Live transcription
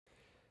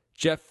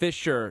Jeff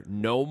Fisher,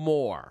 no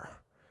more.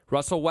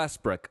 Russell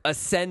Westbrook,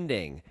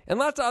 ascending. And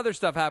lots of other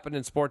stuff happened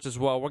in sports as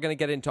well. We're going to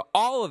get into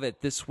all of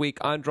it this week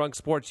on Drunk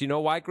Sports. You know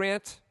why,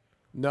 Grant?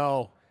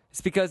 No.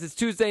 It's because it's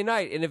Tuesday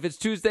night. And if it's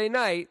Tuesday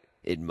night,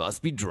 it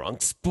must be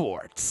Drunk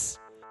Sports.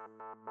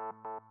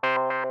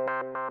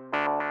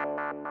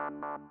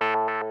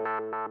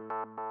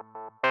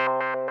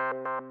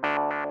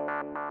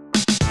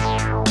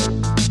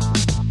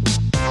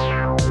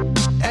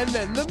 And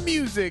then the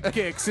music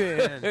kicks in.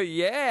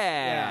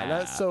 Yeah,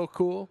 that's so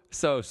cool.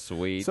 So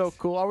sweet. So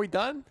cool. Are we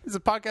done? Is the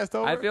podcast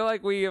over? I feel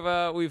like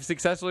we've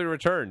successfully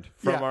returned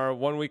from our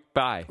 1 week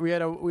bye. We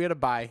had a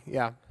bye,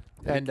 yeah.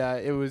 And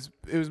it was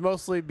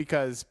mostly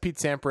because Pete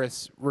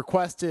Sampras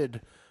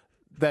requested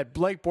that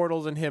Blake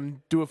Bortles and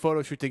him do a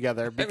photo shoot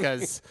together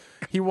because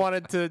he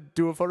wanted to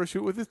do a photo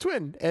shoot with his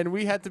twin, and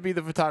we had to be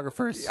the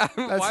photographers.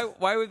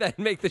 Why would that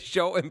make the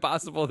show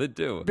impossible to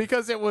do?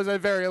 Because it was a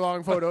very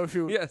long photo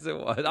shoot. Yes, it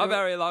was. A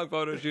very long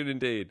photo shoot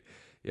indeed.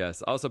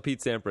 Yes. Also, Pete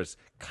Sampras,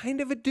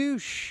 kind of a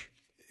douche.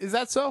 Is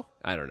that so?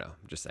 I don't know.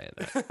 I'm just saying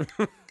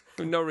that.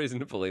 No reason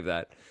to believe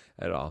that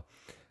at all.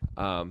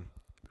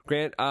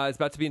 Grant is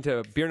about to be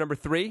into beer number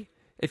 3.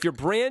 If you're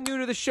brand new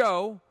to the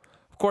show,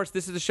 of course,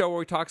 this is the show where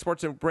we talk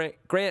sports, and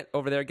Grant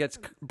over there gets...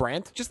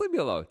 Brant? Just leave me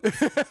alone.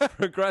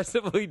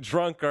 Progressively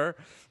drunker,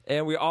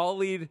 and we all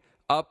lead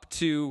up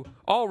to...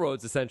 All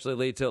roads essentially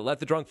lead to Let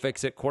the Drunk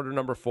Fix It, quarter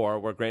number 4,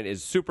 where Grant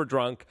is super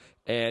drunk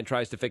and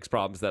tries to fix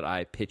problems that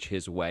I pitch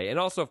his way. And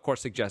also, of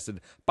course,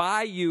 suggested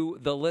by you,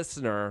 the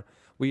listener.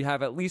 We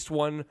have at least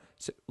one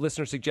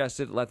listener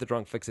suggested Let the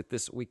Drunk Fix It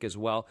this week as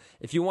well.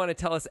 If you want to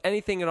tell us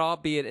anything at all,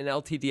 be it an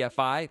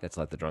LTDFI, that's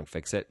Let the Drunk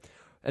Fix It,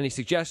 any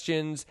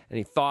suggestions,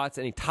 any thoughts,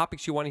 any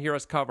topics you want to hear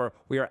us cover,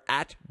 we are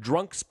at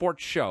Drunk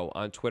Sports Show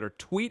on Twitter.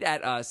 Tweet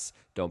at us.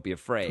 Don't be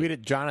afraid. Tweet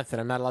at Jonathan.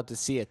 I'm not allowed to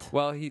see it.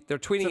 Well, they're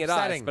tweeting at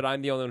us, but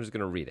I'm the only one who's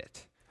going to read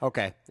it.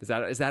 Okay. Is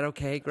that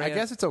okay, Grant? I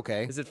guess it's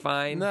okay. Is it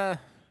fine? Nah.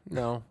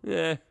 No.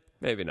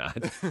 Maybe not.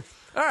 All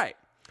right.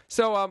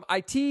 So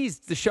I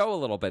teased the show a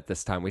little bit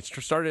this time. We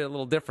started a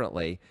little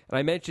differently. And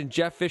I mentioned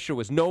Jeff Fisher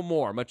was no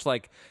more, much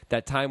like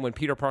that time when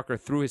Peter Parker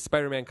threw his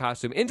Spider-Man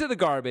costume into the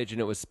garbage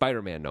and it was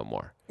Spider-Man no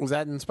more. Was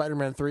that in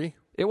Spider-Man 3?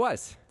 It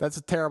was. That's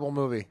a terrible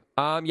movie.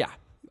 Yeah.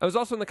 It was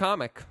also in the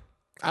comic.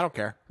 I don't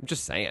care. I'm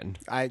just saying.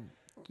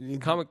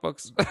 Comic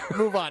books.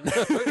 Move on.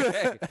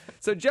 Okay.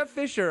 So Jeff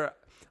Fisher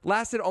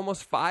lasted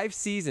almost 5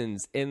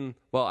 seasons in,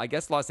 well, I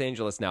guess Los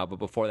Angeles now, but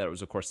before that it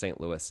was, of course,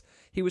 St. Louis.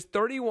 He was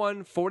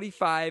 31,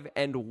 45,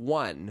 and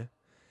 1.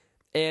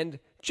 And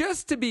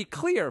just to be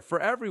clear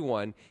for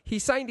everyone, he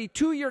signed a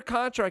 2-year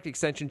contract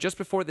extension just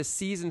before the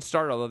season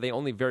started, although they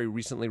only very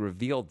recently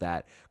revealed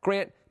that.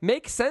 Grant,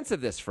 make sense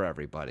of this for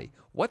everybody.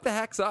 What the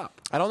heck's up?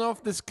 I don't know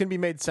if this can be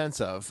made sense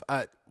of.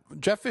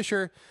 Jeff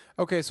Fisher,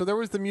 okay, so there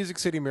was the Music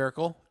City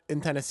Miracle in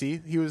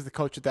Tennessee. He was the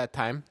coach at that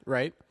time,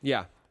 right?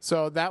 Yeah.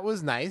 So that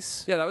was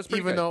nice. Yeah, that was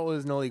pretty Even good. though it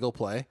was an illegal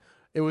play.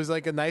 It was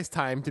like a nice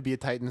time to be a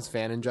Titans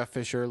fan, and Jeff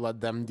Fisher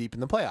led them deep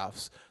in the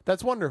playoffs.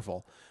 That's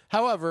wonderful.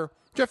 However,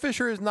 Jeff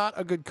Fisher is not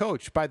a good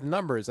coach by the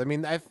numbers. I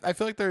mean, I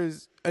feel like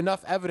there's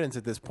enough evidence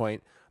at this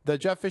point that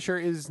Jeff Fisher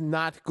is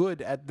not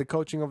good at the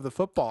coaching of the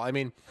football. I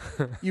mean,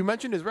 you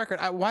mentioned his record.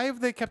 Why have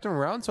they kept him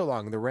around so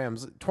long, the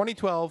Rams?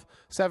 2012,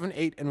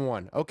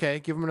 7-8-1. Okay,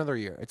 give him another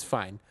year. It's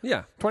fine.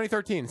 Yeah.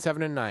 2013,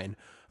 7-9.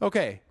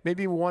 Okay,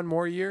 maybe one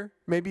more year.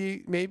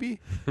 Maybe. Maybe.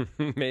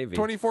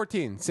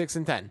 2014,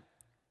 6-10.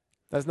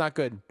 That's not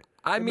good.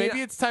 I mean,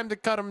 maybe it's time to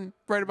cut him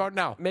right about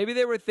now. Maybe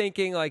they were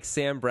thinking like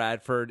Sam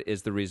Bradford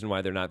is the reason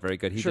why they're not very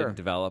good. He didn't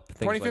develop things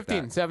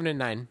 2015, like that.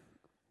 7-9.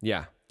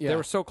 Yeah. They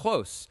were so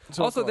close.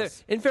 Also,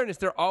 in fairness,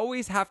 they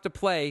always have to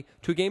play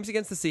 2 games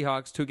against the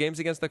Seahawks, 2 games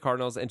against the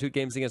Cardinals, and 2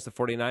 games against the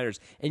 49ers.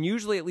 And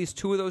usually at least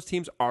 2 of those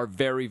teams are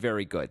very,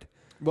 very good.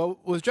 Well,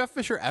 was Jeff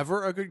Fisher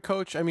ever a good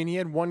coach? I mean, he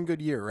had one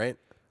good year, right?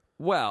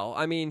 Well,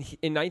 I mean,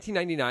 in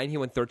 1999, he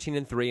went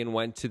 13-3 and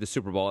went to the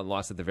Super Bowl and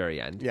lost at the very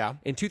end. Yeah.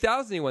 In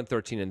 2000, he went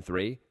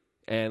 13-3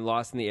 and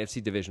lost in the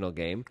AFC divisional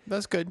game.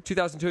 That's good.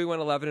 2002, he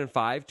went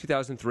 11-5.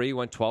 2003, he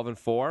went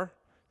 12-4.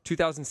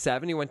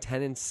 2007, he went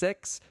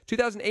 10-6.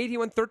 2008, he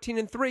went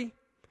 13-3.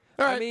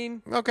 All right. I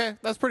mean, okay,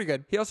 that's pretty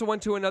good. He also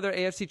went to another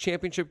AFC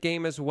championship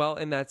game as well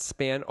in that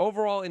span.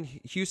 Overall, in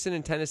Houston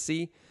and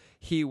Tennessee,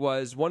 he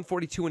was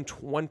 142 and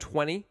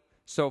 120,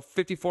 so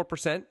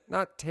 54%.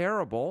 Not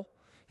terrible.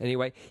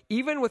 Anyway,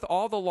 even with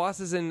all the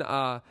losses in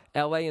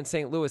L.A. and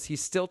St. Louis, he's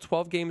still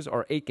 8 games,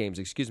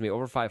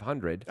 over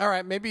 500. All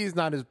right, maybe he's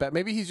not as bad.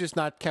 Maybe he's just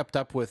not kept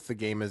up with the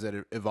game as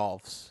it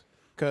evolves.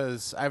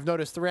 Because I've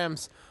noticed the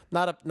Rams,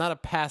 not a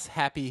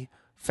pass-happy,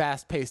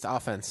 fast-paced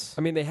offense.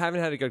 I mean, they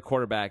haven't had a good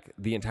quarterback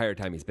the entire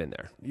time he's been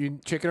there.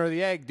 You chicken or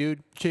the egg,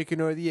 dude. Chicken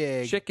or the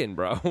egg. Chicken,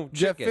 bro.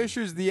 Jeff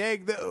Fisher's the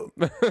egg, though.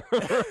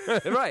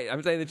 Right.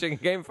 I'm saying the chicken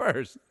came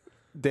first.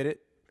 Did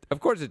it? Of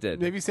course it did.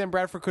 Maybe Sam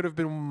Bradford could have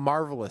been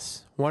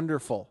marvelous,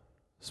 wonderful,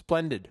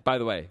 splendid. By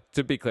the way,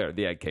 to be clear,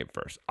 the egg came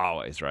first.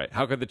 Always, right?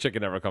 How could the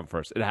chicken ever come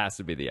first? It has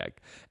to be the egg.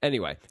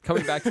 Anyway,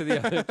 coming back to the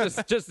other,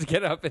 just to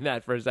get up in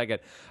that for a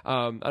second.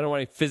 I don't want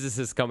any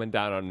physicists coming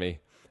down on me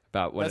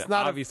about when That's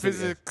not a obviously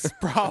physics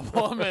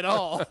problem at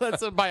all.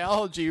 That's a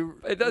biology.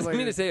 It doesn't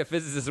mean to say a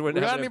physicist wouldn't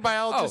We have got any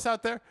biologists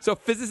out there? So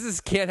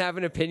physicists can't have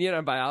an opinion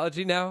on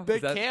biology now? They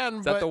Is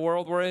that but the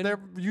world we're in? They're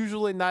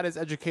usually not as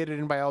educated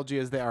in biology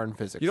as they are in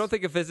physics. You don't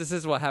think a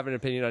physicist will have an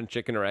opinion on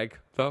chicken or egg,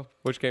 though?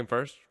 Which came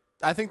first?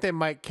 I think they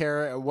might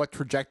care what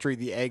trajectory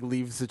the egg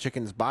leaves the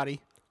chicken's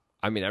body.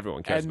 I mean,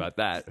 everyone cares about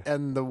that.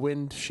 And the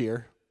wind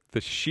shear.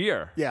 The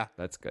shear. Yeah.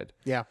 That's good.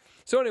 Yeah.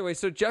 So anyway,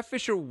 Jeff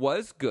Fisher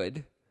was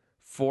good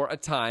for a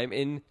time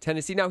in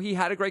Tennessee. Now, he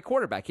had a great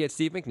quarterback. He had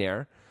Steve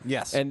McNair.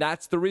 Yes. And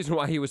that's the reason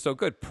why he was so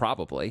good,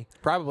 probably.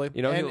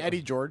 You know, and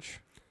Eddie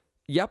George.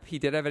 Yep, he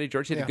did have Eddie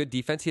George. He had a good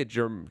defense. He had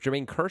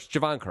Javon Curse.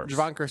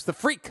 Javon Curse, the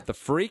freak. The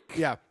freak?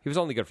 Yeah. He was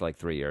only good for like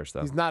 3 years, though.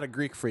 He's not a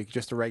Greek freak,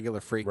 just a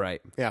regular freak.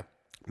 Right. Yeah.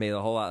 Made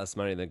a whole lot less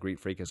money than Greek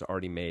Freak has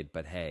already made.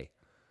 But hey,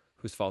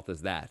 whose fault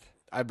is that?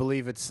 I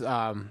believe it's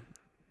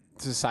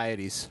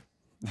society's.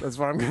 That's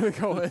what I'm going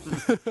to go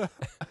with.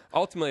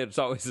 Ultimately, it's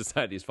always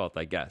society's fault,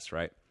 I guess,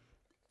 right?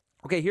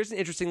 Okay, here's an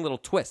interesting little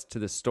twist to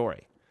this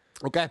story.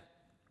 Okay.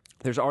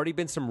 There's already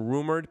been some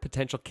rumored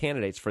potential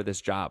candidates for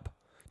this job.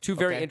 Two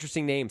very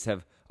interesting names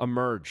have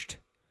emerged.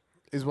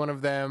 Is one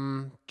of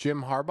them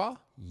Jim Harbaugh?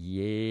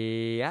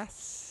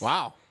 Yes.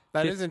 Wow.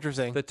 That is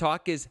interesting. The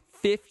talk is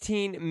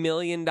 $15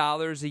 million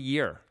a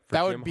year.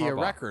 That Jim would be Harbaugh. a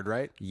record,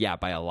 right? Yeah,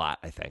 by a lot,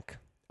 I think.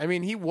 I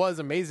mean, he was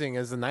amazing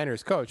as the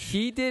Niners coach.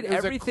 He did everything.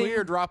 everything. It was a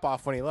clear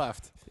drop-off when he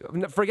left.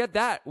 Forget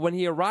that. When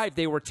he arrived,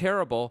 they were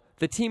terrible.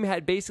 The team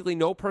had basically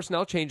no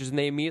personnel changes, and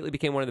they immediately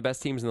became one of the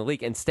best teams in the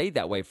league and stayed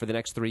that way for the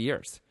next 3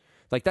 years.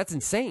 Like, that's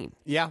insane.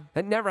 Yeah.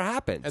 That never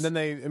happens. And then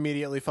they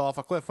immediately fell off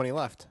a cliff when he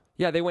left.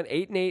 Yeah, they went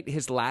 8-8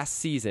 his last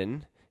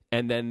season,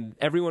 and then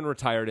everyone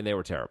retired, and they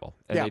were terrible.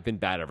 And they've been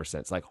bad ever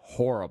since, like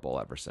horrible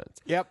ever since.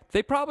 Yep.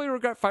 They probably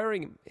regret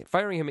firing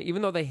him,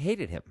 even though they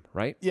hated him,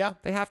 right? Yeah.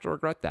 They have to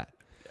regret that.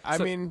 I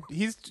mean,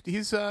 he's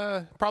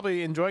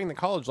probably enjoying the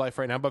college life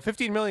right now, but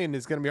 $15 million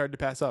is going to be hard to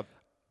pass up.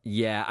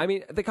 Yeah, I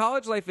mean, the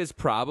college life is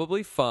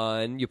probably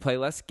fun. You play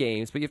less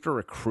games, but you have to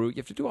recruit.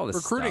 You have to do all this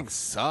Recruiting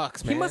stuff.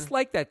 sucks, man. He must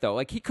like that, though.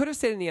 Like, he could have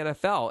stayed in the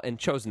NFL and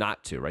chose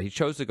not to, right? He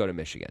chose to go to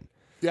Michigan.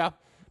 Yeah.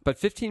 But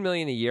 $15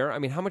 million a year, I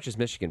mean, how much is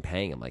Michigan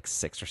paying him? Like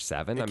 6 or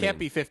 7? It can't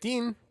be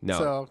 15. No,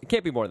 so. it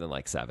can't be more than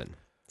like 7.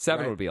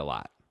 7 Right. would be a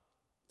lot.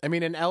 I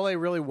mean, and LA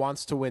really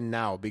wants to win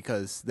now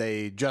because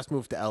they just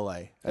moved to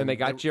LA. And they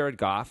got Jared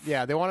Goff.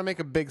 Yeah, they want to make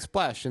a big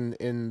splash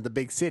in the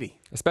big city.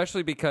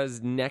 Especially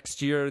because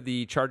next year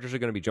the Chargers are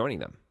going to be joining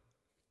them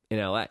in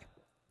LA.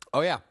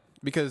 Oh, yeah,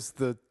 because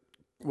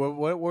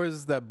what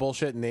was that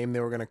bullshit name they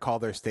were going to call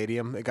their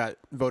stadium? It got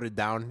voted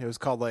down. It was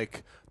called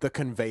like the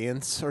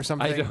Conveyance or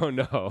something. I don't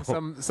know.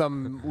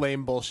 Some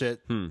lame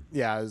bullshit.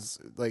 Yeah, it was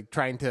like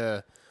trying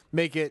to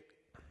make it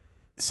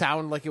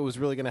sound like it was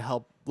really going to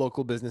help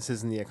local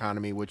businesses in the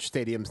economy, which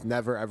stadiums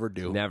never ever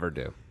do. Never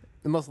do.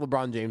 Unless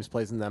LeBron James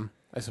plays in them,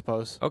 I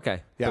suppose.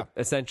 Okay. Yeah. But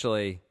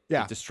essentially,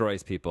 Yeah. it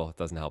destroys people. It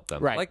doesn't help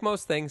them. Right. Like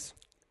most things.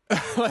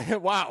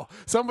 Wow,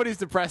 somebody's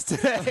depressed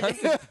today.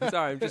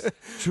 Sorry, I'm just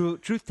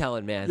truth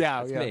telling, man.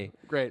 Yeah, That's yeah. me.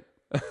 Great.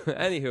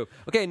 Anywho.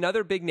 Okay,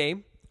 another big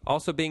name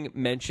also being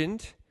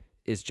mentioned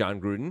is John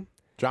Gruden.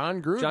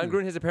 John Gruden. John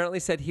Gruden has apparently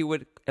said he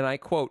would, and I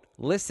quote,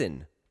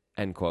 listen,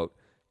 end quote,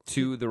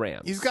 to the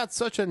Rams. He's got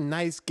such a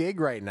nice gig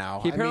right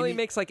now. He apparently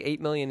makes like $8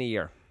 million a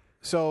year.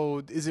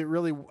 So is it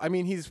really? I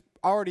mean, he's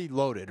already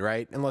loaded,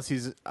 right? Unless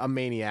he's a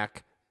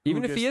maniac.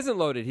 Even if he isn't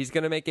loaded, he's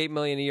going to make $8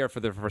 million a year for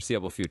the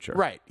foreseeable future.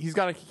 Right. He's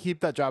got to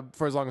keep that job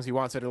for as long as he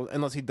wants it,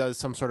 unless he does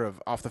some sort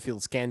of off the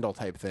field scandal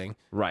type thing.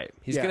 Right.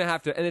 He's Yeah. going to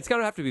have to, and it's going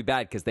to have to be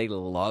bad because they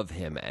love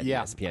him at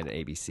ESPN and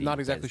ABC. Not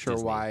exactly as sure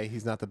Disney. why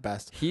he's not the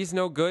best. He's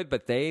no good,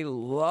 but they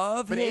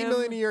love But him. $8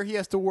 million a year, he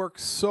has to work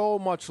so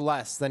much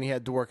less than he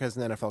had to work as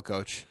an NFL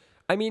coach.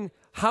 I mean,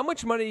 how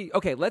much money?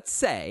 Okay, let's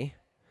say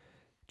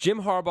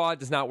Jim Harbaugh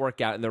does not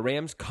work out, and the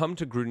Rams come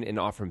to Gruden and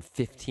offer him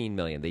 $15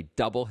 million. They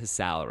double his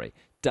salary.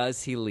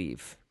 Does he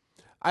leave?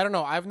 I don't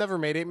know. I've never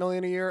made $8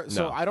 million a year,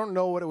 so No. I don't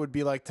know what it would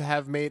be like to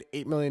have made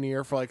 $8 million a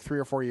year for like 3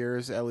 or 4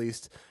 years at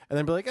least, and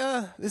then be like,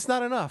 it's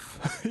not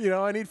enough.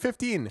 I need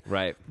 15.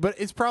 Right. But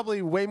it's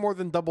probably way more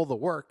than double the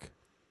work.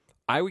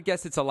 I would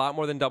guess it's a lot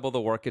more than double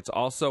the work. It's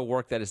also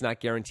work that is not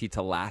guaranteed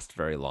to last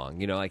very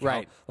long.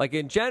 Right. Like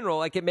in general,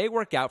 like it may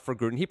work out for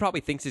Gruden. He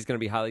probably thinks he's going to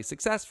be highly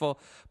successful,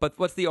 but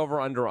what's the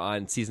over/under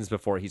on seasons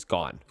before he's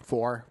gone?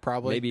 4,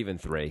 probably. Maybe even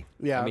 3.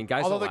 Yeah. I mean,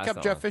 guys. Although don't they last kept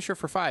that Jeff long. Fisher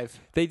for 5.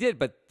 They did,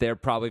 but they're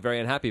probably very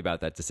unhappy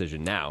about that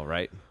decision now,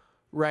 right?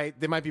 Right.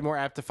 They might be more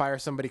apt to fire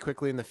somebody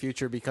quickly in the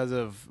future because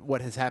of what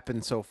has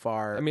happened so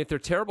far. I mean, if they're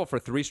terrible for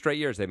 3 straight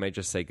years, they may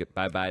just say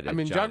bye-bye to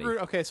John Johnny.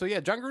 Gruden. Okay, so yeah,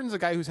 John Gruden's a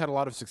guy who's had a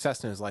lot of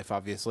success in his life,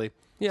 obviously.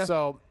 Yeah.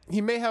 So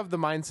he may have the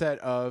mindset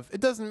of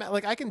it doesn't matter.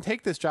 Like I can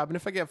take this job, and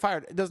if I get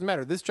fired, it doesn't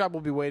matter. This job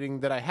will be waiting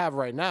that I have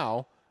right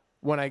now,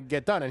 when I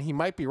get done. And he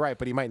might be right,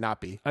 but he might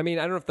not be. I mean,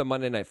 I don't know if the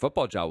Monday Night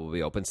Football job will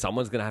be open.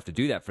 Someone's going to have to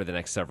do that for the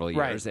next several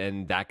years,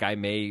 and that guy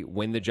may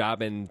win the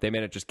job, and they may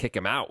not just kick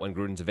him out when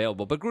Gruden's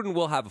available. But Gruden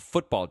will have a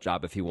football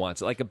job if he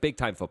wants it, like a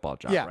big-time football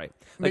job, right? Like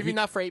maybe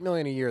not for $8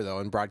 million a year, though,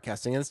 in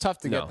broadcasting. And it's tough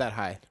to get that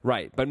high.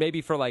 Right, but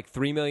maybe for like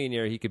 $3 million a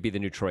year, he could be the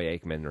new Troy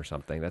Aikman or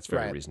something. That's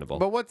very reasonable.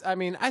 But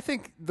I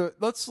think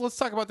let's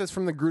talk about this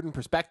from the Gruden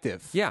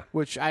perspective. Yeah.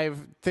 Which I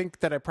think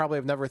that I probably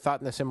have never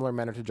thought in a similar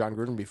manner to John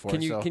Gruden before.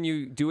 Can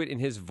you do it in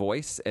his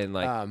voice and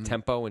like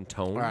tempo and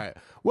tone? All right.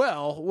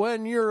 Well,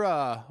 when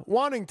you're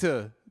wanting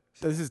to,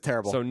 this is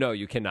terrible. So no,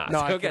 you cannot.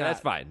 No, okay,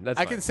 that's fine.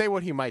 I can say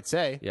what he might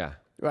say. Yeah.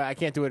 Well, I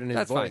can't do it in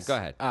his voice. That's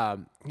fine. Go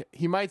ahead.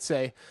 He might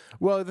say,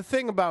 well, the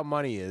thing about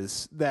money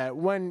is that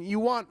when you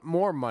want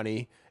more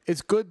money,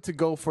 it's good to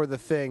go for the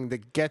thing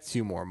that gets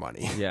you more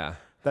money. Yeah.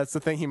 That's the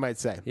thing he might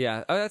say.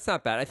 Yeah. Oh, that's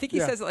not bad. I think he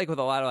says it like with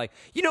a lot of like,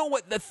 you know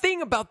what? The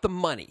thing about the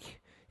money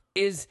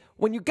is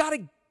when you got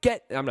to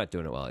get. I'm not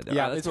doing it well either.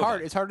 Yeah, it's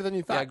hard. It's harder than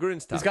you thought. Yeah,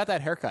 Gruden's tough. He's got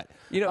that haircut.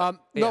 No,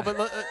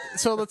 but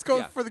so let's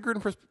go for the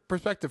Gruden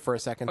perspective for a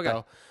second,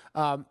 though.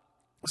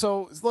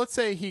 So let's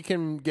say he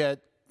can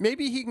get.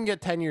 Maybe he can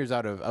get 10 years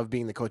out of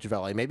being the coach of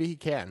LA. Maybe he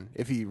can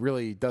if he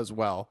really does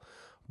well.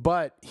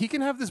 But he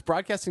can have this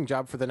broadcasting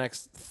job for the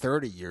next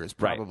 30 years,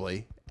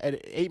 probably,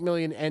 at $8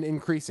 million and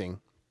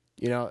increasing.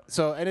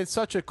 So and it's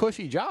such a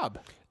cushy job.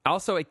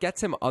 Also, it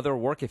gets him other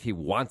work if he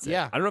wants it.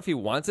 Yeah. I don't know if he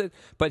wants it,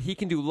 but he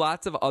can do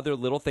lots of other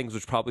little things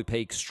which probably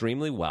pay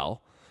extremely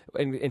well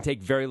and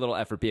take very little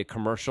effort, be it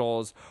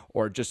commercials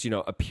or just,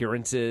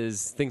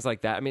 appearances, things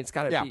like that. I mean, it's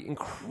got to be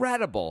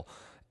incredible.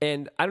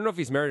 And I don't know if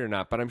he's married or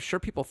not, but I'm sure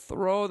people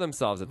throw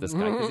themselves at this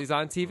guy because he's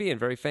on TV and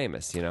very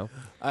famous,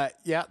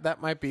 Yeah,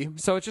 that might be.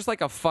 So it's just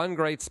like a fun,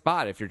 great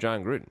spot if you're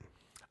John Gruden.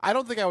 I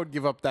don't think I would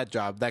give up that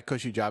job, that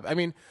cushy job. I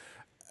mean,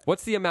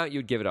 what's the amount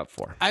you'd give it up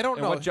for? I don't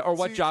know.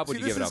 What job would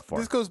you give it up for?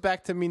 This goes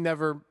back to me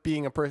never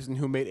being a person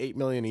who made $8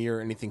 million a year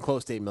or anything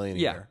close to $8 million a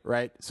year,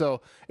 right?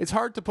 So it's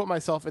hard to put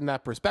myself in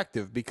that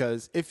perspective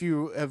because if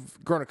you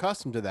have grown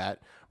accustomed to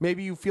that,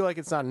 maybe you feel like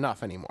it's not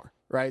enough anymore,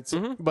 right?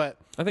 So, but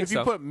if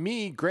you put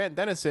me, Grant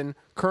Dennison,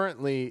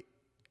 currently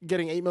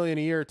getting $8 million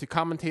a year to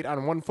commentate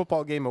on one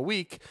football game a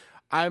week,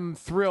 I'm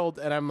thrilled,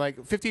 and I'm like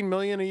 $15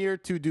 million a year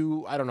to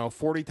do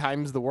 40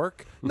 times the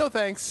work. No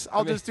thanks.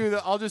 I'll just do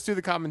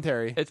the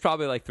commentary. It's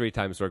probably like 3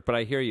 times work, but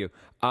I hear you.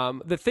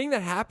 The thing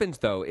that happens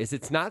though is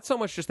it's not so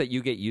much just that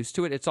you get used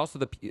to it. It's also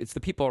the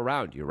people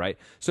around you, right?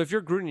 So if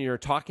you're Gruden and you're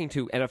talking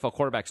to NFL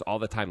quarterbacks all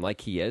the time,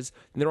 like he is,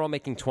 and they're all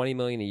making $20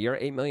 million a year,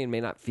 $8 million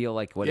may not feel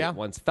like what it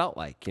once felt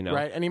like,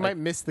 Right, and he might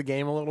miss the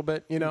game a little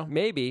bit,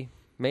 Maybe.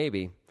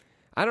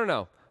 I don't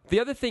know. The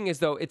other thing is,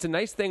 though, it's a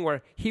nice thing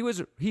where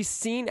he's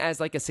seen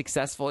as like a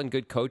successful and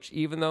good coach,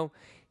 even though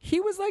he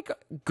was like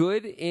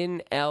good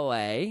in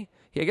L.A.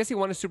 I guess he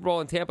won a Super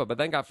Bowl in Tampa, but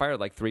then got fired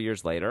like 3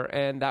 years later,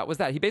 and that was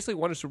that. He basically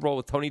won a Super Bowl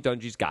with Tony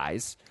Dungy's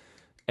guys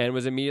and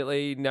was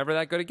immediately never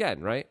that good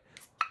again, right?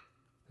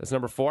 That's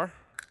number 4?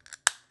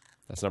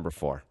 That's number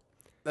 4.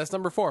 That's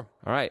number 4.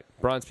 All right.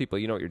 Bronze people,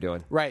 you know what you're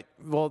doing. Right.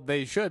 Well,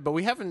 they should, but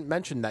we haven't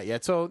mentioned that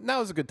yet. So now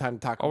is a good time to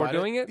talk about it. Oh, we're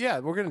doing it? Yeah,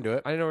 we're going to do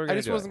it. I didn't know we were going to do it.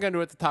 I just wasn't going to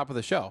do it at the top of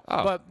the show.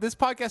 Oh. But this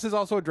podcast is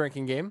also a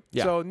drinking game.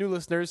 Yeah. So new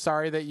listeners,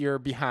 sorry that you're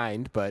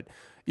behind, but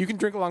you can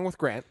drink along with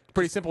Grant.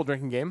 Pretty simple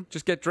drinking game.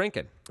 Just get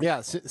drinking. Yeah.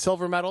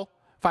 Silver medal,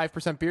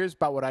 5% beers,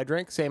 about what I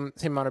drink. Same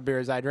amount of beer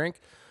as I drink.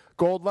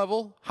 Gold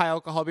level, high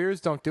alcohol beers,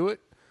 don't do it.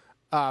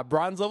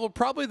 Bronze level,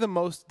 probably the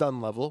most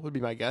done level would be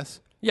my guess.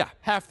 Yeah.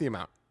 Half the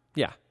amount.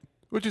 Yeah.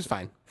 Which is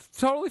fine.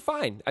 Totally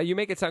fine. You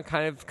make it sound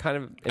kind of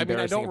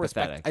embarrassing and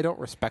pathetic. I don't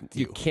respect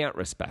you. You can't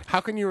respect.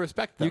 How can you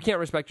respect them? You can't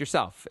respect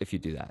yourself if you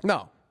do that.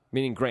 No.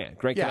 Meaning Grant.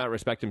 Grant cannot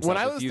respect himself when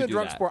I if listen you to do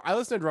drunk that. sport, I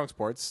listen to Drunk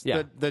Sports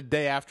the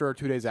day after or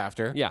 2 days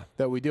after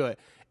that we do it.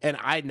 And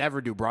I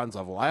never do bronze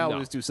level. I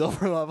always do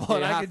silver level.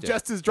 And I get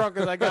just as drunk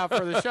as I got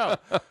for the show.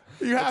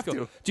 You have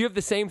to. Do you have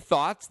the same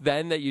thoughts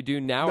then that you do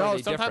now? No, or are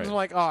they sometimes different? I'm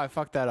like, oh, I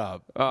fucked that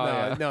up.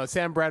 No,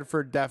 Sam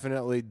Bradford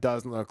definitely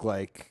doesn't look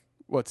like,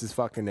 what's his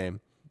fucking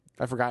name?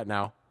 I forgot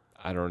now.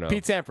 I don't know.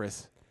 Pete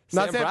Sampras.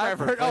 Not Sam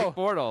Bradford. Blake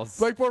Bortles.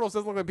 Blake Bortles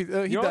doesn't look like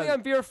Pete. You're only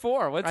on beer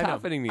 4. What's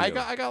happening to you?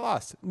 I got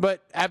lost.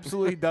 But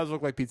absolutely does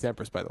look like Pete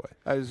Sampras, by the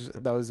way.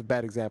 That was a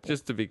bad example.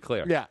 Just to be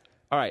clear. Yeah.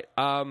 All right.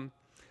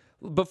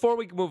 Before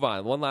we move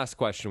on, one last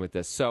question with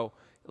this. So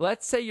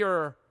let's say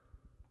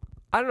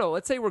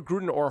let's say we're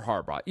Gruden or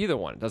Harbaugh. Either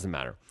one. It doesn't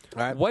matter.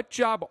 All right. What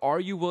job are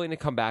you willing to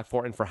come back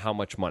for and for how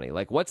much money?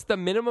 Like, what's the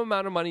minimum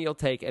amount of money you'll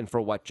take and for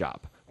what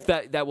job?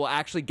 That will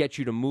actually get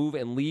you to move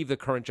and leave the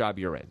current job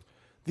you're in.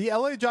 The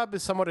LA job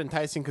is somewhat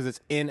enticing because it's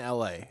in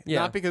LA. Yeah.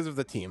 Not because of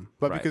the team,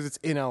 but because it's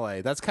in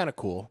LA. That's kind of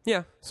cool.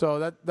 Yeah.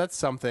 So that's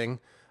something.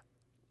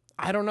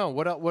 I don't know.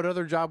 What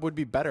other job would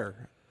be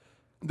better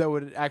that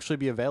would actually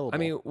be available? I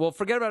mean, well,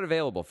 forget about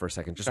available for a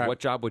second. Just what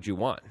job would you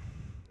want?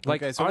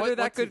 Like, okay, so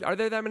are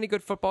there that many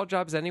good football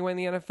jobs anyway in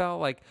the NFL?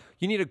 Like,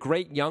 you need a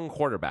great young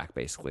quarterback,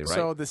 basically, right?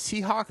 So the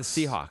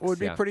Seahawks would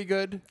be pretty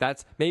good.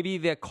 That's maybe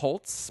the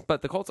Colts,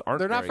 but the Colts aren't.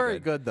 They're not very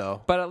good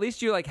though. But at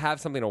least you have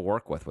something to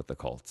work with the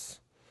Colts.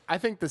 I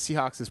think the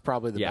Seahawks is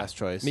probably the best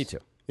choice. Me too.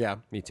 Yeah.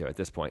 Me too, at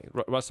this point.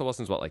 Russell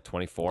Wilson's, what, like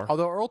 24?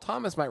 Although Earl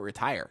Thomas might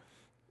retire.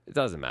 It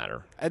doesn't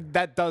matter.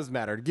 That does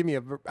matter. Give me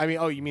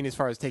you mean as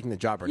far as taking the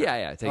job or not?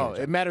 Yeah, taking the job.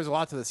 It matters a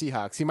lot to the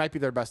Seahawks. He might be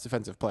their best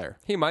defensive player.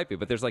 He might be,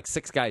 but there's like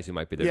 6 guys who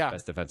might be their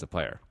best defensive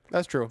player.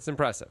 That's true. It's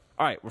impressive.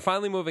 All right, we're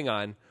finally moving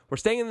on. We're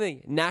staying in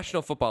the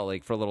National Football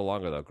League for a little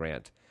longer, though,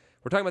 Grant.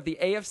 We're talking about the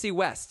AFC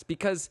West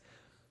because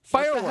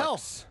fireworks. What the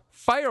hell?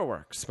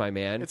 Fireworks, my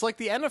man. It's like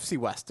the NFC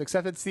West,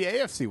 except it's the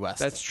AFC West.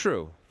 That's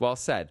true. Well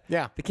said.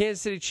 Yeah. The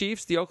Kansas City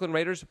Chiefs, the Oakland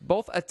Raiders,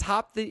 both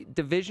atop the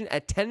division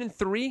at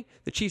 10-3.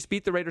 The Chiefs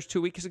beat the Raiders 2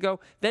 weeks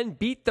ago, then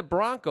beat the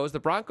Broncos. The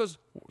Broncos,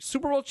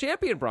 Super Bowl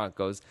champion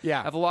Broncos,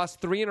 have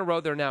lost 3 in a row.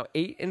 They're now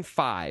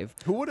 8-5.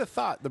 Who would have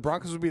thought the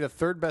Broncos would be the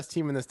third best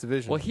team in this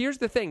division? Well, here's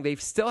the thing. They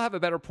still have a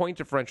better point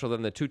differential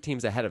than the 2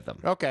 teams ahead of them.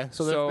 Okay,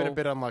 so they've been a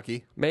bit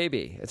unlucky.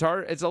 Maybe. It's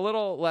hard. It's a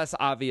little less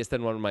obvious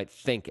than one might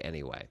think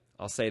anyway.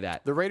 I'll say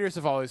that. The Raiders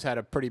have always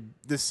had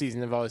this season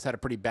have always had a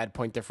pretty bad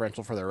point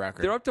differential for their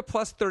record. They're up to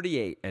plus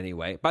 38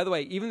 anyway. By the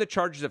way, even the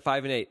Chargers at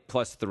 5-8,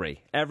 plus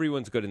 3.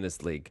 Everyone's good in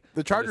this league.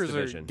 The Chargers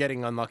are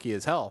getting unlucky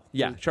as hell.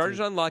 Yeah, Chargers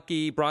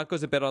unlucky.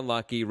 Broncos a bit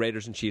unlucky.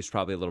 Raiders and Chiefs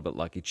probably a little bit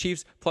lucky.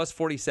 Chiefs plus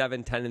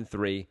 47,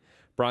 10-3.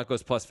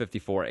 Broncos plus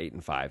 54,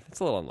 8-5. It's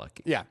a little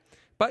unlucky. Yeah.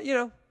 But,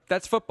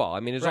 that's football. I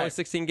mean, there's only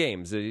 16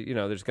 games.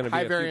 There's going to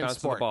be a few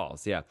bounces of the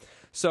balls. Yeah.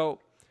 So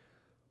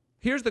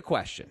here's the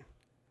question.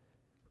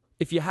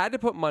 If you had to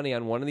put money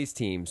on one of these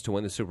teams to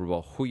win the Super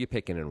Bowl, who you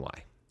picking and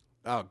why?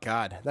 Oh,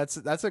 God. That's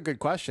a good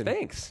question.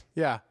 Thanks.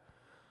 Yeah.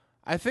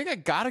 I think I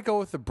got to go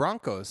with the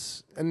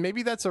Broncos. And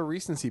maybe that's a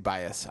recency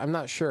bias. I'm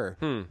not sure.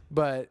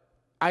 But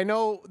I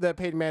know that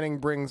Peyton Manning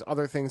brings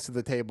other things to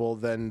the table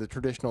than the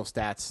traditional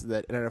stats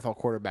that an NFL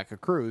quarterback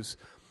accrues.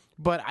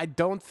 But I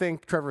don't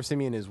think Trevor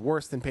Siemian is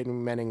worse than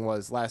Peyton Manning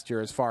was last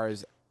year as far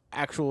as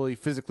actually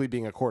physically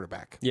being a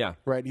quarterback. Yeah.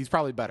 Right? He's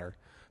probably better.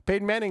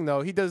 Peyton Manning,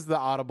 though, he does the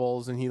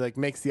audibles and he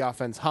makes the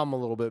offense hum a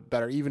little bit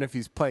better, even if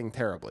he's playing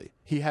terribly.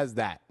 He has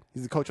that.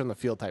 He's the coach on the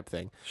field type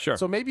thing. Sure.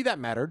 So maybe that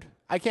mattered.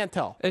 I can't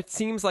tell. It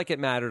seems like it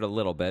mattered a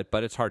little bit,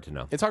 but it's hard to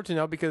know. It's hard to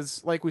know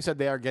because, like we said,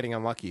 they are getting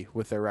unlucky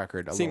with their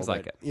record. Seems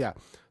like it. Yeah.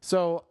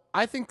 So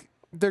I think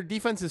their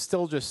defense is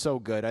still just so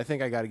good. I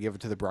think I got to give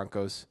it to the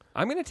Broncos.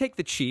 I'm going to take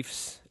the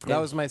Chiefs. That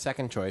was my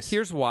second choice.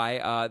 Here's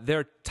why.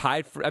 They're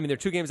tied for, they're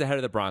 2 games ahead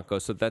of the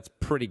Broncos, so that's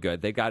pretty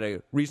good. They got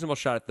a reasonable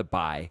shot at the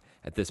bye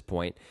at this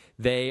point.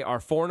 They are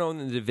 4-0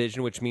 in the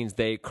division, which means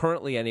they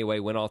currently, anyway,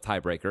 win all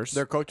tiebreakers.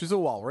 Their coach is a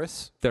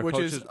walrus, which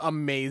is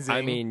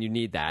amazing. You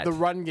need that. The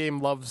run game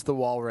loves the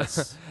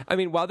walrus.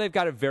 While they've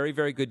got a very,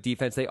 very good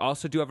defense, they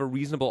also do have a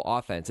reasonable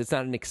offense. It's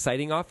not an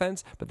exciting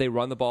offense, but they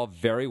run the ball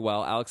very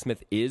well. Alex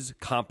Smith is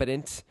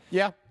competent.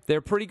 Yeah. They're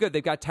pretty good.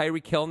 They've got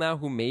Tyreek Hill now,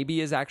 who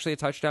maybe is actually a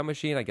touchdown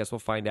machine. I guess we'll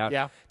find out.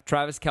 Yeah.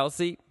 Travis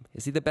Kelce,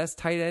 is he the best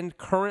tight end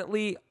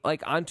currently,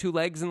 on 2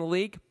 legs in the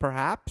league?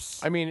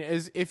 Perhaps.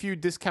 If you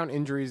discount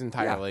injuries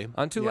entirely. Yeah,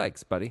 on 2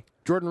 legs, buddy.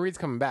 Jordan Reed's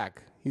coming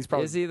back. He's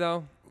probably. Is he,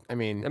 though?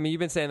 You've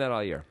been saying that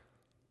all year.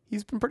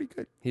 He's been pretty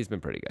good. He's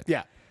been pretty good.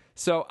 Yeah.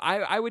 So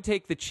I would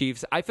take the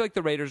Chiefs. I feel like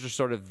the Raiders are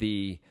sort of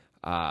the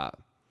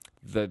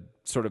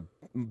sort of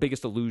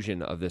biggest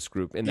illusion of this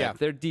group in that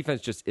their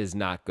defense just is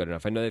not good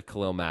enough. I know they have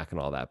Khalil Mack and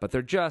all that, but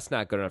they're just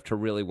not good enough to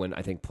really win,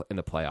 I think, in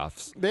the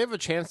playoffs. They have a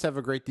chance to have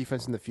a great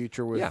defense in the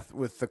future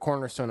with the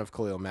cornerstone of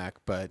Khalil Mack,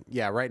 but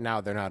right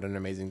now they're not an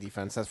amazing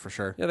defense, that's for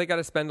sure. Yeah, they got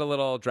to spend a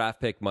little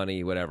draft pick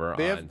money, whatever.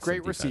 They have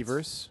great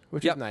receivers,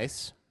 which is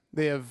nice.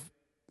 They have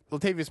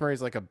Latavius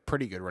Murray's a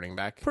pretty good running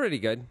back. Pretty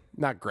good.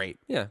 Not great.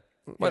 Yeah.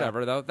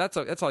 Whatever, though. That's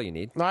all you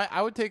need. No,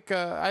 I would take.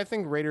 I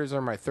think Raiders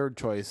are my third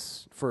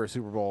choice for a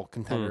Super Bowl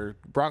contender.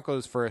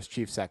 Broncos first,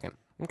 Chiefs second.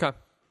 Okay.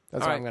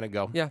 That's where I'm going to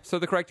go. Yeah, so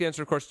the correct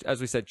answer, of course, as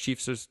we said,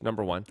 Chiefs is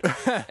number 1.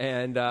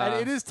 and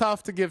it is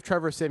tough to give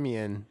Trevor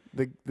Siemian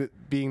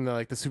being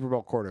the Super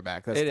Bowl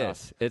quarterback. That's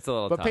tough. Is. It's a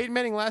little tough. But Peyton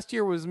Manning last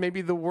year was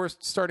maybe the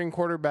worst starting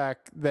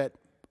quarterback that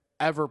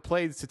ever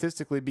played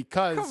statistically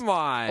because... Come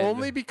on.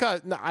 Only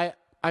because... No,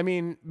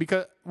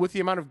 because with the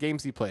amount of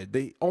games he played,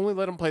 they only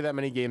let him play that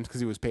many games because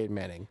he was Peyton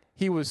Manning.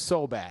 He was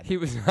so bad. He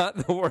was not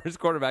the worst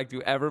quarterback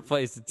to ever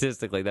play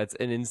statistically. That's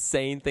an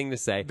insane thing to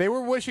say. They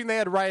were wishing they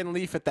had Ryan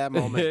Leaf at that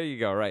moment. There you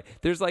go, right.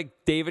 There's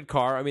David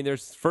Carr.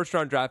 There's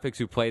first-round draft picks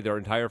who played their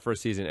entire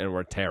first season and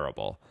were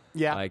terrible.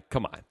 Yeah.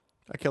 Come on.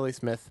 Achilles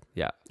Smith.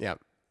 Yeah. Yeah.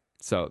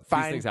 So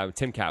these things happen.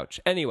 Tim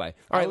Couch. Anyway.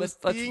 All right, let's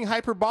being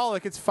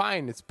hyperbolic. It's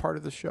fine. It's part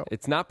of the show.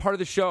 It's not part of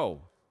the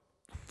show.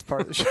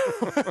 Part of the show.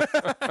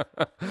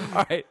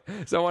 All right.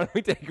 So why don't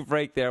we take a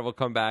break there? We'll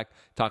come back,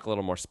 talk a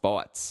little more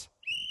sports.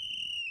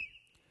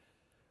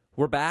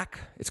 We're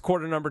back. It's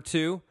quarter number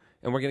 2,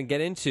 and we're going to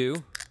get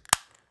into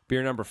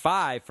beer number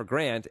 5 for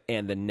Grant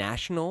and the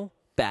National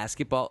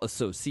Basketball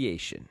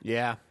Association.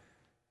 Yeah.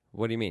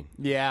 What do you mean?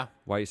 Yeah.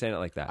 Why are you saying it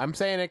like that? I'm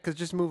saying it because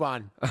just move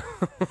on.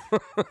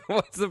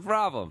 What's the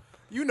problem?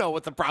 You know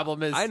what the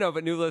problem is. I know,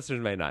 but new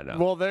listeners may not know.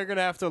 Well, they're going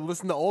to have to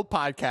listen to old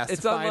podcasts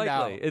to find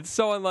out. It's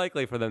so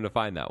unlikely for them to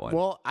find that one.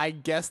 Well, I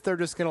guess they're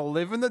just going to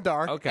live in the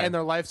dark, and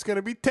their life's going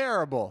to be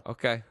terrible.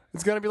 Okay.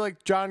 It's going to be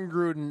like John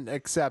Gruden,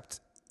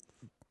 except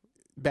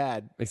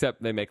bad.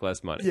 Except they make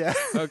less money. Yeah.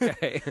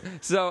 Okay.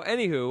 So,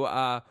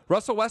 anywho,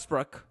 Russell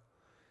Westbrook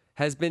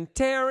has been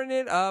tearing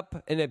it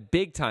up in a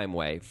big-time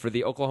way for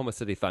the Oklahoma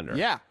City Thunder.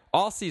 Yeah.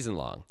 All season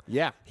long.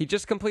 Yeah. He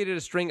just completed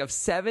a string of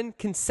 7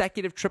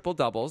 consecutive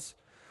triple-doubles,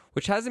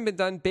 which hasn't been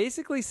done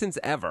basically since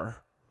ever.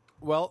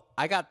 Well,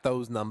 I got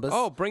those numbers.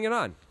 Oh, bring it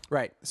on.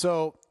 Right.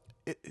 So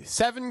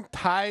 7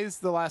 ties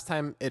the last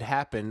time it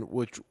happened,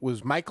 which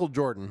was Michael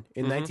Jordan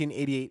in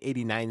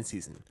 1988-89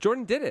 season.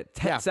 Jordan did it.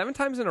 Yeah. 7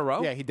 times in a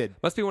row? Yeah, he did.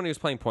 Must be when he was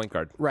playing point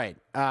guard. Right.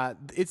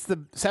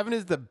 7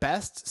 is the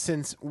best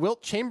since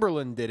Wilt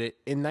Chamberlain did it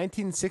in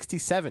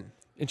 1967.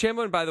 And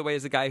Chamberlain, by the way,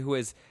 is a guy who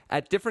has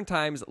at different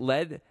times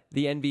led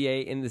the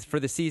NBA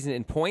for the season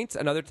in points,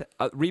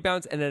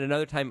 rebounds, and at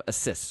another time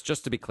assists,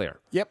 just to be clear.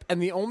 Yep,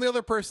 and the only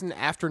other person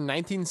after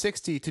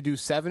 1960 to do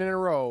 7 in a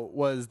row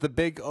was the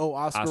big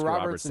Oscar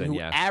Robertson, who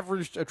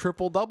averaged a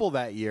triple-double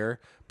that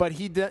year, but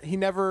he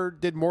never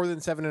did more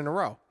than 7 in a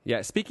row.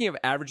 Yeah, speaking of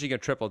averaging a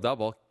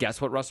triple-double, guess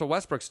what Russell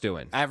Westbrook's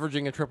doing?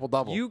 Averaging a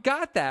triple-double. You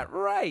got that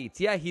right.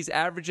 Yeah, he's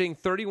averaging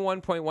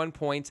 31.1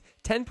 points,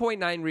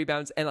 10.9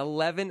 rebounds, and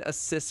 11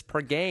 assists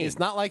per game. It's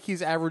not like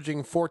he's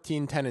averaging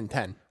 14, 10, and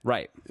 10.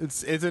 Right.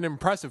 It's an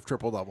impressive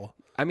triple-double.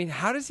 I mean,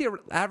 how does he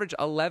average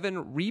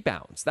 11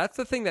 rebounds? That's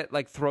the thing that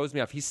throws me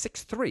off. He's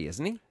 6'3",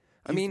 isn't he?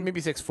 I mean, maybe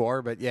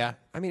 6'4", but yeah.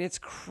 I mean, it's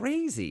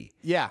crazy.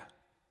 Yeah.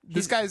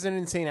 This guy's an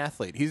insane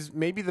athlete. He's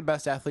maybe the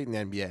best athlete in the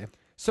NBA.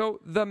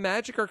 So the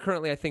Magic are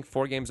currently, I think,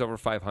 4 games over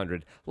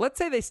 500. Let's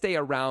say they stay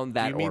around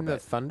that orbit. You mean the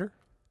Thunder?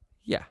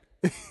 Yeah.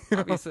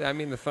 Obviously, I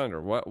mean the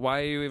Thunder.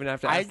 Why do you even have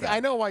to ask that?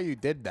 I know why you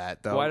did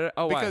that, though.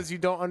 Why? Because you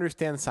don't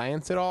understand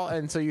science at all,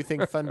 and so you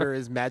think thunder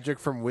is magic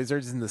from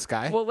wizards in the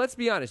sky? Well, let's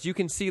be honest. You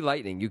can see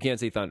lightning. You can't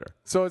see thunder.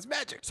 So it's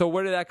magic. So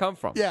where did that come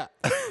from? Yeah.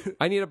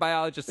 I need a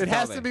biologist to It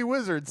tell has me. to be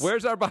wizards.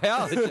 Where's our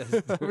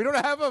biologist? We don't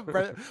have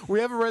we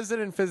have a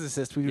resident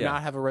physicist. We do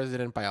not have a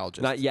resident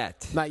biologist. Not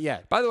yet. Not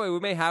yet. By the way, we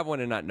may have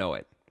one and not know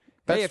it.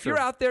 That's if true. you're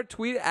out there,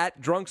 tweet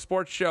at Drunk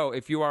Sports Show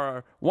if you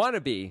are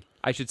wannabe,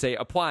 I should say,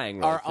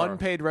 applying. Our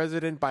unpaid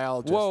resident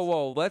biologist.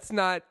 Whoa. Let's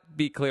not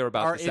be clear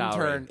about our the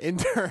salary.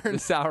 intern. The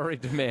salary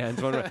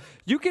demands.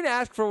 You can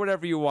ask for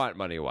whatever you want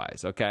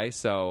money-wise, okay?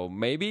 So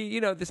maybe,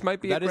 this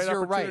might be a great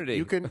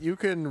opportunity. Right. You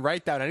can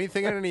write down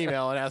anything in an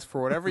email and ask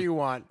for whatever you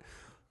want.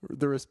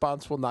 The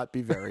response will not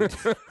be varied.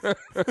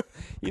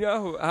 You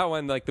know how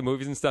in the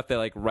movies and stuff,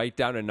 they write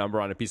down a number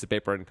on a piece of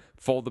paper and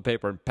fold the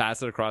paper and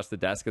pass it across the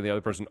desk and the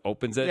other person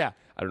opens it? Yeah.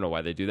 I don't know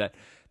why they do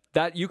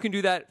that. You can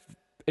do that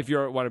if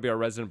you want to be a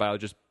resident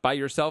biologist by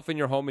yourself in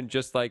your home and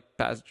just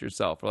pass it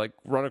yourself or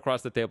run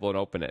across the table and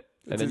open it.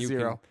 And then you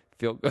can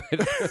feel good.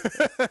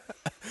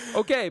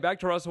 Okay, back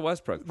to Russell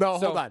Westbrook. No,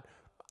 hold on.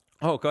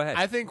 Oh, go ahead.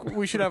 I think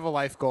we should have a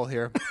life goal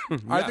here.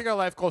 I think our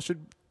life goal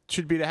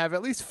should be to have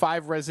at least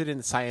 5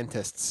 resident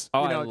scientists.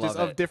 Oh, I love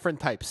of it. different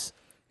types.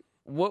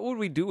 What would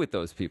we do with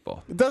those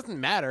people? It doesn't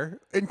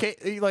matter. In case,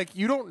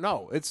 you don't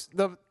know. It's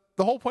the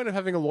whole point of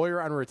having a lawyer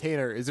on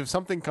retainer is if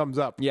something comes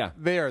up,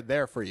 they are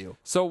there for you.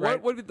 So right?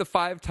 what would be the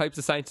 5 types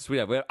of scientists we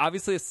have? We have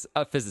obviously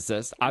a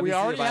physicist. Obviously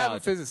we already have a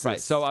physicist. Right.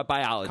 So a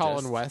biologist.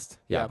 Colin West.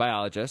 Yeah,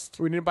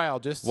 biologist. We need a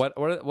biologist. What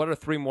are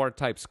 3 more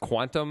types?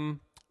 Quantum.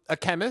 A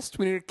chemist.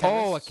 We need a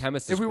chemist. Oh, a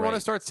chemist. If we want to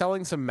great. start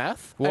selling some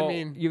meth, well,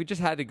 you just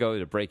had to go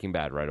to Breaking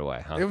Bad right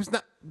away, huh? It was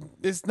not.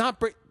 It's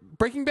not.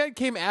 Breaking Bad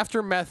came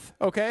after meth.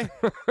 Okay.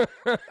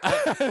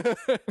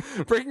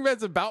 Breaking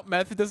Bad's about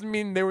meth. It doesn't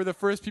mean they were the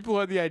first people who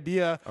had the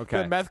idea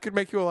that meth could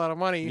make you a lot of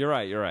money. You're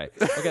right.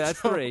 Okay,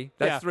 that's 3.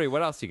 That's 3.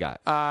 What else you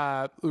got?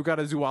 We've got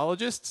a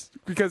zoologist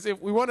because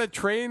if we want to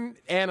train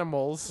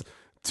animals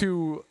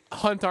to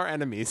hunt our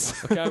enemies.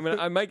 Okay,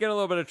 I might get in a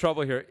little bit of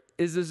trouble here.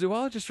 Is a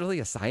zoologist really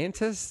a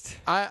scientist?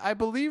 I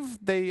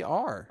believe they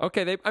are.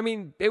 Okay,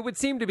 it would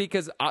seem to be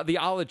because the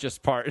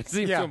ologist part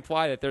seems to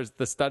imply that there's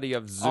the study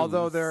of zoos.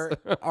 Although there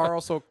are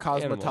also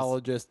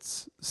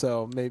cosmetologists,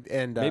 so maybe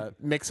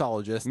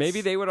mixologists.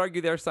 Maybe they would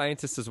argue they're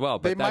scientists as well.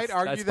 But they might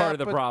argue that's part of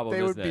the but problem.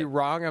 They would be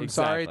wrong. I'm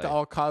sorry to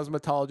all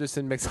cosmetologists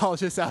and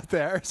mixologists out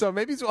there. So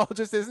maybe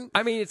zoologist isn't.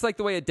 I mean, it's like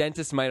the way a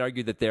dentist might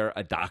argue that they're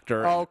a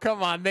doctor. Oh,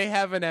 come on, they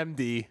have an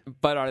MD.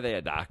 But are they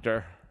a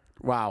doctor?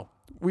 Wow.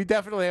 We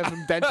definitely have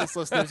some dentist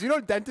listeners. You know,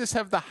 dentists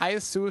have the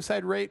highest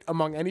suicide rate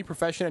among any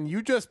profession, and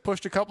you just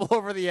pushed a couple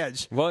over the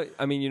edge. Well,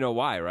 I mean, you know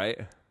why, right?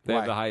 They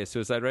have Why? the highest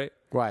suicide rate?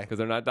 Why? Because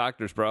they're not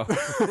doctors, bro.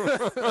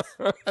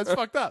 That's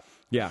fucked up.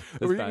 Yeah.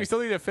 We still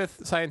need a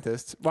 5th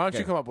scientist. Why don't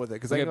you come up with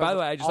it? Okay, by the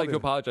way, I just like to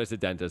apologize to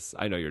dentists.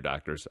 I know you're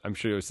doctors. I'm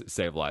sure you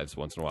save lives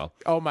once in a while.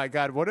 Oh, my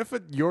God. What if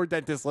your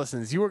dentist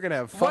listens? You were going to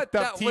have fucked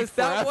up teeth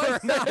that forever.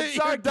 was not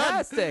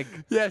sarcastic.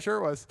 Yeah, sure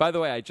it was. By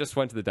the way, I just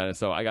went to the dentist,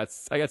 so I got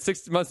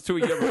 6 months to a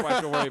year before I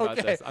have to worry about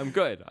this. I'm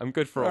good. I'm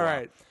good for a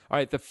while. All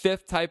right, the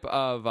 5th type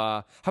of,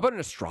 how about an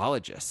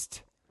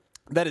astrologist?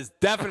 That is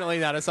definitely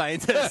not a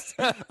scientist.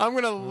 I'm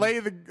gonna lay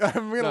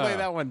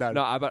that one down.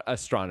 No, how about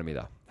astronomy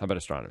though? How about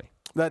astronomy?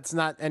 That's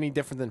not any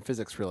different than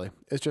physics, really.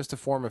 It's just a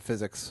form of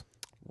physics.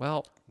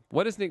 Well,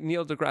 what is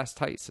Neil deGrasse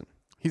Tyson?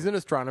 He's an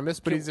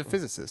astronomist, but he's a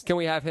physicist. Can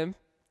we have him?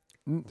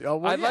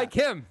 I like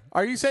him.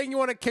 Are you saying you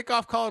want to kick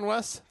off Colin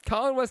West?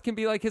 Colin West can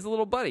be like his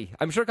little buddy.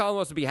 I'm sure Colin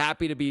West would be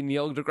happy to be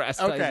Neil deGrasse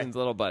Tyson's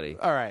little buddy.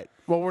 All right.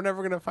 Well, we're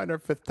never going to find our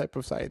fifth type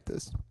of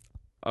scientist.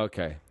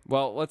 Okay.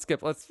 Well, let's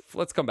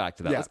come back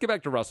to that. Yeah. Let's get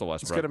back to Russell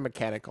Let's Westbrook. get a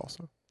mechanic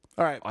also.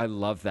 All right. I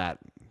love that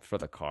for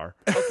the car.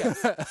 Okay.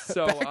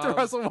 So Back to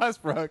Russell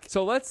Westbrook.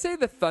 So let's say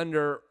the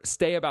Thunder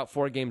stay about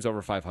 4 games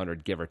over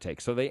 500, give or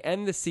take. So they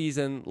end the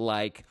season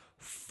like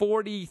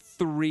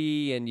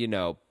 43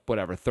 and,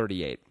 whatever,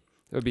 38.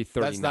 It would be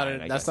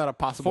 39. That's not a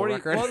possible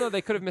record. Well, no,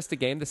 they could have missed a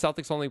game. The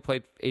Celtics only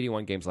played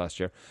 81 games last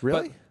year.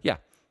 Really? But, yeah.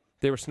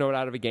 They were snowed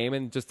out of a game,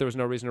 and just there was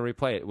no reason to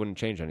replay it. It wouldn't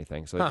change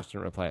anything, so they just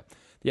didn't replay it.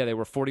 Yeah, they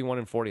were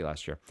 41-40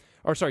 last year.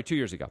 Or, sorry, 2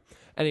 years ago.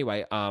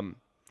 Anyway, but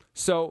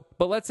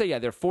let's say,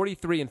 they're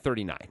 43 and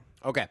 39.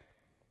 Okay.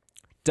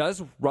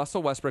 Does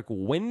Russell Westbrook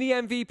win the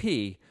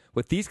MVP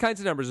with these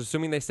kinds of numbers,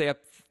 assuming they stay up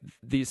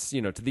these,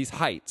 to these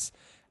heights,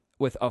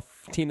 with a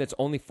team that's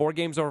only 4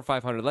 games over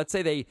 500? Let's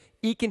say they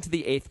eke into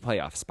the 8th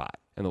playoff spot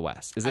in the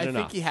West. Is it enough? I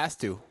think he has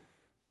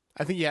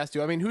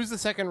to. I mean, who's the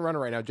second runner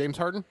right now? James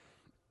Harden?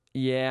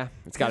 Yeah,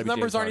 it's got to be. His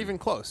numbers James aren't Harden. even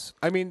close.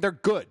 I mean, they're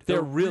good.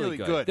 They're really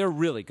good. They're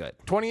really good.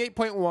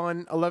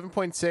 28.1,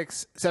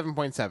 11.6,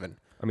 7.7.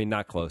 I mean,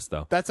 not close,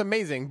 though. That's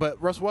amazing,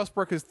 but Russell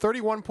Westbrook is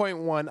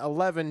 31.1,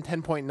 11,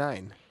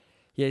 10.9.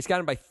 Yeah, he's got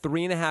him by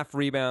 3.5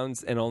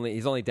 rebounds, and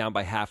he's only down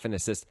by half an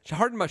assist.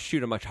 Harden must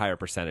shoot a much higher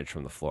percentage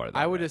from the floor, though,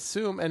 I would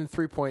assume, and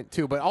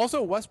 3.2. But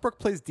also, Westbrook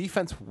plays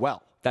defense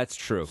well. That's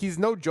true. He's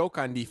no joke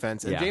on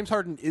defense, and James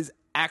Harden is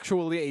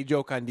actually a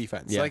joke on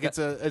defense. Yeah. Like, it's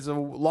a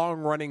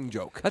long-running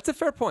joke. That's a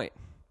fair point.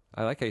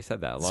 I like how you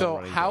said that. So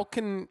how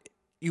can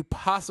you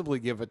possibly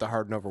give it to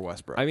Harden over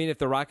Westbrook? I mean, if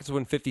the Rockets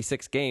win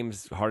 56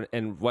 games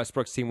and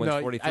Westbrook's team wins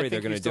 43, they're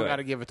going to do it. Still got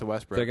to give it to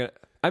Westbrook.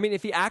 I mean,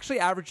 if he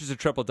actually averages a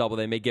triple-double,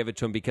 they may give it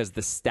to him because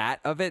the stat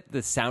of it,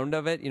 the sound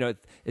of it,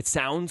 it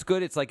sounds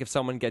good. It's like if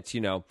someone gets,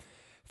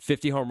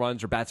 50 home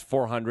runs or bats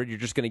 400, you're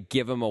just going to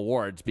give him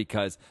awards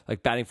because,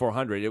 like, batting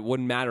 400, it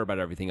wouldn't matter about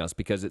everything else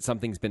because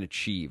something's been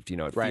achieved.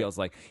 It feels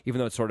like, even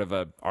though it's sort of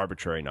an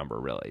arbitrary number,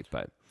 really,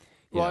 but...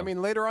 Well, I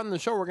mean, later on in the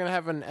show, we're going to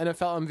have an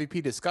NFL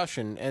MVP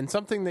discussion, and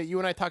something that you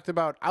and I talked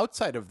about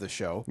outside of the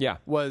show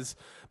was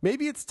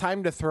maybe it's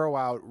time to throw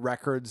out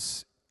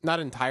records, not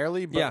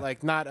entirely, but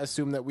like not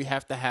assume that we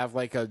have to have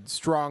like a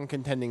strong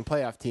contending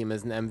playoff team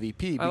as an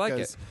MVP. Because, I like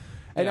it.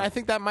 And I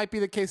think that might be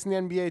the case in the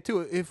NBA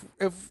too.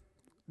 If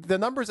the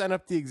numbers end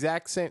up the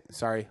exact same.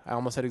 Sorry, I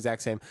almost said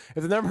exact same.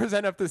 If the numbers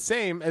end up the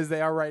same as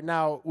they are right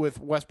now with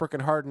Westbrook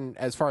and Harden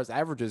as far as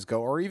averages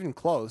go, or even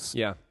close,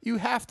 you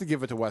have to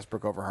give it to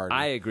Westbrook over Harden.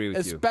 I agree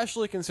with you.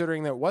 Especially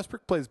considering that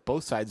Westbrook plays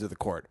both sides of the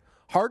court.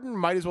 Harden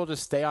might as well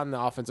just stay on the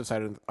offensive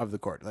side of the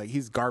court. Like,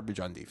 he's garbage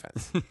on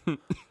defense. I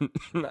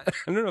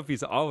don't know if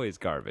he's always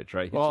garbage,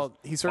 right?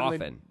 He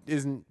certainly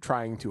isn't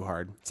trying too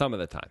hard. Some of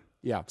the time.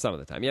 Yeah. Some of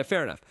the time. Yeah,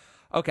 fair enough.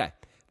 Okay.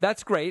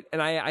 That's great,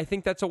 and I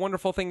think that's a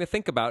wonderful thing to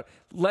think about.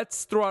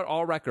 Let's throw out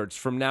all records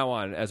from now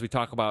on as we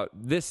talk about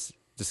this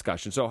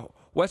discussion. So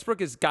Westbrook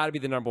has got to be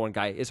the number 1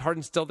 guy. Is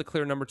Harden still the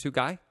clear number 2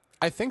 guy?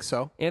 I think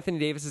so. Anthony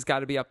Davis has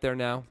got to be up there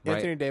now, right?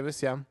 Anthony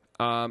Davis, yeah.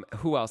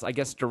 Who else? I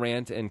guess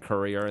Durant and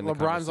Curry are in the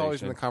conversation. LeBron's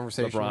always in the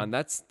conversation. LeBron,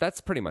 that's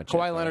pretty much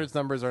Kawhi it. Leonard's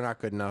numbers are not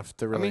good enough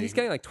to really... I mean, he's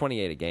getting like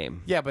 28 a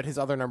game. Yeah, but his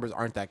other numbers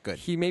aren't that good.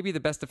 He may be the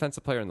best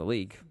defensive player in the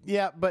league.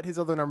 Yeah, but his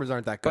other numbers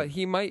aren't that good. But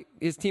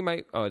his team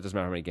might... Oh, it doesn't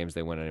matter how many games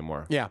they win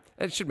anymore. Yeah.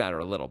 It should matter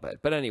a little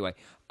bit. But anyway,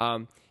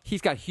 he's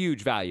got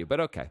huge value.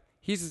 But okay.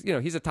 He's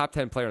a top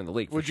 10 player in the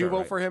league. Would you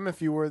vote for him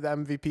if you were the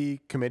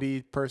MVP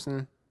committee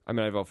person? I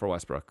mean, I vote for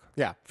Westbrook.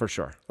 Yeah. For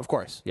sure. Of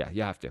course. Yeah,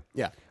 you have to.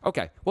 Yeah.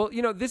 Okay. Well,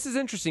 this is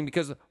interesting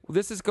because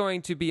this is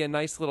going to be a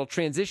nice little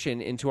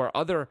transition into our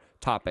other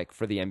topic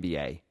for the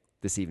NBA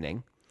this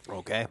evening.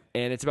 Okay.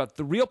 And it's about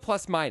the real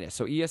plus minus.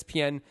 So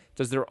ESPN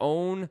does their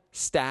own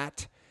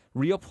stat,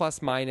 real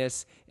plus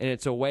minus, and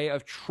it's a way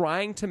of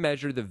trying to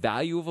measure the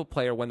value of a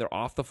player when they're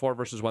off the floor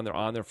versus when they're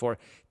on their floor,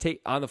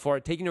 on the floor,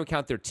 taking into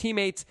account their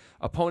teammates,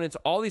 opponents,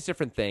 all these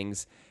different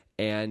things.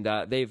 And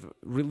they've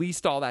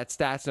released all that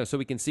stats now so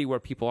we can see where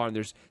people are. And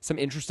there's some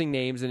interesting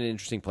names in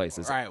interesting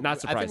places. All right.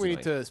 Not surprisingly. I think we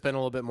need to spend a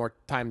little bit more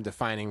time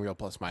defining real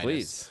plus minus.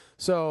 Please.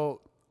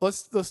 So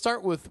let's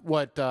start with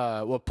what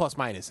plus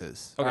minus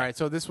is. Okay. All right.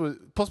 So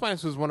plus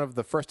minus was one of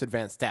the first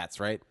advanced stats,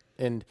 right?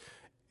 And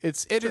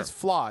it is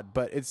flawed,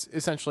 but it's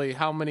essentially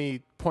how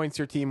many points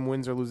your team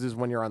wins or loses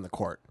when you're on the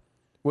court,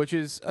 which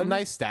is a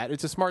nice stat.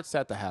 It's a smart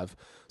stat to have.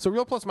 So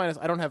real plus minus,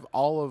 I don't have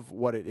all of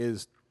what it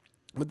is,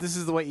 but this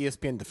is the way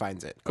ESPN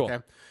defines it. Cool. Okay?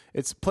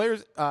 It's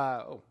players.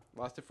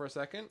 Lost it for a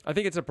second. I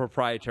think it's a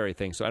proprietary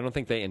thing, so I don't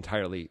think they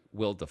entirely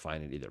will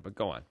define it either. But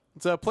go on.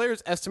 It's a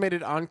player's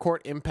estimated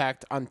on-court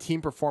impact on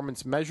team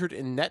performance measured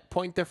in net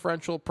point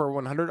differential per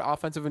 100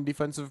 offensive and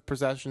defensive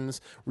possessions.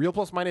 Real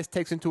plus minus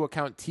takes into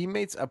account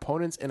teammates,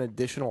 opponents, and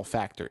additional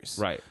factors.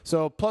 Right.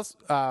 So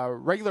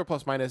regular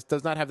plus minus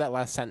does not have that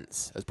last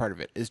sentence as part of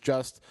it. It's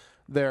just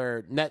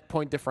their net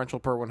point differential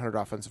per 100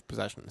 offensive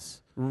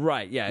possessions.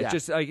 Right. Yeah. Yeah.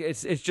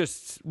 It's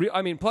just.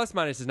 I mean, plus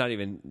minus is not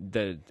even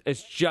the.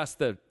 It's just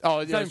the. Oh,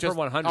 it's not even per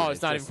 100. Oh,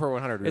 it's not even per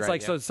 100. It's right,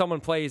 like so someone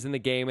plays in the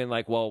game and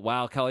like, well,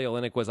 while Kelly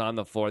Olynyk was on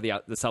the floor, the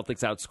Celtics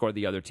outscored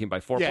the other team by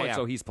 4 points,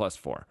 so he's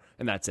 +4,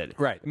 and that's it.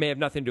 Right. It may have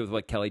nothing to do with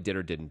what Kelly did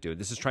or didn't do.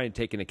 This is trying to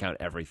take into account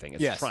everything.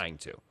 It's trying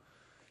to.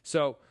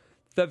 So.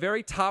 The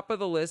very top of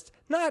the list,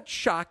 not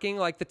shocking,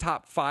 like the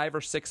top 5 or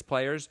 6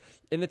 players.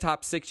 In the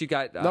top 6, you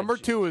got... Number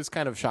 2 is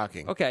kind of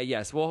shocking. Okay,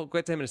 yes. We'll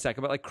get to him in a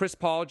second. But like Chris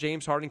Paul,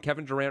 James Harden,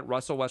 Kevin Durant,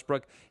 Russell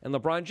Westbrook, and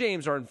LeBron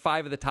James are in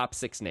 5 of the top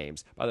 6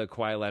 names. By the way,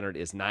 Kawhi Leonard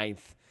is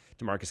 9th.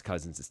 DeMarcus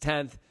Cousins is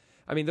 10th.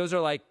 I mean, those are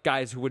like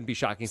guys who wouldn't be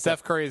shocking.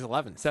 Steph Curry is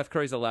 11th. Steph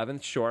Curry's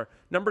 11th, sure.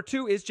 Number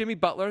 2 is Jimmy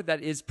Butler.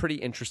 That is pretty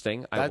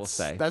interesting, I will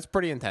say. That's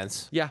pretty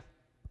intense. Yeah.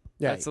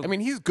 Yeah, I mean,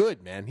 he's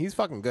good, man. He's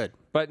fucking good.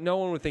 But no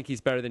one would think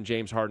he's better than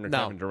James Harden or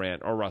Kevin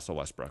Durant or Russell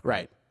Westbrook.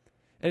 Right.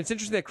 And it's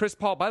interesting that Chris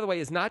Paul, by the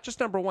way, is not just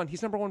number 1.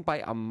 He's number 1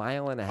 by a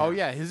mile and a half. Oh,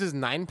 yeah. His is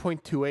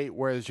 9.28,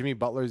 whereas Jimmy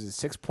Butler's is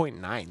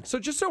 6.9. So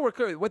just so we're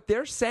clear, what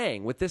they're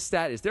saying with this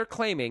stat is they're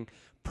claiming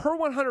per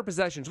 100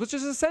 possessions, which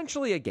is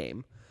essentially a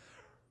game,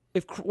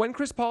 when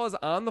Chris Paul is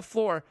on the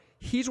floor,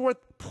 he's worth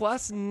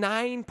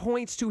 +9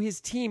 points to his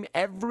team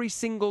every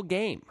single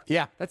game.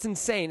 Yeah. That's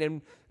insane.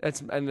 And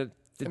that's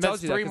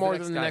that's 3 more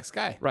than the next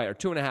guy. Right, or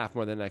 2.5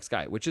 more than the next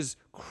guy, which is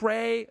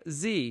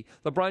crazy.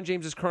 LeBron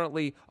James is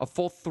currently a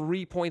full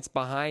 3 points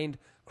behind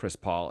Chris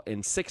Paul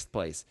in 6th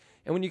place.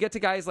 And when you get to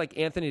guys like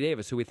Anthony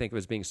Davis, who we think of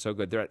as being so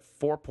good, they're at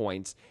 4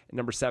 points, and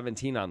number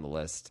 17 on the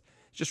list.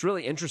 It's just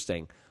really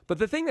interesting. But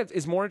the thing that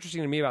is more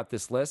interesting to me about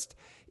this list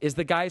is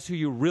the guys who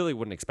you really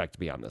wouldn't expect to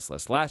be on this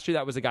list. Last year,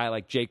 that was a guy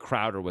like Jay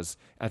Crowder was,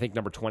 I think,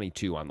 number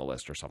 22 on the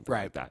list or something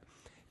like that.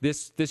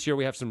 This year,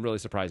 we have some really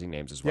surprising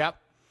names as well. Yep.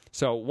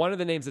 So one of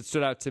the names that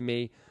stood out to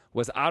me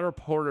was Otto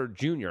Porter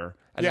Jr.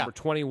 at number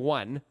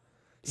 21.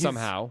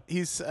 Somehow,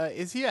 is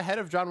he ahead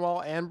of John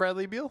Wall and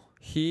Bradley Beal?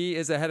 He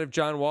is ahead of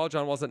John Wall.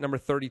 John Wall's at number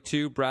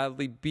 32.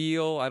 Bradley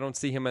Beal, I don't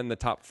see him in the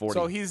top 40.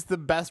 So he's the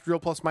best real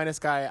plus minus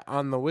guy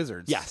on the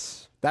Wizards.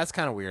 Yes, that's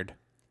kind of weird.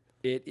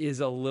 It is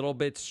a little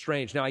bit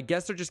strange. Now, I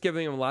guess they're just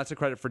giving him lots of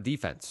credit for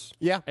defense.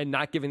 Yeah, and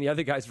not giving the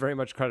other guys very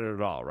much credit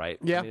at all. Right?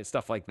 Yeah, I mean, it's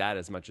stuff like that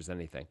as much as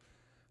anything.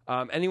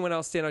 Anyone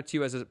else stand out to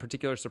you as a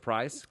particular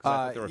surprise?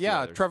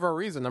 Yeah, Trevor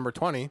Ariza, number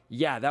 20.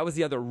 Yeah, that was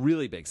the other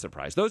really big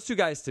surprise. Those two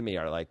guys to me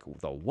are like,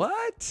 the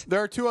what? There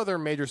are 2 other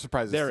major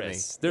surprises to me.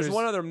 There's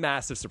one other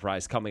massive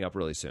surprise coming up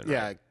really soon.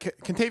 Yeah, right?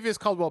 Contavious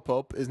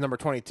Caldwell-Pope is number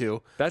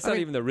 22. That's not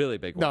even the really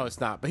big one. No, it's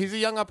not. But he's a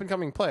young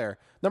up-and-coming player.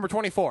 Number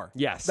 24.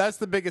 Yes. That's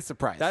the biggest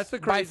surprise. That's the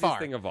craziest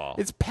thing of all.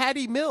 It's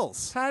Patty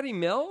Mills. Patty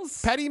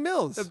Mills? Patty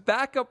Mills. The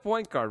backup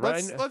point guard,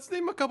 right? Let's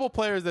name a couple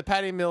players that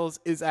Patty Mills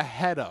is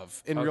ahead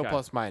of in real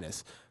plus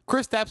minus.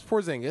 Kristaps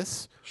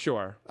Porzingis.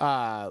 Sure.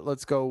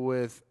 Let's go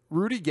with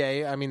Rudy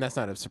Gay. I mean, that's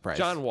not a surprise.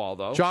 John Wall,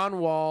 though. John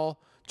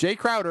Wall. Jay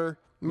Crowder.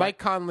 Mike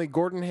Conley.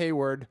 Gordon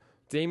Hayward.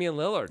 Damian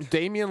Lillard.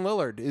 Damian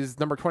Lillard is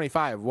number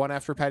 25, one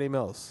after Patty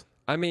Mills.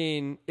 I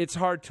mean, it's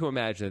hard to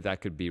imagine that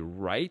could be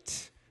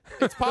right.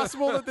 It's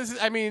possible that this is,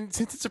 I mean,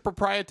 since it's a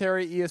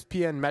proprietary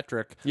ESPN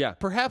metric,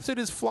 perhaps it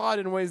is flawed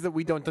in ways that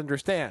we don't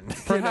understand.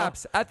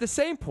 Perhaps. At the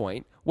same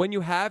point, when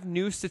you have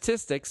new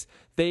statistics,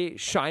 they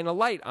shine a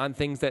light on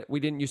things that we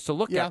didn't used to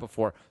look at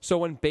before. So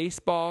when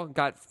baseball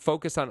got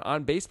focused on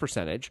on-base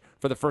percentage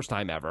for the first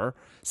time ever,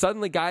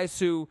 suddenly guys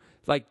who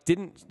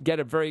didn't get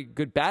a very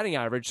good batting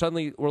average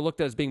suddenly were looked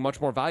at as being much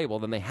more valuable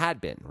than they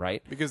had been,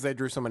 right? Because they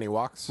drew so many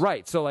walks.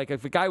 Right. So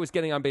if a guy was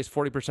getting on base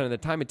 40% of the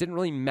time, it didn't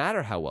really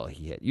matter how well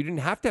he hit. You didn't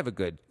have to have a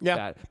good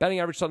batting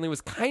average suddenly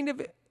was kind of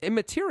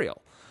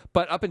immaterial.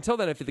 But up until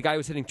then, if the guy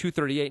was hitting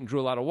 238 and drew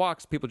a lot of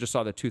walks, people just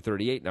saw the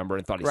 238 number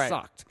and thought he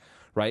sucked,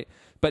 right?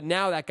 But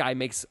now that guy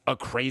makes a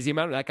crazy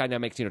amount. That guy now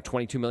makes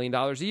 $22 million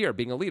a year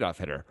being a leadoff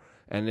hitter,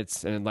 and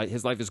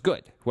his life is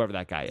good. Whoever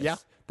that guy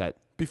is, that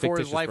before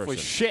his life was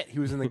shit, he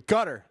was in the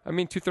gutter. I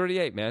mean,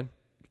 238, man,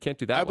 you can't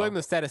do that. I blame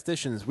the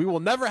statisticians. We will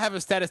never have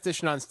a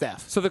statistician on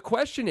staff. So the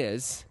question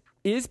is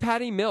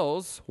Patty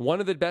Mills one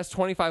of the best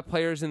 25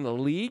 players in the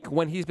league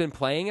when he's been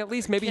playing? At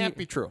least maybe can't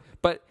be true.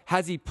 But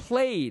has he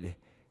played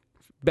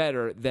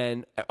better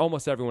than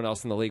almost everyone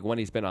else in the league when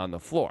he's been on the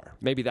floor?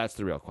 Maybe that's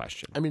the real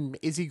question. I mean,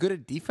 is he good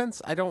at defense?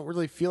 I don't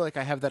really feel like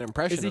I have that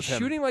impression of him. Is he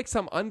shooting like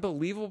some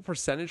unbelievable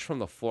percentage from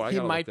the floor?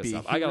 He might be.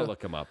 I got to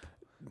look him up.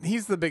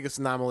 He's the biggest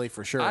anomaly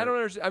for sure. I don't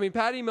understand. I mean,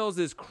 Patty Mills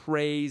is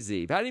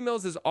crazy. Patty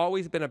Mills has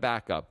always been a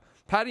backup.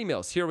 Patty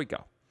Mills, here we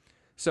go.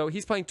 So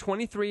he's playing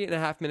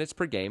 23.5 minutes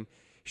per game,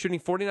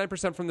 shooting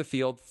 49% from the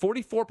field,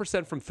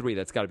 44% from 3.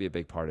 That's got to be a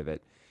big part of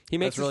it. He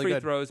makes his free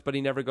throws, but he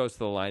never goes to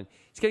the line.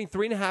 He's getting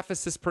 3.5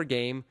 assists per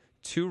game,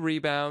 2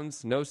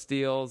 rebounds, no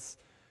steals,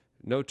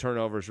 no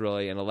turnovers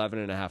really, and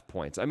 11.5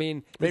 points. I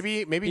mean,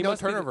 maybe no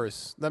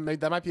turnovers. That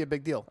might be a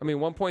big deal. I mean,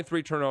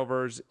 1.3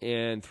 turnovers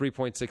and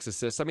 3.6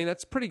 assists. I mean,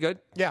 that's pretty good.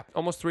 Yeah,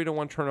 almost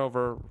 3-to-1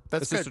 turnover.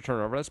 Assist to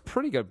turnover. That's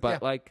pretty good.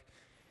 But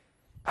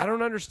I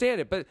don't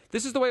understand it. But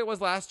this is the way it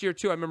was last year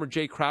too. I remember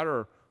Jay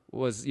Crowder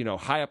was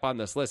high up on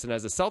this list, and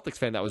as a Celtics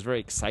fan, that was very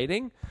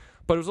exciting.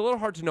 but it was a little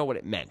hard to know what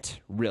it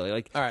meant, really.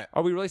 Like, all right.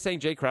 Are we really saying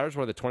Jay Crowder's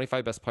one of the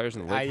 25 best players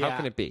in the league? How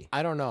can it be?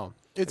 I don't know.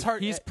 It's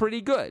hard. He's pretty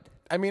good.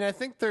 I mean, I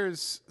think there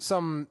has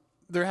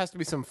to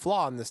be some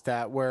flaw in the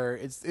stat where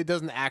it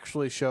doesn't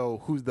actually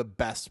show who the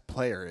best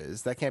player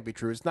is. That can't be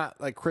true. It's not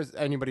like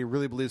anybody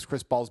really believes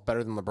Chris Paul's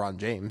better than LeBron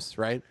James,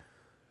 right?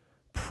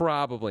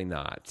 Probably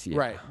not. Yeah.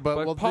 Right.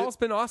 But Paul's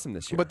been awesome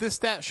this year. But this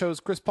stat shows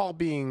Chris Paul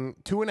being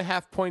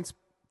 2.5 points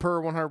per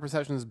 100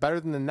 possessions better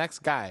than the next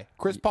guy,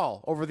 Chris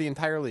Paul, over the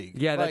entire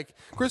league. Yeah,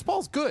 Chris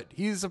Paul's good.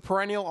 He's a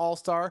perennial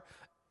all-star,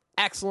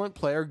 excellent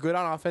player, good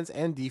on offense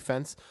and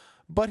defense,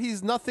 but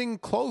he's nothing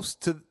close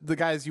to the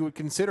guys you would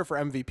consider for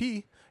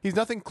MVP. He's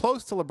nothing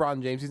close to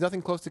LeBron James. He's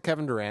nothing close to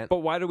Kevin Durant.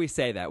 But why do we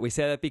say that? We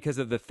say that because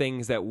of the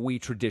things that we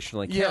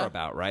traditionally care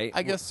about, right?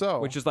 I guess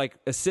so. Which is like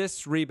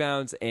assists,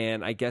 rebounds,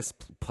 and I guess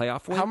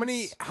playoff wins.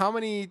 How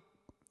many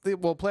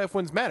playoff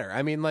wins matter?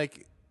 I mean,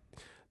 like,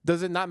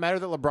 does it not matter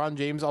that LeBron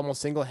James almost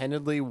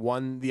single-handedly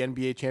won the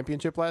NBA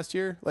championship last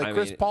year? Like,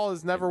 Chris Paul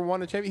has never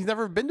won a championship. He's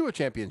never been to a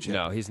championship.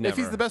 No, he's never. If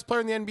he's the best player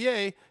in the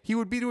NBA, he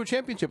would be to a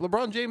championship.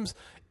 LeBron James,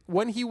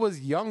 when he was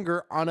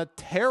younger on a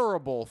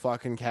terrible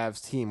fucking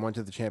Cavs team, went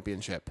to the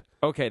championship.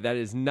 Okay, that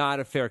is not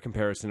a fair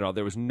comparison at all.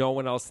 There was no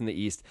one else in the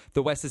East.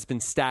 The West has been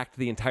stacked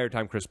the entire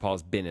time Chris Paul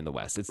has been in the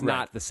West. It's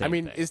not the same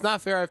thing. It's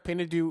not fair. I've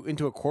painted you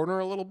into a corner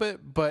a little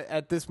bit, but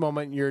at this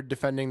moment, you're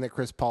defending that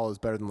Chris Paul is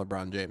better than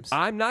LeBron James.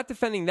 I'm not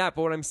defending that,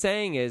 but what I'm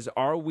saying is,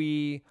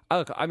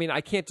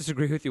 I can't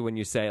disagree with you when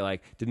you say,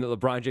 like, didn't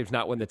LeBron James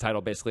not win the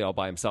title basically all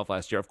by himself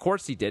last year? Of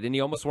course he did, and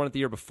he almost won it the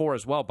year before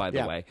as well, by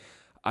the way.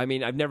 I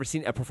mean, I've never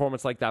seen a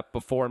performance like that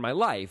before in my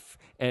life,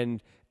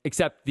 and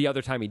except the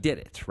other time he did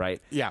it, right?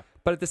 Yeah.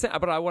 But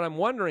what I'm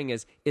wondering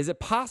is it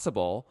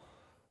possible,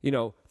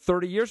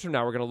 30 years from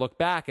now, we're going to look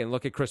back and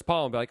look at Chris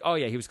Paul and be like, oh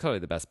yeah, he was clearly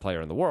the best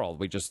player in the world.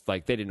 We just they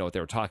didn't know what they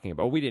were talking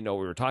about. Or we didn't know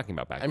what we were talking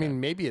about back then. I mean,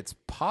 maybe it's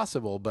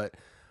possible, but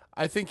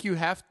I think you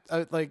have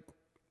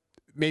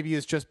maybe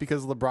it's just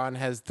because LeBron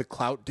has the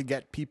clout to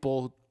get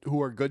people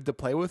who are good to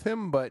play with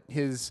him, but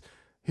his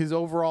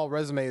overall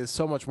resume is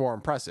so much more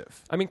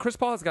impressive. I mean, Chris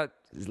Paul has got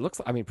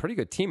pretty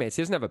good temeates.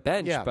 He doesn't have a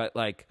bench, but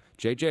like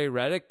JJ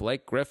Redick,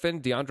 Blake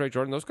Griffin, DeAndre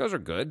Jordan, those guys are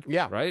good.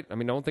 Yeah. Right? I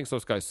mean, no one thinks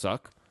those guys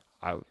suck.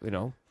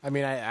 I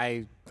mean,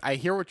 I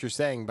hear what you're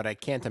saying, but I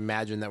can't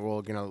imagine that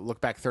we're going to look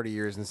back 30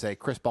 years and say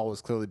Chris Paul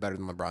was clearly better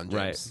than LeBron James.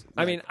 Right.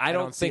 I mean, I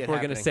don't think we're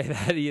going to say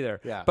that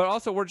either. Yeah. But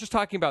also, we're just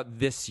talking about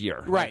this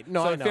year. Right.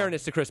 No, so in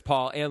fairness to Chris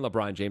Paul and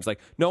LeBron James, like,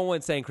 no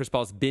one's saying Chris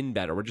Paul's been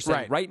better. We're just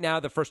saying right now,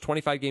 the first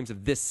 25 games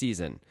of this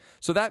season.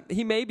 So that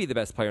he may be the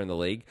best player in the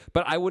league,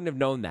 but I wouldn't have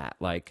known that.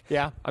 Like,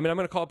 yeah. I mean, I'm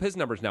going to call up his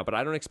numbers now, but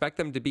I don't expect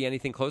them to be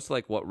anything close to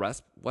like what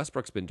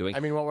Westbrook's been doing. I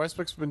mean, what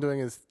Westbrook's been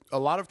doing is a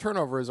lot of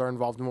turnovers are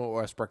involved in what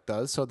Westbrook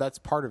does, so that's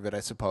part of it, I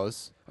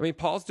suppose. I mean,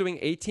 Paul's doing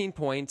 18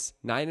 points,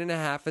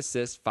 9.5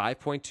 assists,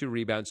 5.2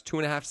 rebounds,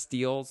 2.5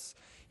 steals.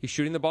 He's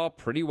shooting the ball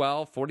pretty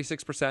well,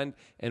 46%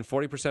 and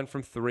 40%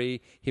 from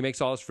three. He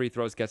makes all his free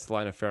throws, gets to the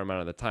line a fair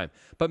amount of the time.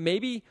 But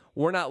maybe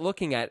we're not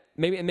looking at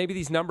maybe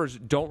these numbers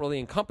don't really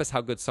encompass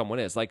how good someone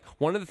is. Like,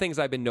 one of the things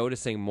I've been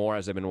noticing more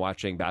as I've been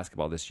watching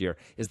basketball this year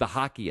is the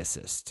hockey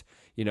assist.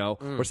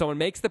 Where someone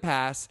makes the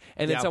pass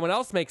and then someone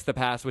else makes the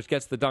pass, which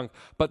gets the dunk.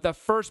 But the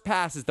first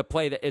pass is the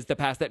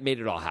pass that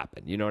made it all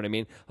happen. You know what I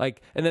mean?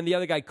 Like, and then the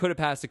other guy could have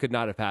passed it, could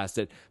not have passed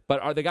it.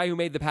 But the guy who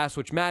made the pass,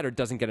 which mattered,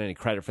 doesn't get any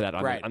credit for that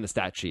on the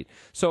stat sheet.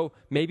 So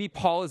maybe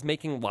Paul is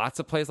making lots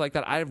of plays like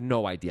that. I have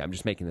no idea. I'm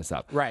just making this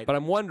up. Right. But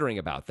I'm wondering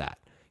about that.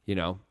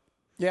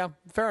 Yeah,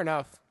 fair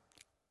enough.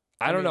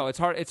 I don't know. It's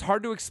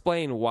hard to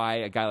explain why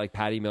a guy like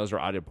Patty Mills or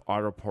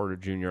Otto Porter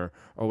Jr.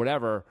 or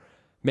whatever.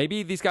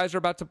 Maybe these guys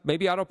are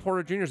maybe Otto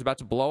Porter Jr. is about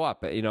to blow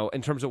up,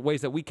 in terms of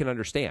ways that we can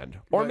understand.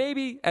 Or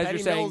maybe, as you're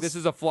saying, this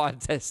is a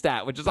flawed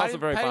stat, which is also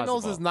very possible. Patty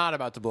Mills is not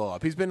about to blow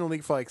up. He's been in the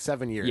league for like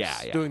 7 years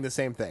doing the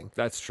same thing.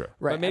 That's true.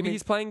 Right. But maybe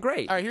he's playing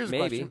great. All right, here's a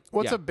question.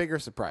 What's a bigger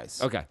surprise?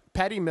 Okay.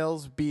 Patty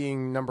Mills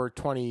being number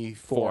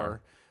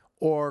 24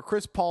 or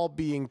Chris Paul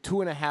being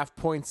 2.5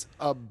 points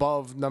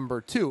above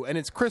number 2. And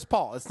it's Chris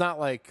Paul. It's not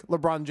like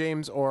LeBron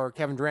James or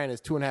Kevin Durant is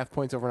 2.5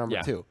 points over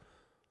number 2.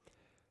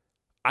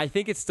 I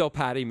think it's still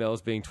Patty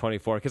Mills being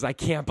 24 because I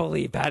can't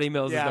believe Patty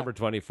Mills is number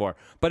 24.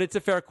 But it's a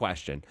fair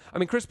question. I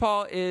mean, Chris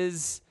Paul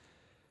is...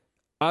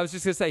 I was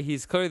just going to say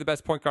he's clearly the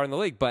best point guard in the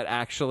league, but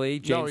actually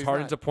James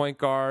Harden's a point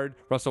guard,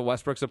 Russell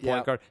Westbrook's a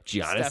point guard,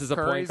 Giannis is a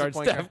point guard,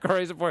 Steph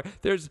Curry's a point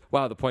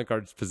guard. The point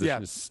guard's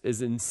position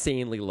is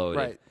insanely loaded.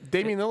 Right.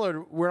 Damian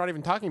Lillard, we're not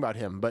even talking about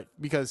him, but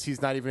because he's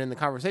not even in the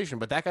conversation,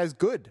 but that guy's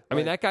good. I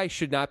mean, that guy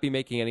should not be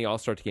making any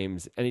All-Star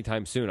games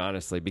anytime soon,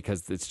 honestly,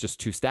 because it's just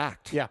too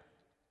stacked. Yeah.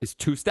 It's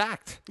too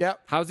stacked.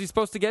 Yep. How's he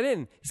supposed to get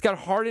in? He's got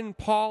Harden,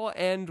 Paul,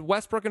 and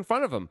Westbrook in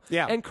front of him.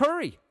 Yeah. And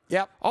Curry.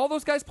 Yep. All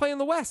those guys play in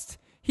the West.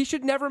 He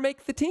should never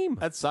make the team.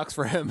 That sucks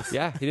for him.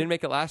 Yeah, he didn't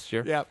make it last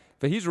year. Yep.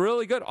 But he's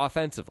really good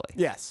offensively.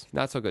 Yes.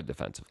 Not so good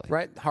defensively.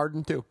 Right.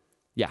 Harden, too.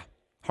 Yeah.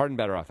 Harden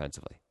better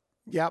offensively.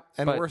 Yep.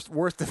 And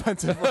worse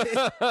defensively.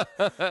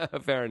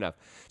 Fair enough.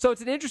 So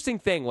it's an interesting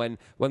thing when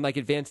like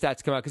advanced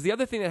stats come out, because the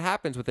other thing that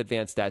happens with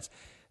advanced stats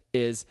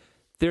is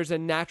there's a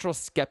natural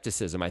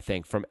skepticism, I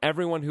think, from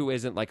everyone who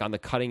isn't like on the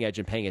cutting edge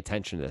and paying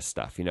attention to this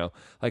stuff.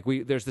 Like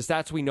there's the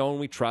stats we know and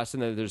we trust,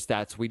 and then there's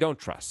stats we don't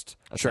trust,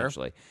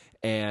 essentially.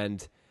 Sure.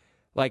 And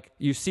like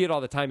you see it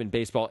all the time in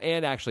baseball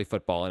and actually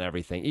football and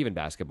everything, even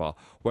basketball,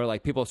 where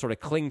like people sort of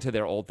cling to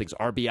their old things.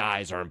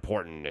 RBIs are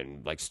important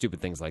and like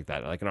stupid things like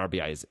that. Like an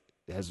RBI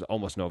has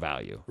almost no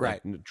value, right?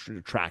 Like,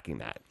 tracking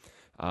that.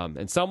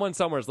 And someone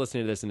somewhere is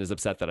listening to this and is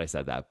upset that I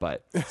said that,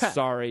 but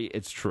sorry,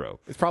 it's true.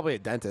 It's probably a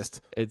dentist.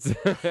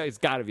 It's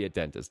got to be a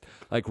dentist.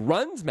 Like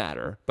runs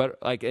matter, but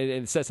like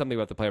it says something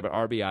about the player, but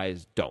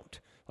RBIs don't.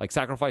 Like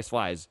sacrifice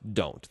flies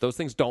don't. Those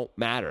things don't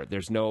matter.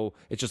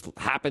 It just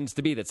happens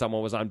to be that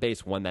someone was on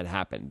base when that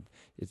happened.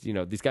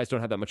 These guys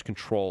don't have that much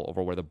control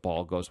over where the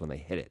ball goes when they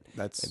hit it.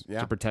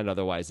 To pretend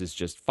otherwise is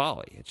just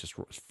folly. It's just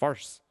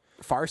farce.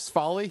 Farce,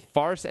 folly?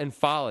 Farce and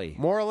folly.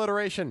 More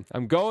alliteration.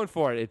 I'm going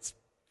for it. It's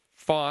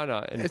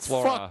fauna and it's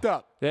flora. Fucked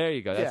up. There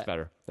you go. That's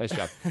better. Nice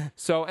job.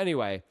 So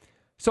anyway,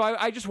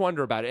 I just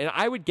wonder about it. And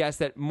I would guess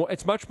that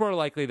it's much more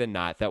likely than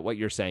not that what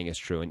you're saying is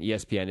true. And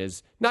ESPN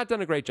has not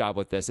done a great job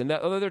with this. And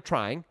although they're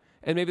trying,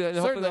 and maybe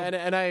certainly,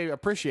 and I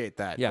appreciate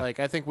that. Yeah. Like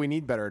I think we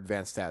need better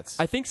advanced stats.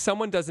 I think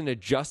someone does an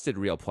adjusted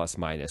real plus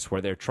minus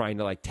where they're trying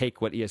to like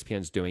take what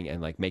ESPN's doing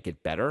and like make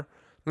it better.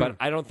 But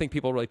I don't think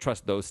people really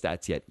trust those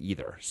stats yet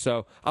either.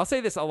 So I'll say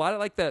this: a lot of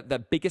like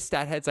the biggest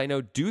stat heads I know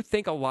do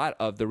think a lot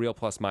of the real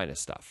plus minus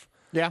stuff.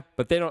 Yeah,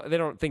 but they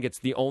don't think it's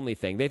the only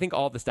thing. They think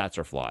all the stats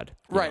are flawed.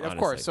 Right, of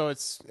course. So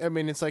it's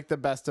like the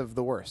best of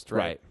the worst,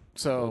 right?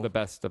 So the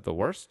best of the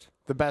worst,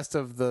 the best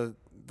of the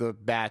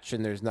batch,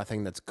 and there's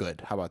nothing that's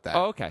good. How about that?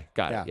 Oh, okay,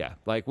 got it. Yeah,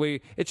 like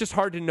it's just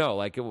hard to know.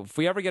 Like if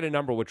we ever get a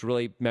number which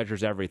really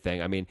measures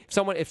everything, I mean,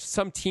 if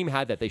some team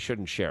had that, they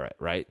shouldn't share it,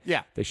 right?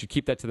 Yeah, they should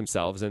keep that to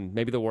themselves, and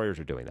maybe the Warriors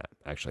are doing that.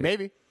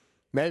 Actually,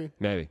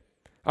 maybe.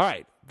 All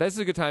right, this is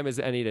a good time as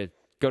any to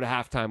go to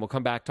halftime. We'll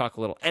come back, talk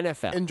a little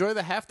NFL. Enjoy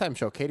the halftime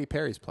show. Katy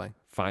Perry's playing.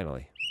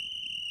 Finally.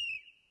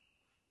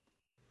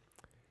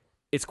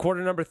 It's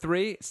quarter number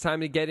 3. It's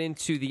time to get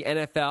into the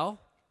NFL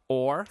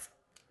or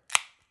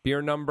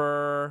beer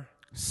number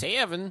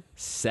 7.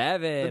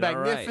 The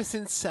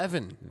Magnificent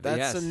Seven.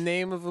 That's the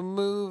name of a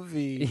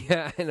movie.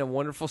 Yeah, and a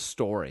wonderful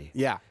story.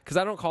 Yeah. Because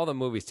I don't call them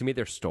movies. To me,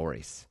 they're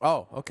stories.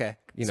 Oh, okay.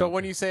 So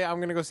when you say, I'm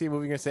going to go see a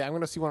movie, you're going to say, I'm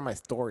going to see one of my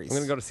stories. I'm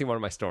going to go to see one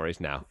of my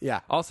stories now. Yeah.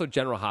 Also,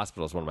 General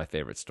Hospital is one of my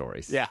favorite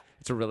stories. Yeah.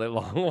 It's a really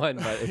long one,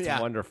 but it's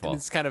wonderful. And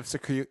it's kind of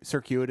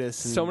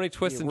circuitous. And so many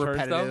twists and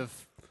turns, though.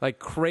 Like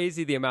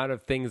crazy the amount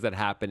of things that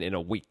happen in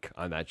a week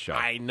on that show.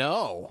 I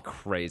know.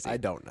 Crazy. I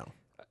don't know.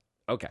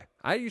 Okay.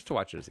 I used to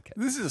watch it as a kid.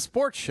 This is a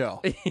sports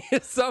show.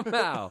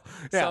 Somehow.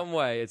 Some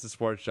way, it's a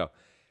sports show.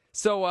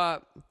 So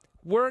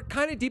we're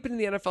kind of deep into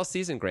the NFL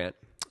season, Grant.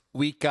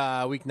 Week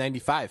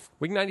 95.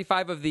 Week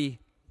 95 of the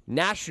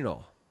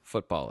National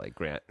Football League,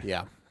 Grant.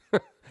 Yeah.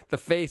 The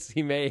face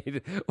he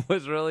made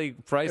was really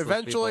priceless.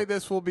 Eventually, people.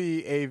 This will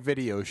be a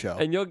video show,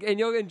 and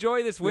you'll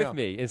enjoy this with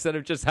me instead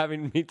of just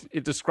having me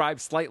describe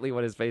slightly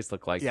what his face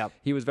looked like. Yeah.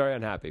 He was very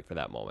unhappy for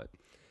that moment.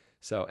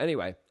 So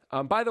anyway,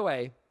 by the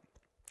way,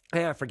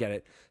 forget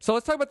it. So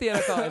let's talk about the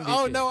NFL MVP.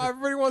 Oh no,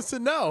 everybody wants to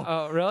know.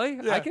 Oh really?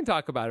 Yeah. I can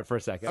talk about it for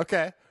a second.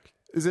 Okay.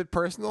 Is it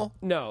personal?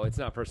 No, it's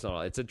not personal.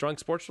 It's a drunk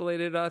sports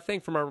related thing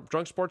from our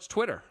drunk sports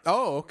Twitter.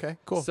 Oh, okay,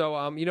 cool.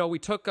 So we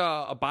took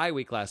a bye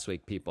week last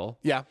week, people.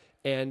 Yeah.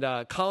 And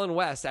Colin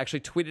West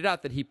actually tweeted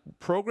out that he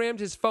programmed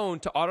his phone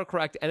to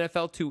autocorrect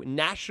NFL to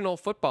National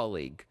Football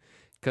League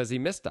because he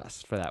missed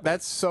us for that.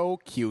 That's so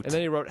cute. And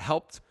then he wrote,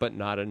 helped, but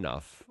not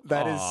enough.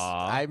 That is,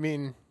 I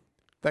mean,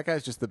 that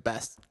guy's just the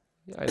best.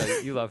 Yeah, I know,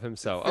 you love him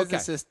so. Okay.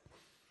 Physicist.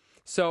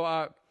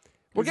 So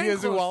we're getting a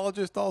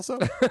zoologist also?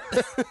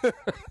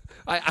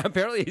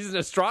 Apparently he's an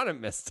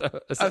astronomist.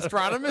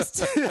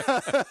 Astronomist?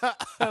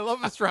 I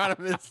love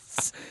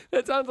astronomists.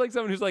 That sounds like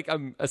someone who's like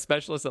a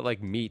specialist at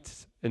like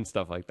meat and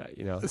stuff like that,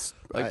 you know?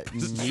 Like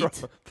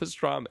meat?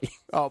 pastrami.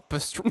 Oh,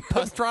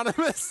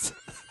 pastronomist?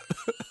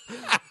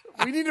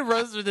 We need a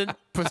resident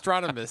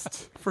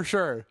pastronomist, for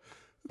sure.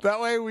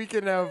 That way we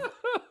can have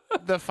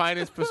the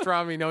finest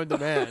pastrami known to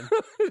man.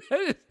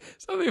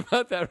 Something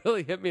about that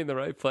really hit me in the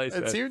right place.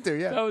 It seemed to,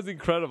 yeah. That was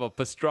incredible.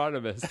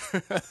 Pastronomist.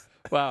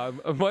 Wow,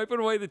 I'm wiping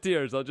away the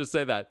tears. I'll just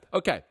say that.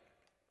 Okay.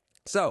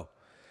 So,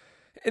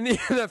 in the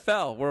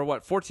NFL, we're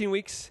 14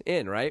 weeks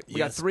in, right? We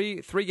got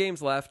three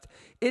games left.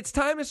 It's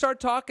time to start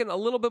talking a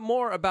little bit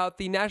more about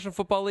the National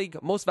Football League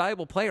Most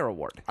Valuable Player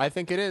Award. I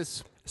think it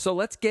is. So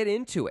let's get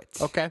into it.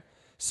 Okay.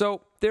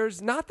 So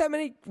there's not that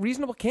many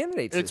reasonable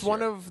candidates. It's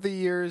one of the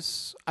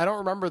years, I don't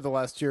remember the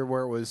last year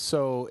where it was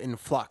so in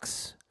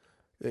flux,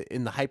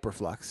 in the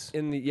hyperflux.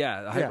 In the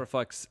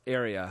hyperflux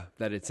area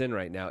that it's in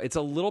right now. It's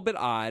a little bit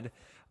odd.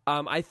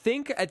 I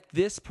think at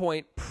this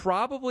point,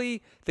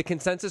 probably the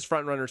consensus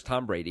frontrunner is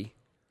Tom Brady.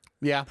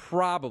 Yeah.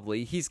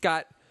 Probably. He's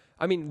got,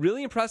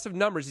 really impressive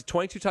numbers. He's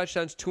 22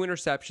 touchdowns, 2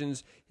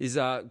 interceptions. He's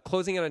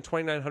closing in on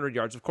 2,900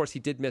 yards. Of course, he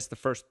did miss the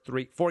first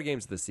 4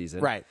 games of the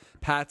season. Right.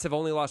 Pats have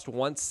only lost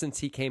once since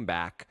he came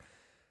back.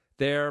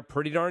 They're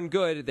pretty darn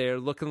good. They're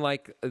looking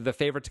like the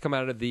favorite to come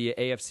out of the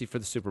AFC for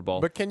the Super Bowl.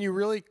 But can you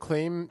really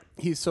claim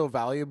he's so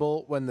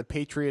valuable when the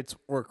Patriots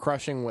were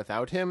crushing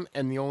without him,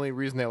 and the only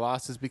reason they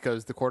lost is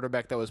because the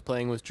quarterback that was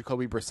playing was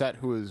Jacoby Brissett,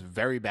 who was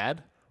very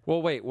bad?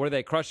 Well, wait, were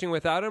they crushing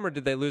without him, or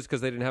did they lose because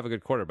they didn't have a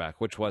good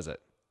quarterback? Which was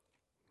it?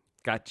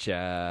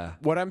 Gotcha.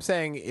 What I'm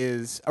saying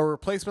is a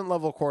replacement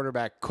level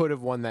quarterback could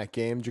have won that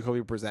game.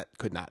 Jacoby Brissett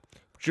could not.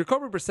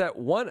 Jacoby Brissett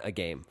won a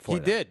game for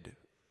them. He did.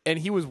 And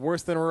he was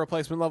worse than a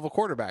replacement level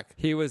quarterback.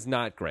 He was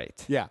not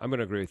great. Yeah. I'm going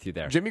to agree with you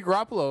there. Jimmy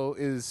Garoppolo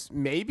is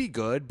maybe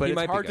good, but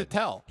it's hard to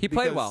tell. He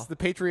played because well. The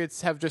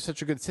Patriots have just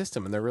such a good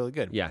system, and they're really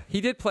good. Yeah,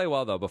 he did play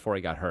well, though, before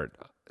he got hurt.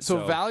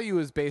 So value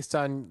is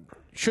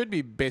should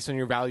be based on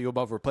your value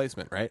above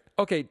replacement, right?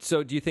 Okay,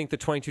 so do you think the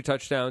 22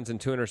 touchdowns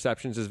and 2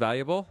 interceptions is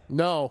valuable?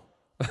 No.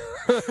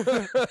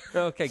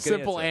 Okay, good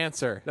Simple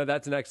answer. No,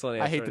 that's an excellent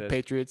answer. I hate the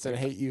Patriots and I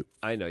hate you.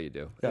 I know you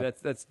do. Yeah. And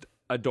that's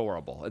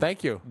adorable.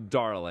 Thank you.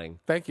 Darling.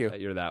 Thank you.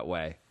 That you're that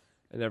way.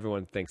 And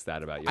everyone thinks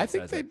that about you. I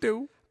think they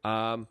do.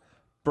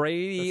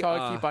 Brady. That's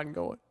how I keep on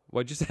going.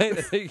 What'd you say?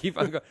 That's how you keep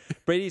on going.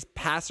 Brady's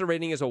passer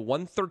rating is a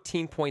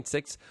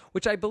 113.6,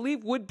 which I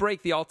believe would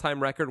break the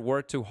all-time record were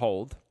it to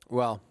hold.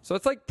 Well, So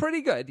it's like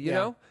pretty good, you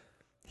know?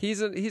 He's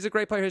a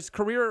great player. His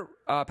career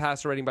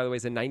passer rating, by the way,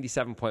 is a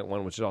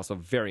 97.1, which is also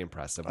very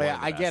impressive. yeah,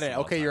 I get it.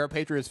 Okay, you're a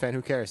Patriots fan.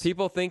 Who cares?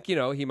 People think,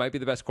 he might be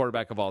the best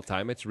quarterback of all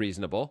time. It's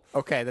reasonable.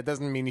 Okay, that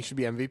doesn't mean he should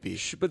be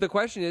MVP. But the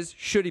question is,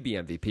 should he be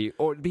MVP?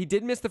 Or he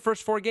did miss the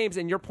first 4 games,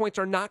 and your points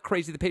are not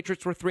crazy. The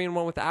Patriots were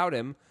 3-1 without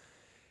him.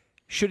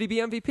 Should he be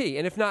MVP?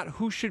 And if not,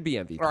 who should be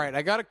MVP? All right,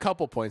 I got a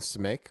couple points to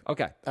make.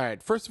 Okay. All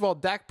right, first of all,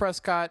 Dak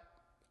Prescott,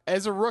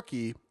 as a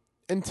rookie,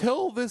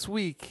 until this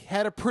week,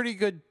 had a pretty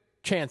good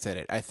chance at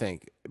it, I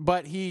think.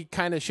 But he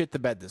kind of shit the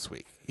bed this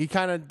week. He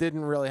kind of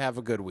didn't really have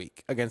a good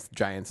week against the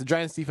Giants. The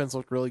Giants' defense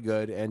looked really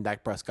good, and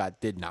Dak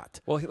Prescott did not.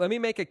 Well, let me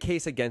make a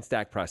case against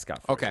Dak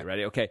Prescott for you.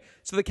 Ready? Okay.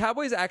 So the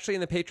Cowboys actually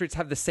and the Patriots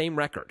have the same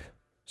record.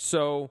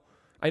 So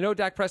I know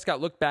Dak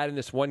Prescott looked bad in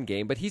this one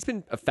game, but he's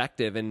been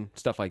effective and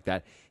stuff like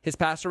that. His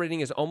passer rating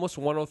is almost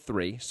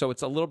 103, so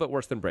it's a little bit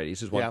worse than Brady's.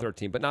 He's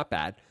 113, but not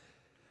bad.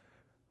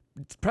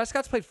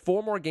 Prescott's played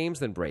 4 more games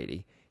than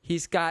Brady.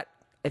 He's got,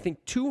 I think,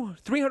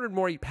 300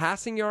 more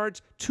passing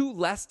yards, 2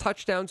 less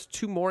touchdowns,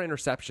 2 more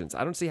interceptions.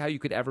 I don't see how you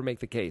could ever make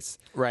the case.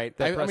 Right.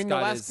 That I mean, the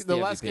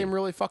last game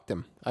really fucked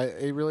him.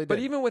 It really did. But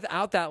even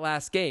without that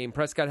last game,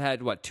 Prescott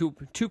had,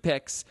 two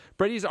picks.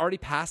 Brady's already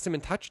passed him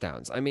in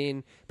touchdowns. I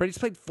mean, Brady's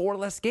played 4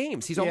 less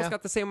games. He's almost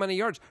got the same amount of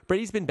yards.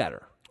 Brady's been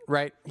better.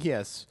 Right.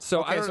 Yes.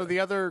 So so the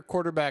other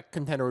quarterback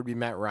contender would be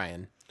Matt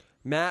Ryan.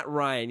 Matt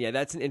Ryan, yeah,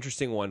 that's an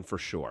interesting one for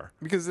sure.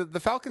 Because the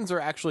Falcons are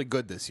actually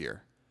good this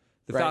year.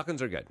 The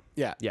Falcons are good.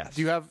 Yeah. Yes.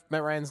 Do you have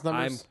Matt Ryan's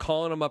numbers? I'm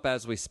calling them up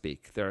as we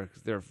speak. They're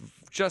just they're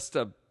just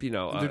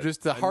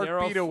a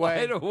heartbeat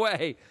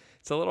away.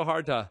 It's a little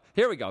hard to.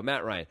 Here we go,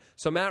 Matt Ryan.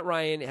 So Matt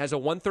Ryan has a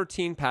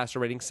 113 passer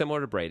rating, similar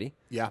to Brady.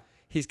 Yeah.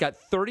 He's got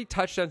 30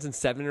 touchdowns and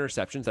 7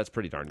 interceptions. That's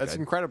pretty darn good. That's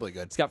incredibly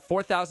good. He's got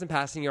 4,000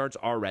 passing yards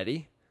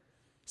already.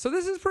 So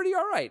this is pretty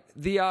all right.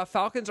 The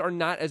Falcons are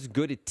not as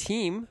good a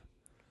team.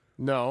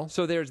 No.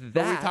 So there's that.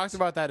 But we talked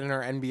about that in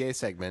our NBA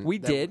segment. We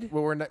did.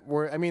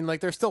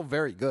 They're still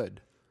very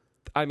good.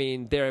 I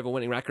mean, they have a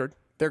winning record.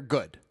 They're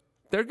good.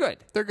 They're good.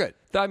 They're good.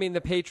 I mean,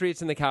 the Patriots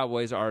and the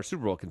Cowboys are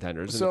Super Bowl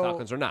contenders, and the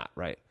Falcons are not,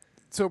 right?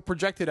 So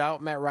projected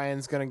out, Matt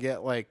Ryan's going to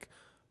get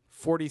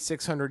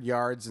 4,600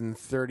 yards and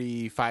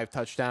 35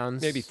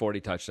 touchdowns. Maybe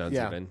 40 touchdowns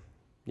even.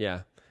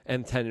 Yeah.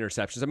 And 10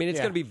 interceptions. I mean, it's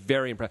going to be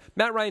very impressive.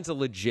 Matt Ryan's a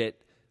legit,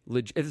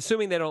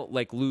 assuming they don't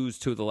lose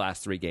 2 of the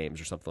last 3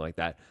 games or something like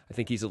that. I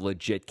think he's a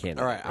legit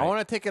candidate. All right. I want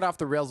to take it off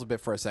the rails a bit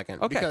for a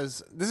second. Okay.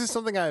 Because this is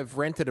something I've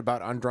ranted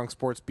about on Drunk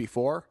Sports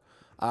before.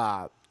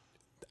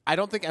 I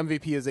don't think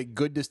MVP is a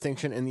good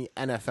distinction in the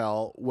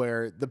NFL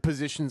where the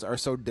positions are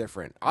so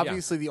different.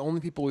 Obviously, the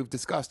only people we've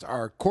discussed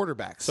are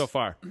quarterbacks. So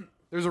far.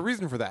 There's a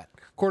reason for that.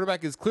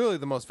 Quarterback is clearly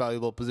the most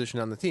valuable position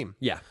on the team.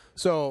 Yeah.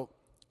 So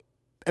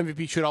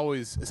MVP should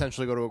always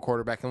essentially go to a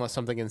quarterback unless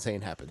something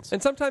insane happens.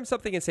 And sometimes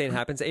something insane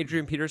happens.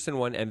 Adrian Peterson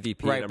won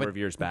MVP a number of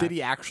years back. Did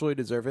he actually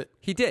deserve it?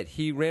 He did.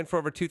 He ran for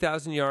over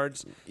 2,000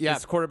 yards. Yeah.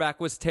 His quarterback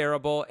was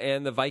terrible,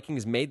 and the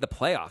Vikings made the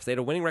playoffs. They had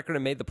a winning record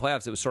and made the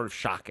playoffs. It was sort of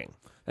shocking.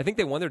 I think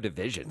they won their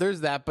division. There's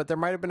that, but there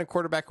might have been a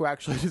quarterback who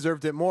actually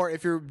deserved it more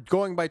if you're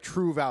going by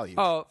true value.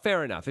 Oh,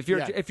 fair enough. If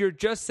you're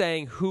just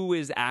saying who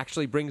is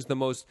actually brings the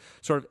most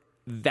sort of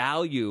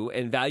value,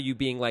 and value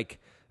being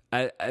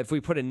if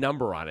we put a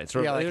number on it,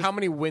 how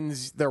many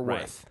wins they're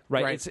worth.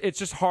 Right. It's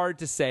just hard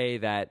to say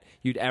that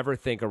you'd ever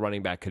think a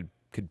running back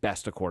could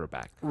best a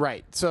quarterback.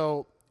 Right.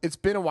 So it's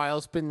been a while.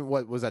 It's been,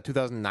 what was that,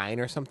 2009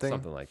 or something?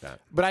 Something like that.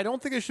 But I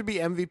don't think it should be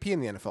MVP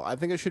in the NFL. I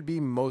think it should be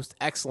most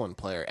excellent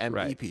player,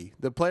 MVP.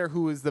 The player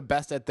who is the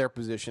best at their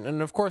position.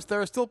 And, of course, there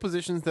are still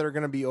positions that are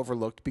going to be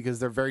overlooked because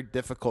they're very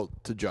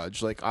difficult to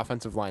judge, like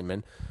offensive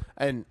linemen.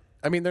 And,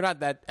 I mean, they're not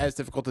that as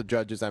difficult to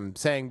judge as I'm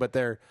saying, but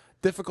they're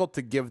difficult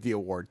to give the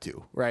award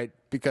to, right?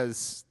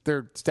 Because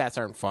their stats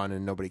aren't fun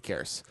and nobody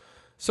cares.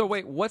 So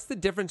wait, what's the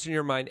difference in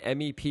your mind,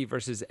 MEP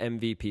versus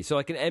MVP? So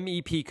like an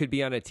MEP could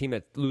be on a team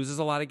that loses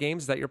a lot of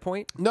games. Is that your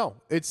point? No,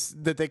 it's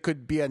that they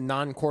could be a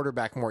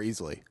non-quarterback more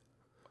easily.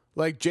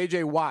 Like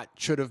J.J. Watt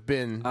should have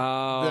been the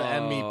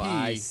MVP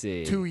I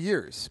see. 2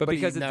 years, But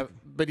because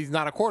but he's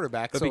not a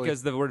quarterback. But so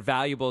because the word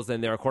valuables,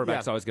 then their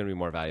quarterback's always going to be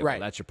more valuable. Right.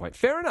 That's your point.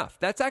 Fair enough.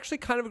 That's actually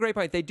kind of a great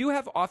point. They do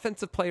have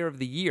Offensive Player of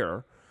the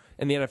Year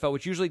in the NFL,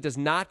 which usually does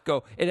not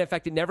go. And in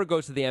fact, it never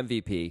goes to the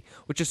MVP,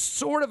 which is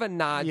sort of a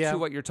nod to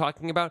what you're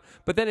talking about.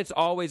 But then it's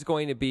always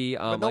going to be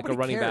like a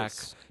running back.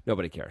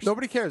 Nobody cares.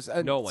 Nobody cares.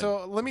 No one.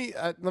 So let me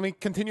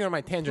continue on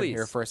my tangent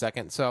here for a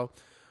second. So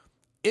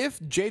if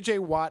J.J.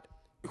 Watt,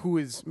 who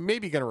is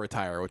maybe going to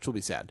retire, which will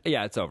be sad.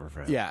 Yeah, it's over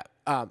for him. Yeah,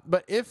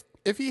 but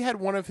if he had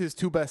one of his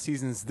 2 best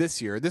seasons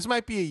this year, this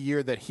might be a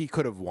year that he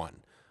could have won.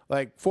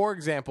 Like, for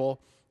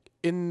example,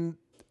 in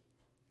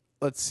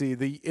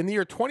the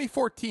year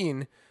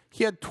 2014,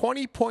 he had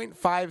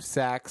 20.5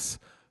 sacks,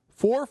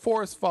 4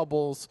 forced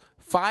fumbles,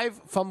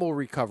 5 fumble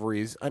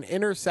recoveries, an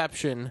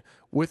interception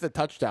with a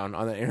touchdown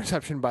on the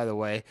interception, by the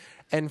way,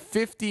 and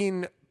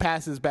 15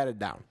 passes batted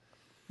down.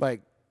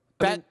 Like,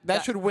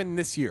 that should win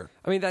this year.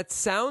 I mean, that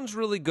sounds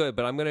really good,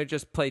 but I'm going to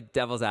just play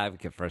devil's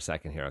advocate for a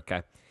second here,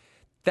 okay?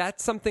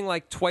 That's something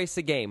like twice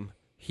a game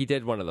he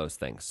did one of those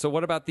things. So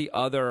what about the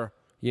other,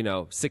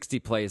 60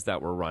 plays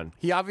that were run?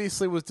 He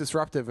obviously was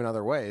disruptive in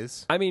other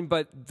ways. I mean,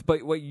 but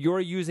what you're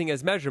using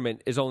as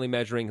measurement is only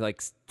measuring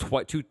like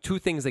two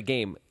things a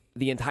game,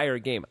 the entire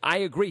game. I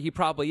agree, he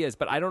probably is,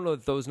 but I don't know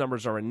if those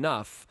numbers are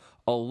enough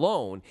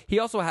alone. He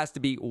also has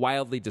to be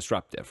wildly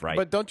disruptive, right?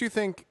 But don't you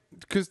think,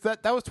 because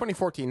that was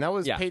 2014, that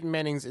was Peyton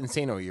Manning's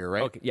Insano year,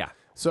 right? Okay, yeah.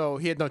 So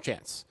he had no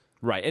chance.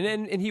 Right,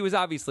 and he was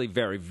obviously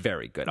very,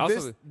 very good.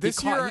 Also, he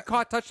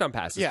caught touchdown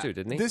passes too,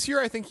 didn't he? This year,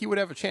 I think he would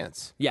have a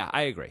chance. Yeah,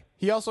 I agree.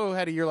 He also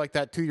had a year like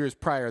that 2 years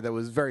prior that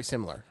was very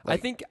similar. I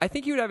think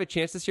he would have a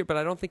chance this year, but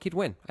I don't think he'd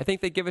win. I think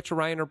they'd give it to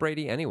Ryan or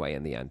Brady anyway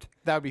in the end.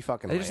 That would be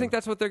fucking lame. I just think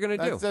that's what they're going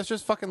to do. That's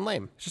just fucking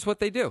lame. It's just what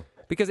they do.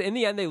 Because in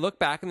the end, they look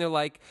back and they're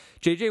like,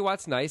 J.J.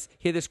 Watt's nice.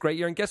 He had this great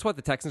year, and guess what?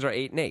 The Texans are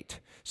 8-8.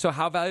 So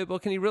how valuable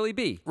can he really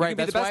be? Right, he can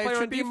be that's the best why player it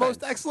should on be defense.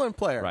 most excellent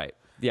player. Right.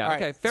 Yeah, All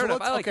okay, right, fair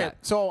enough. I like that.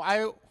 So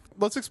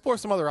let's explore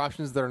some other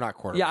options that are not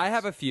quarterbacks. Yeah, I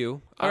have a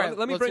few. All right,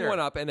 let me let's bring hear one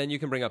it. up, and then you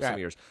can bring up some of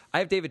yours. I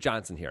have David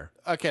Johnson here.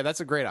 Okay, that's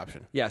a great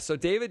option. Yeah, so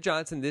David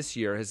Johnson this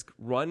year has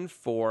run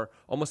for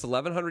almost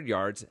 1,100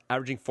 yards,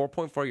 averaging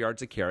 4.4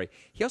 yards a carry.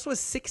 He also has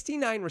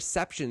 69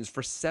 receptions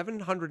for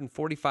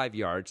 745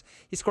 yards.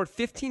 He scored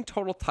 15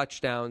 total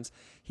touchdowns.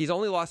 He's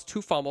only lost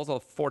 2 fumbles,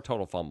 4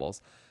 total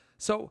fumbles.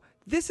 So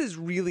this is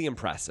really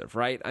impressive,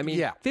 right? I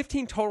mean,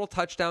 15 total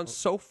touchdowns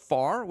so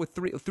far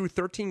through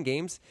 13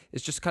 games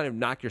is just kind of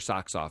knock your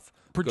socks off.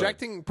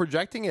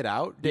 Projecting it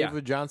out,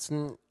 David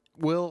Johnson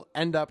will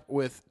end up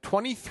with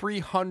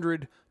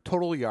 2,300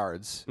 total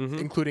yards,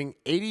 including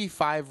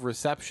 85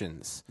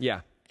 receptions.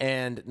 Yeah.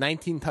 And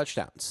 19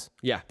 touchdowns.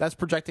 Yeah, that's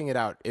projecting it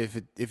out if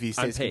he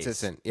stays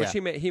consistent. Which he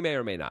may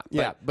or may not.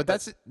 But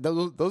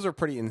those are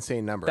pretty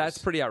insane numbers. That's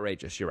pretty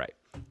outrageous. You're right.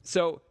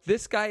 So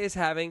this guy is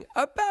having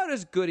about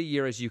as good a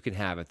year as you can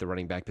have at the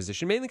running back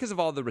position, mainly because of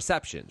all the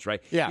receptions,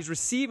 right? Yeah. He's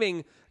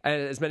receiving,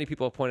 as many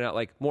people have pointed out,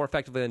 like more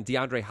effectively than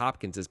DeAndre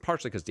Hopkins is,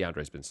 partially because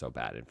DeAndre's been so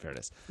bad, in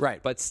fairness.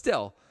 Right. But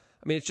still,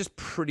 I mean, it's just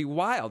pretty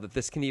wild that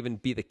this can even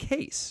be the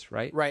case,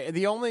 right? Right. And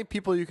the only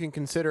people you can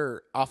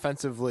consider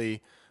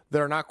offensively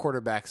that are not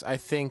quarterbacks, I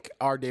think,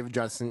 are David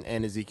Johnson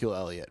and Ezekiel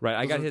Elliott. Right,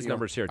 I got his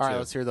numbers here, too. All right,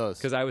 let's hear those.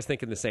 Because I was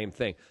thinking the same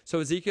thing. So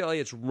Ezekiel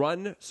Elliott's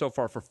run so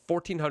far for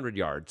 1,400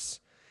 yards,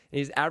 and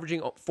he's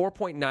averaging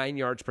 4.9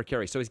 yards per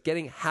carry. So he's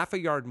getting half a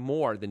yard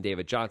more than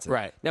David Johnson.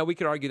 Right. Now, we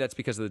could argue that's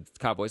because of the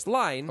Cowboys'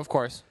 line. Of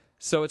course.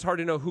 So it's hard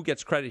to know who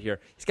gets credit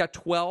here. He's got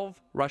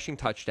 12 rushing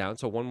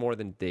touchdowns, so one more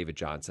than David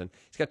Johnson.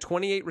 He's got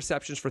 28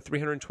 receptions for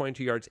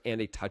 322 yards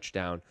and a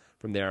touchdown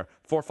from there.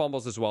 4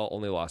 fumbles as well,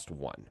 only lost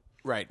 1.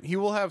 Right. He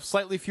will have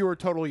slightly fewer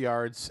total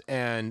yards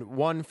and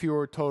 1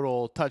 fewer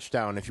total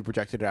touchdown if you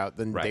projected it out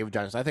than David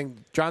Johnson. I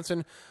think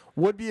Johnson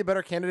would be a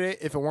better candidate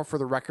if it weren't for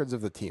the records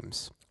of the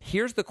teams.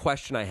 Here's the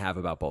question I have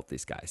about both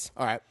these guys.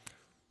 All right.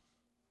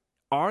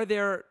 Are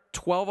there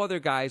 12 other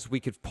guys we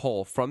could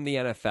pull from the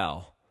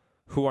NFL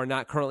who are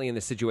not currently in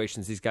the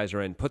situations these guys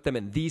are in, put them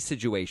in these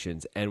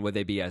situations, and would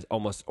they be as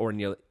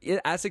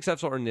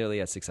successful or nearly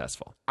as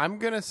successful? I'm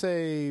going to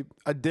say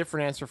a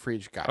different answer for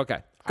each guy. Okay,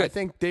 good. I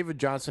think David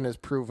Johnson has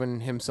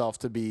proven himself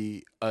to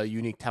be a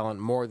unique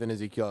talent more than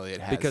Ezekiel Elliott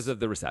has. Because of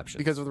the receptions.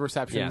 Because of the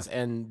receptions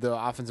and the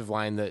offensive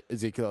line that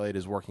Ezekiel Elliott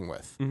is working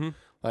with. Mm-hmm.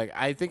 Like,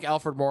 I think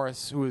Alfred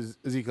Morris, who is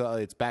Ezekiel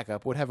Elliott's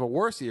backup, would have a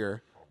worse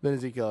year than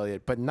Ezekiel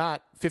Elliott, but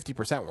not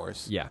 50%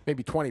 worse. Yeah.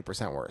 Maybe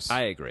 20% worse.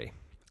 I agree.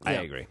 I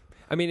agree.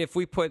 I mean,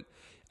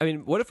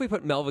 what if we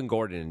put Melvin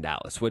Gordon in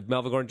Dallas? Would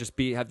Melvin Gordon just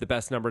have the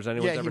best numbers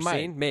anyone's ever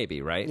seen?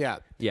 Maybe, right? Yeah.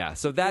 Yeah.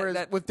 So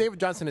that with David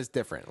Johnson is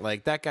different.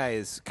 Like, that guy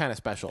is kind of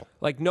special.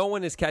 Like, no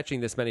one is catching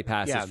this many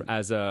passes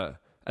as a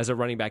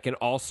running back and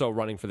also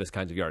running for this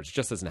kinds of yards. It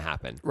just doesn't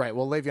happen. Right.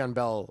 Well, Le'Veon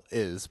Bell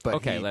is,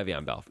 but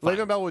Le'Veon Bell. Fine.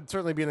 Le'Veon Bell would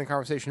certainly be in the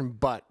conversation,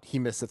 but he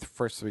missed the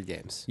first 3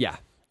 games. Yeah.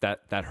 That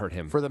hurt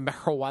him. For the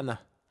marijuana.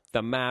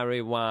 The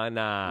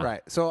marijuana.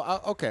 Right. So,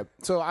 okay.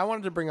 So I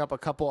wanted to bring up a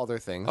couple other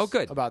things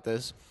about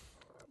this.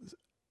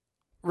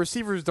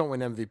 Receivers don't win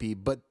MVP,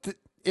 but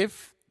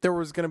if there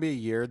was going to be a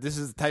year, this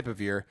is the type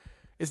of year,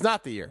 it's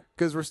not the year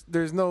because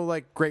there's no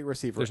like great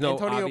receiver. There's no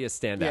obvious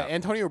standout. Yeah,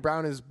 Antonio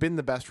Brown has been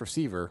the best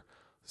receiver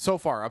so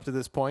far up to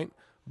this point,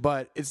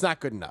 but it's not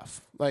good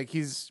enough. Like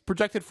he's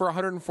projected for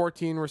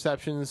 114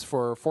 receptions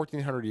for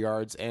 1,400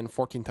 yards and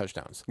 14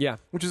 touchdowns. Yeah.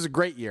 Which is a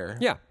great year.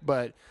 Yeah.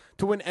 But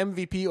to win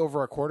MVP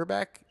over a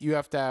quarterback, you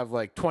have to have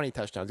like 20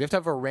 touchdowns. You have to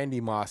have a Randy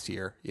Moss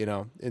year,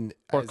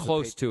 or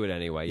close to it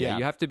anyway. Yeah.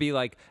 You have to be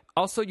like,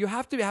 also, you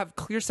have to have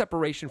clear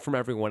separation from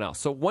everyone else.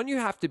 So, one, you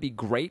have to be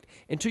great,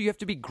 and two, you have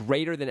to be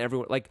greater than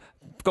everyone. Like,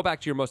 go back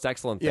to your most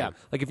excellent thing. Yeah.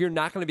 Like, if you're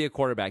not going to be a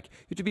quarterback,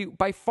 you have to be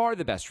by far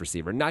the best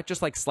receiver, not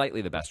just like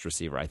slightly the best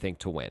receiver, I think,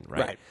 to win,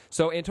 right?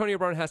 So, Antonio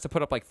Brown has to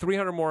put up like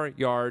 300 more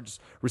yards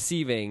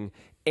receiving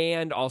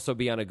and also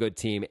be on a good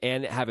team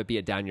and have it be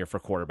a down year for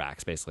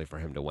quarterbacks, basically, for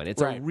him to win.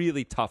 It's a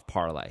really tough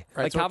parlay.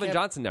 Right. Like, So Calvin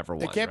Johnson never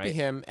won, It can't be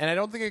him, and I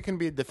don't think it can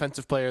be a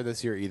defensive player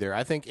this year either.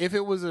 I think if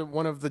it was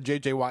one of the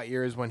J.J. Watt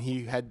years when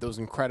he had those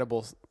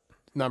incredible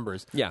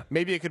numbers,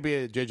 maybe it could be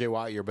a J.J.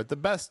 Watt year. But the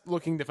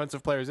best-looking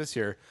defensive players this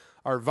year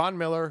are Von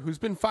Miller, who's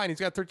been fine. He's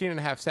got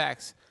 13.5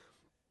 sacks.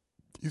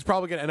 He's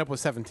probably going to end up with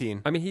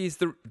 17. I mean,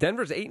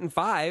 Denver's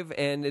 8-5,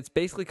 and it's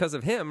basically because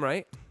of him,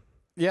 right?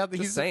 Yeah,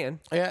 he's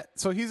saying. Yeah,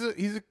 so he's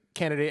a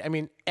candidate. I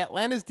mean,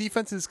 Atlanta's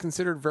defense is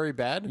considered very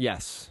bad.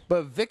 Yes.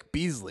 But Vic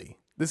Beasley,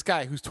 this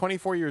guy who's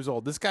 24 years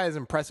old, this guy has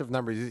impressive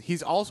numbers.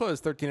 He's also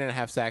has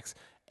 13.5 sacks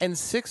and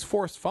 6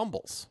 forced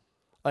fumbles.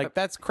 Like,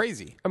 that's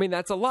crazy. I mean,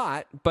 that's a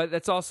lot, but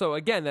that's also,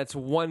 again, that's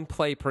one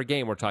play per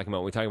game we're talking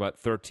about. We're talking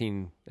about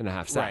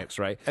 13.5 sacks,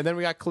 right? And then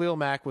we got Khalil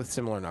Mack with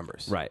similar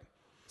numbers. Right.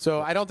 So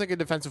I don't think a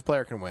defensive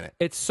player can win it.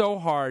 It's so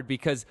hard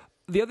because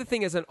the other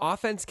thing is an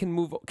offense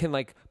can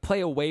play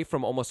away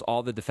from almost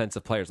all the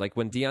defensive players. Like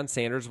when Deion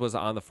Sanders was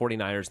on the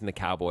 49ers and the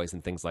Cowboys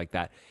and things like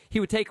that, he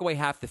would take away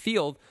half the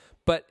field,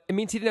 but it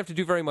means he didn't have to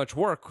do very much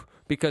work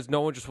because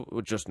no one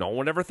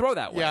would ever throw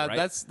that way. Yeah,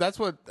 right? that's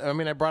what I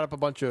mean. I brought up a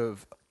bunch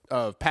of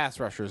pass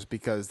rushers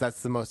because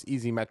that's the most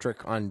easy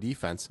metric on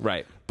defense.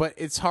 Right. But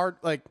it's hard.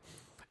 Like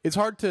it's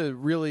hard to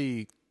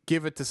really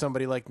give it to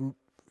somebody like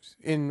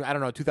in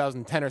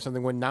 2010 or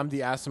something when Nnamdi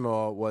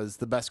Asamoah was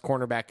the best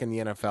cornerback in the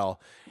NFL,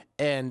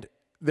 and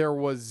there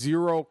was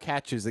 0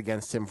 catches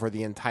against him for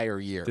the entire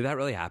year. Did that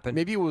really happen?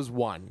 Maybe it was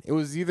 1. It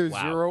was either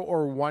 0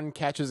 or 1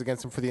 catches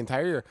against him for the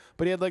entire year,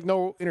 but he had like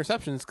no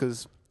interceptions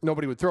because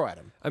nobody would throw at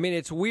him. I mean,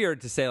 it's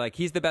weird to say like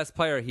he's the best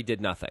player. He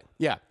did nothing.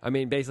 Yeah. I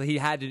mean, basically he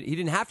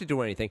didn't have to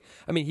do anything.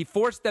 I mean, he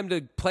forced them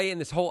to play in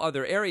this whole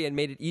other area and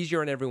made it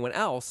easier on everyone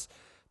else,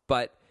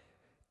 but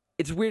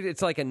it's weird.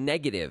 It's like a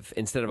negative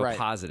instead of a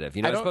positive.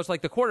 It's supposed to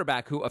like the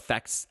quarterback who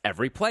affects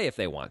every play if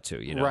they want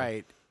to,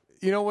 Right.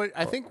 You know what?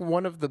 I think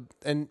one of the,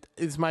 and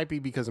this might be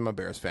because I'm a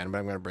Bears fan, but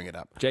I'm going to bring it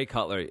up. Jay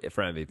Cutler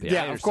for MVP.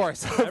 Yeah, of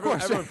course. Everyone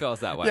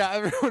feels that way. Yeah,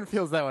 everyone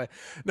feels that way.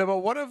 No, but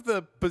one of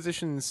the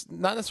positions,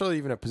 not necessarily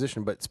even a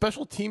position, but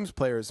special teams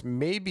players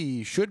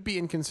maybe should be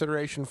in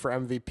consideration for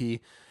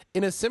MVP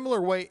in a similar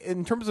way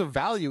in terms of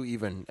value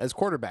even as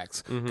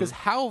quarterbacks. Because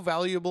how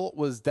valuable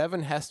was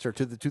Devin Hester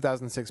to the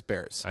 2006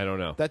 Bears? I don't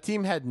know. That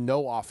team had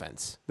no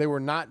offense. They were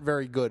not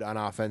very good on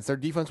offense. Their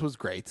defense was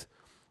great.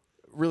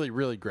 Really,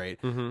 really great.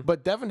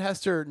 But Devin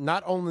Hester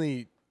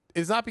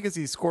it's not because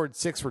he scored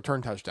 6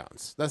 return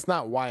touchdowns. That's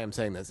not why I'm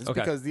saying this. It's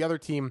because the other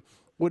team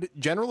would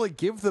generally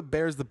give the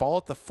Bears the ball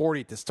at the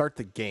 40 to start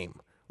the game.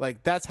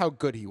 Like, that's how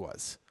good he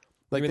was.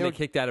 Like, they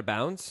kicked out of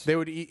bounds? They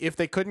would, if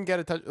they couldn't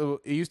get a touch,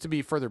 it used to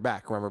be further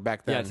back, remember,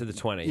 back then. Yeah, to the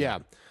 20. Yeah.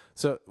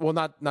 So, well,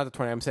 not the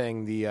 20. I'm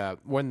saying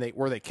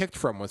where they kicked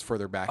from was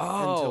further back.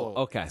 Oh,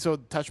 okay. So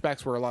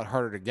touchbacks were a lot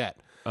harder to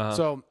get.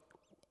 So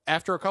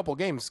after a couple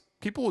games,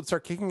 people would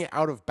start kicking it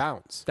out of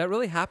bounds. That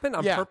really happened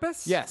on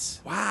purpose?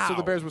 Yes. Wow. So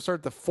the Bears would start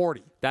at the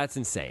 40. That's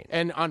insane.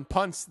 And on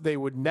punts, they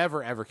would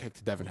never, ever kick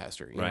to Devin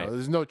Hester. You know,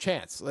 there's no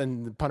chance.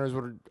 And the punters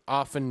would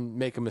often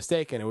make a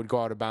mistake, and it would go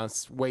out of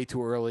bounds way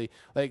too early.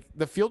 Like,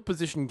 the field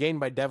position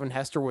gained by Devin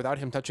Hester without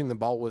him touching the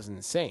ball was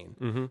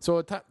insane.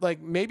 So,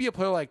 maybe a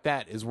player like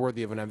that is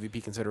worthy of an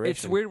MVP consideration.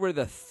 It's weird where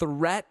the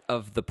threat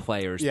of the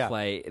players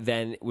play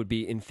then would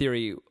be, in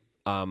theory,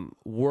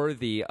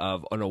 worthy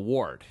of an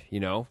award,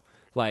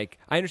 Like,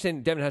 I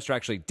understand Devin Hester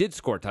actually did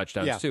score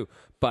touchdowns too,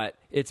 but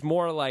it's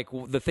more like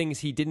the things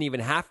he didn't even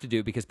have to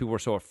do because people were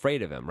so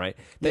afraid of him, right?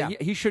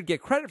 That he should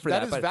get credit for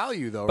that. That is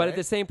value, though, But right? at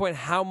the same point,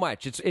 how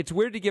much? It's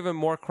weird to give him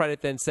more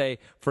credit than, say,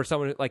 for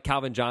someone like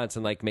Calvin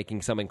Johnson, like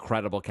making some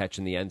incredible catch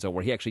in the end zone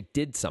where he actually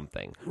did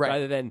something,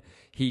 rather than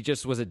he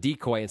just was a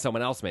decoy and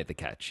someone else made the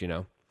catch,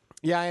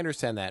 Yeah, I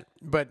understand that.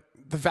 But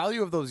the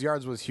value of those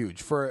yards was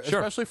huge,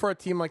 especially for a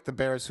team like the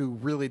Bears who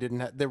really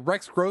didn't have...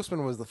 Rex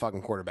Grossman was the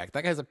fucking quarterback.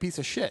 That guy's a piece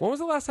of shit. When was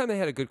the last time they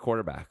had a good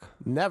quarterback?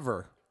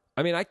 Never.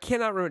 I mean, I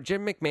cannot remember.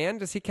 Jim McMahon,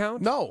 does he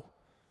count? No.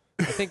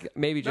 I think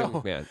maybe Jim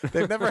McMahon.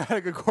 They've never had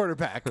a good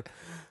quarterback.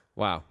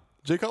 Wow.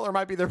 Jay Cutler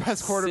might be their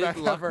best quarterback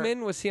Sid ever.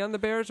 Luckman, was he on the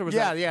Bears? Or was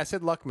that... Yeah,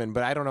 Sid Luckman,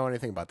 but I don't know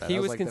anything about that. He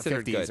that was like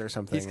considered the 50s good. or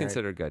something. He's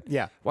considered good.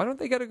 Yeah. Why don't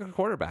they get a good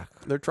quarterback?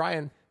 They're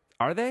trying.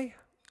 Are they?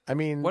 I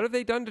mean, What have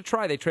they done to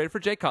try? They traded for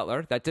Jay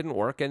Cutler. That didn't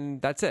work,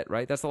 and that's it,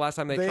 right? That's the last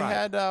time they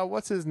tried. had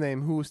what's his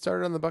name? Who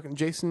started on the Buccaneers?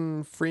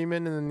 Jason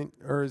Freeman,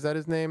 or is that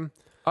his name?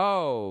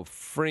 Oh,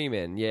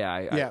 Freeman. Yeah.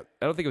 I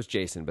don't think it was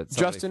Jason, but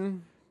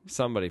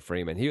somebody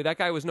Freeman. That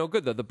guy was no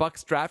good, though. The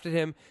Bucs drafted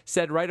him,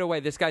 said right away,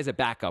 this guy's a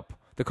backup.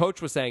 The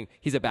coach was saying,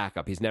 he's a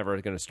backup. He's never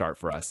going to start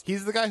for us.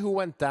 He's the guy who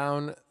went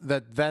down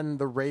that then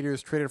the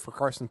Raiders traded for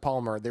Carson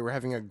Palmer. They were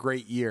having a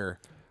great year.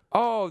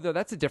 Oh, no,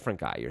 that's a different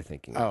guy you're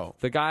thinking of.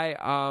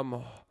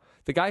 Oh.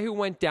 The guy who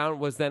went down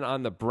was then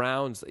on the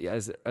Browns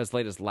as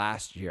late as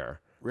last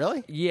year.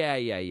 Really?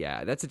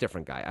 Yeah. That's a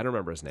different guy. I don't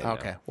remember his name.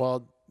 Okay. Now.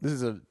 Well, this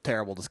is a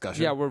terrible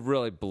discussion. Yeah, we're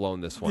really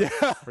blown this one.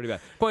 Yeah. Pretty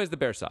bad. Point is, the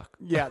Bears suck.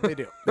 Yeah, they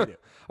do. They do.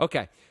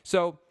 Okay,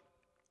 so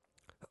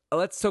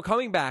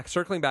circling back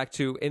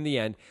to in the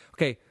end.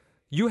 Okay,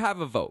 you have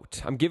a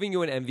vote. I'm giving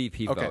you an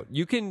MVP vote.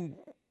 You can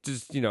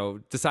just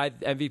decide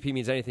MVP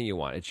means anything you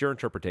want. It's your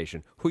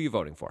interpretation. Who are you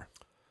voting for?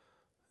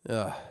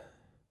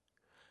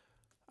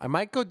 I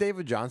might go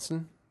David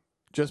Johnson,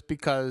 just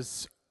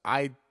because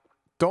I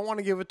don't want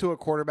to give it to a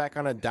quarterback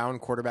on a down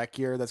quarterback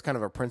year. That's kind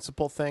of a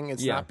principle thing.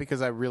 It's not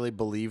because I really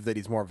believe that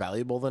he's more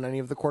valuable than any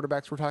of the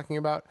quarterbacks we're talking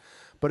about,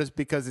 but it's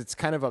because it's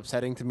kind of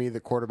upsetting to me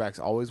that quarterbacks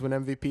always win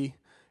MVP,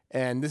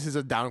 and this is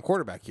a down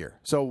quarterback year.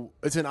 So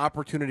it's an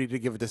opportunity to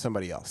give it to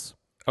somebody else.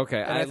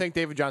 Okay. And I think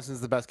David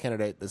Johnson's the best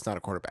candidate that's not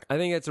a quarterback. I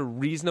think it's a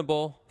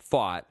reasonable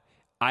thought.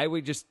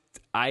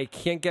 I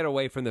can't get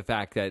away from the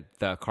fact that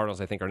the Cardinals,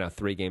 I think, are now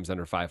 3 games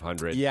under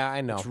 500. Yeah, I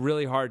know. It's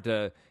really hard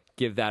to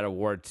give that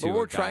award to. But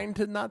we're trying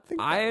to not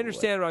think. I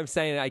understand what I'm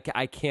saying.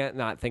 I can't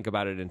not think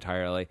about it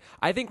entirely.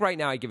 I think right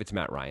now I give it to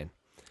Matt Ryan.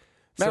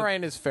 Matt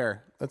Ryan is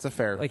fair. That's a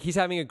fair. Like, he's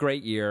having a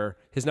great year.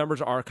 His numbers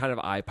are kind of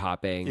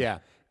eye-popping. Yeah.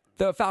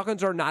 The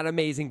Falcons are not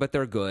amazing, but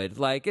they're good.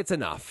 Like, it's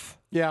enough.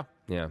 Yeah.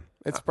 Yeah.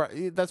 That's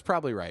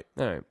probably right.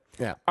 All right.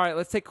 Yeah. All right,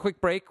 let's take a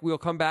quick break. We'll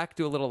come back,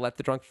 do a little Let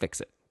the Drunk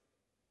Fix It.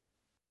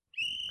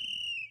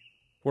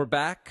 We're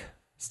back.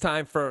 It's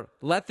time for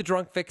Let the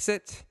Drunk Fix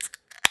It.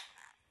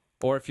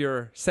 Or if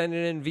you're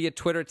sending in via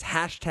Twitter, it's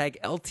hashtag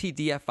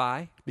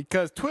LTDFI.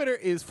 Because Twitter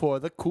is for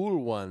the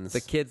cool ones.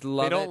 The kids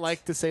love it. They don't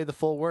like to say the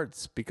full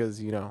words because,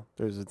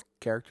 there's a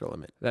character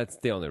limit. That's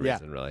the only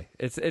reason, really.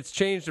 It's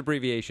changed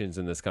abbreviations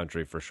in this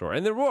country for sure.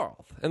 In the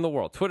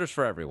world. Twitter's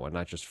for everyone,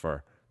 not just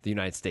for the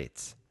United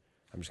States.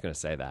 I'm just going to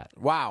say that.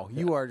 Wow,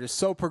 you are just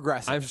so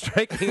progressive. I'm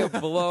striking a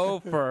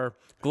blow for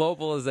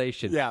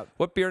globalization. Yeah.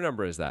 What beer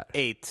number is that?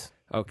 8.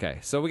 Okay,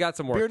 so we got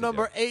some work Beer to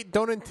number do. 8,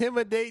 don't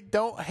intimidate,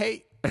 don't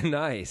hate.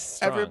 Nice.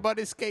 Strong.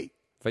 Everybody skate.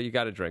 But you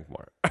got to drink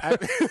more.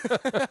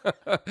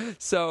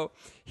 So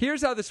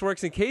here's how this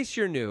works. In case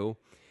you're new,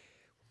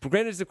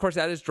 Grant is, of course,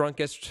 at his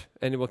drunkest,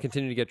 and will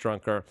continue to get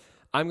drunker.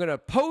 I'm going to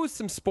pose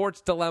some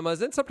sports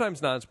dilemmas, and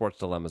sometimes non-sports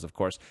dilemmas, of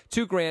course,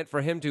 to Grant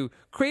for him to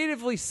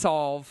creatively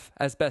solve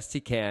as best he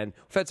can.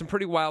 We've had some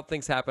pretty wild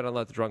things happen on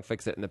Let the Drunk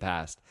Fix It in the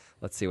past.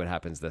 Let's see what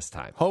happens this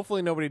time.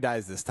 Hopefully nobody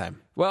dies this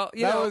time. Well,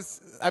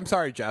 I'm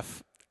sorry,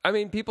 Jeff. I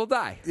mean, people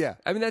die. Yeah.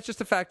 I mean, that's just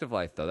a fact of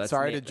life, though. That's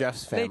sorry to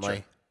Jeff's family.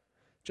 Nature.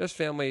 Jeff's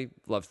family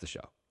loves the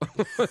show.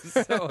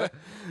 So,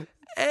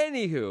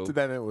 anywho. To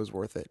them, it was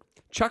worth it.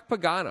 Chuck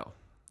Pagano.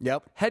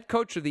 Yep. Head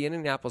coach of the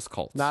Indianapolis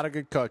Colts. Not a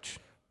good coach.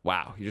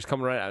 Wow. You're just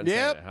coming right out and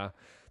saying it, huh?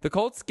 The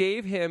Colts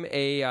gave him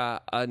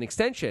an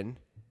extension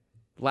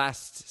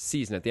last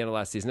season, at the end of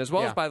last season, as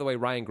well as, by the way,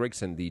 Ryan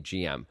Grigson, the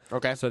GM.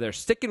 Okay. So they're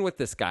sticking with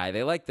this guy.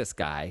 They like this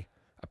guy,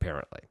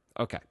 apparently.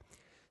 Okay.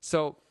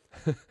 So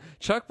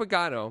Chuck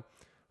Pagano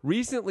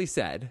recently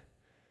said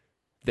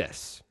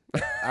this.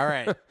 All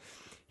right.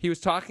 He was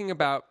talking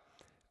about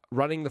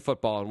running the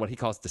football and what he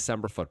calls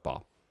December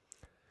football.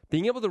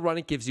 Being able to run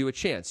it gives you a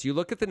chance. You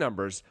look at the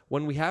numbers.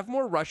 When we have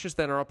more rushes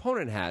than our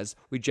opponent has,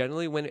 we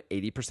generally win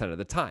 80% of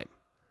the time.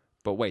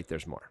 But wait,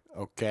 there's more.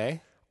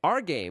 Okay.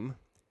 Our game,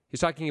 he's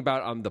talking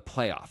about the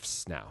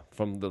playoffs now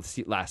from the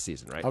last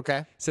season, right? Okay.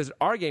 He says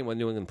our game when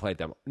New England played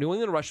them, New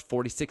England rushed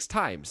 46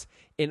 times.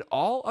 In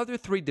all other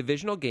 3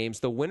 divisional games,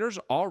 the winners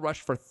all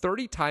rushed for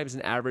 30 times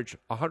and averaged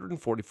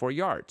 144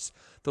 yards.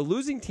 The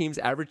losing teams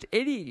averaged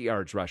 80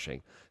 yards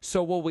rushing.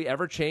 So will we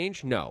ever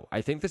change? No.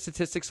 I think the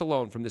statistics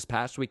alone from this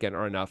past weekend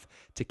are enough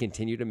to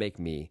continue to make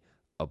me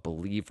a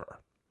believer.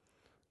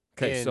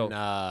 Okay,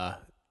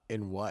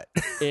 in what?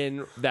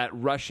 In that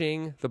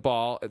rushing the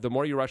ball, the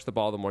more you rush the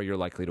ball, the more you're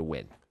likely to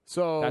win.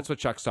 So that's what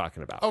Chuck's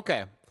talking about.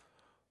 Okay.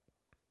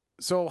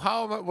 So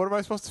what am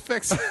I supposed to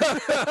fix?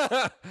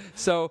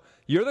 So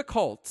you're the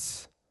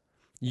Colts.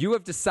 You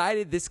have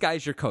decided this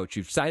guy's your coach.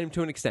 You've signed him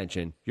to an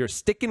extension. You're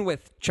sticking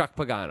with Chuck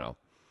Pagano.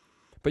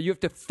 But you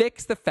have to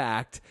fix the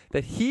fact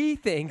that he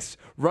thinks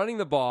running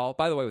the ball,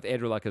 by the way, with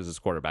Andrew Luck as his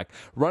quarterback,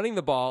 running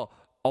the ball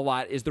a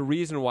lot is the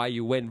reason why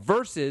you win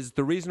versus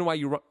the reason why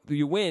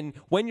you win.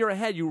 When you're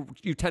ahead, you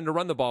tend to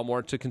run the ball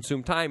more to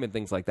consume time and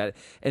things like that.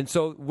 And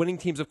so winning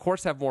teams, of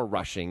course, have more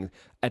rushing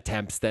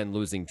attempts than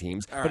losing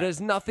teams. But it has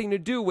nothing to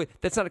do with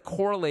 – that's not a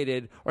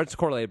correlated – or it's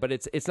correlated, but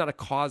it's not a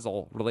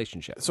causal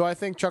relationship. So I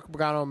think Chuck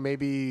Pagano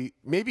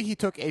maybe he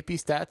took AP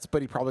stats,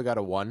 but he probably got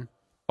a 1.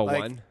 A Like,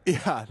 1?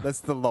 Yeah, that's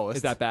the lowest.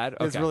 Is that bad?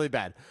 It's Okay. really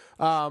bad.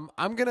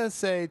 I'm gonna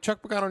say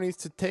Chuck Pagano needs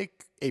to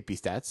take AP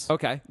Stats.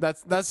 Okay.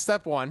 That's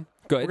step one.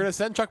 Good. We're gonna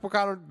send Chuck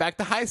Pagano back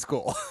to high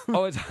school.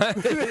 Oh, it's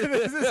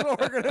This is what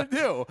we're gonna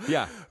do.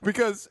 Yeah.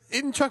 Because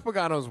in Chuck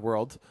Pagano's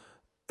world,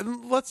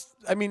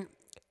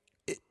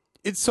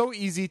 it's so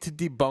easy to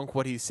debunk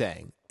what he's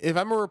saying. If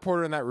I'm a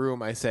reporter in that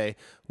room, I say,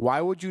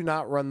 why would you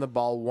not run the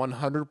ball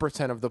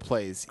 100% of the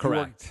plays?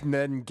 Correct. You are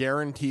then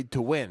guaranteed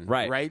to win.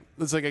 Right. Right?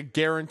 It's like a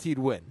guaranteed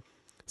win.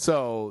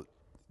 So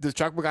does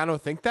Chuck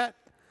Pagano think that?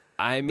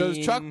 I mean,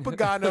 Does Chuck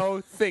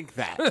Pagano think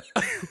that?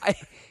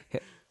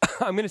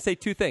 I'm going to say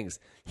two things.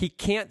 He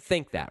can't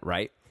think that,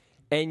 right?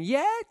 And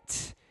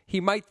yet,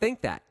 he might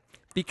think that.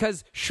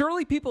 Because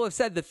surely people have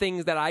said the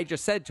things that I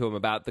just said to him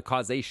about the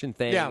causation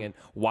thing and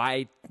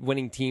why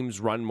winning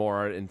teams run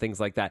more and things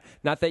like that.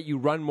 Not that you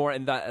run more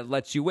and that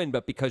lets you win,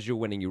 but because you're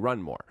winning, you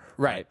run more.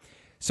 Right.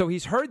 So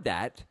he's heard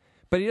that,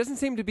 but he doesn't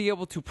seem to be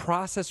able to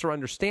process or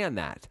understand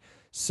that.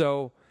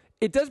 So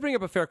it does bring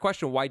up a fair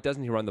question. Why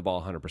doesn't he run the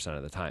ball 100%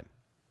 of the time?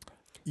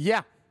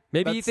 Yeah.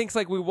 Maybe he thinks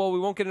like we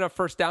won't get enough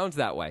first downs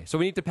that way. So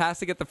we need to pass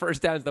to get the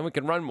first downs, then we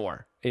can run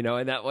more, and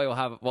that way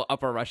we'll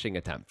up our rushing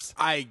attempts.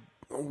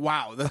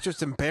 Wow, that's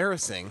just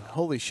embarrassing.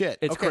 Holy shit.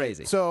 It's okay,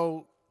 crazy.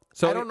 So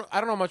I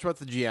don't know much about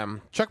the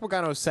GM. Chuck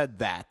Pagano said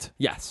that.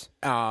 Yes.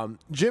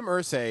 Jim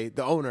Irsay,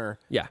 the owner,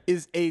 Yeah.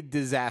 is a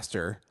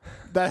disaster.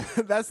 That's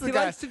the He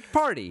guy. likes to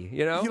party,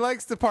 He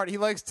likes to party. He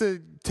likes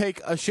to take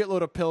a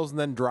shitload of pills and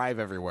then drive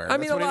everywhere.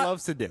 That's what he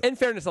loves to do. In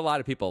fairness, a lot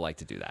of people like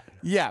to do that.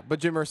 Yeah, but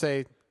Jim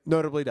Irsay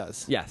notably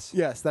does. Yes.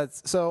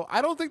 That's so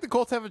I don't think the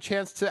Colts have a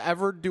chance to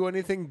ever do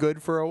anything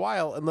good for a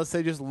while unless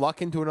they just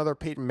luck into another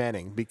Peyton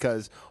Manning,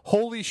 because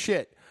holy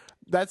shit,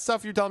 that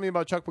stuff you're telling me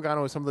about Chuck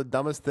Pagano is some of the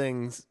dumbest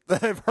things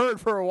that I've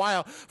heard for a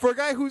while. For a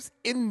guy who's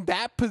in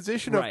that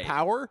position of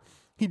power,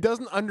 he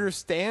doesn't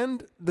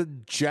understand the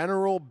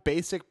general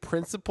basic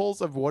principles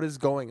of what is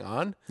going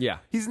on. Yeah.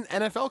 He's an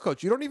NFL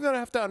coach. You don't even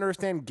have to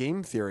understand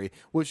game theory,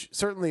 which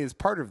certainly is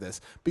part of this.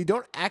 But you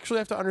don't actually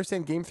have to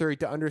understand game theory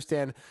to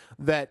understand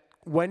that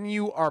when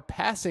you are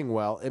passing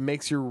well, it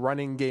makes your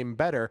running game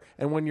better.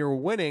 And when you're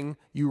winning,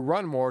 you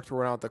run more to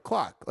run out the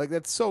clock. Like,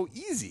 that's so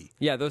easy.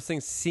 Yeah, those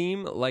things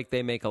seem like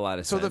they make a lot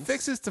of sense. So the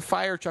fix is to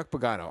fire Chuck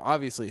Pagano,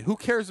 obviously. Who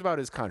cares about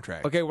his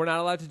contract? Okay, we're not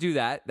allowed to do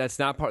that. That's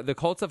not part. The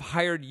Colts have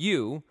hired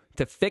you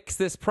to fix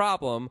this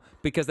problem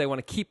because they want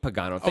to keep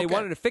Pagano. If they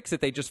wanted to fix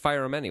it, they just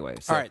fire him anyway.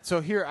 So. All right,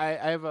 so here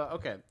I have a...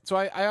 Okay, so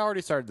I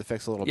already started the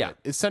fix a little bit.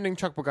 Is sending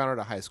Chuck Pagano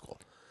to high school.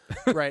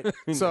 Right.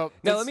 So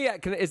now let me.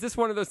 Is this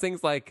one of those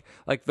things like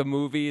the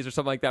movies or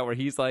something like that where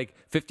he's like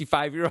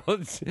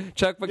 55-year-old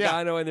Chuck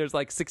Pagano and there's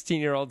like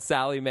 16-year-old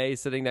Sally Mae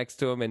sitting next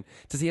to him, and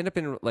does he end up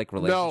in like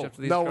relationships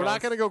with these girls? We're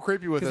not going to go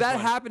creepy with this. Because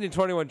that one. happened in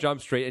 21 Jump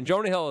Street, and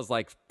Jonah Hill is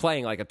like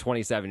playing like a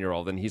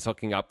 27-year-old, and he's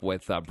hooking up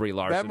with Brie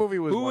Larson. That movie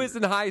was who is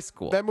in high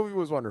school. That movie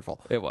was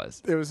wonderful. It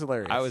was. It was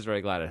hilarious. I was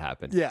very glad it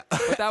happened. Yeah,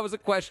 but that was a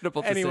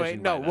questionable decision. Anyway,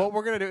 no. What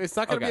we're going to do? It's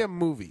not going to be a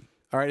movie.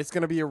 All right, it's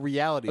going to be a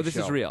reality show. This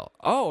is real.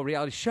 Oh, a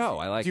reality show.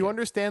 I like it. Do you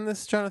understand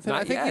this, Jonathan?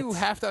 Not I think yet. you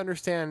have to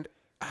understand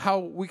how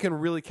we can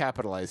really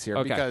capitalize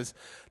here, because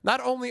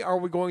not only are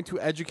we going to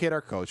educate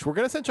our coach, we're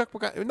going to send Chuck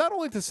Pagano not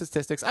only to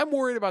statistics. I'm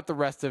worried about the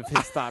rest of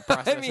his thought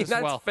process. I mean,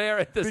 that's fair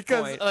at this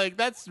point. Because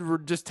that's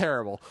just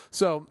terrible.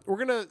 So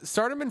we're going to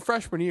start him in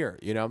freshman year,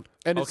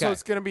 and so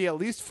it's going to be at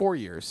least 4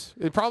 years.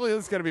 It probably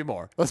is going to be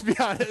more. Let's be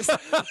honest.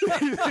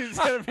 He's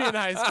going to be in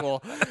high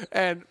school,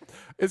 and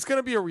it's going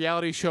to be a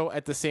reality show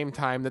at the same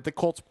time that the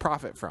Colts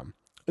profit from.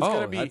 It's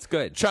going to be that's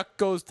good. Chuck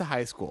Goes to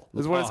High School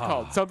is what it's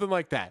called. Something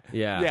like that.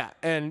 Yeah. Yeah.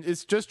 And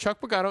it's just Chuck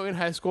Pagano in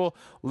high school,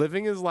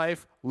 living his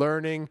life,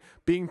 learning,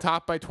 being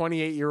taught by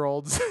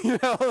 28-year-olds,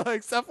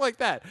 like stuff like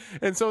that.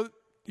 And so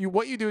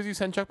what you do is you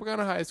send Chuck Pagano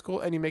to high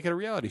school and you make it a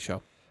reality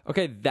show.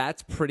 Okay,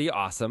 that's pretty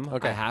awesome,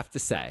 I have to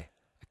say.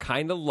 I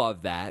kind of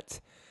love that.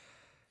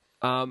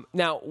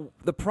 Now,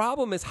 the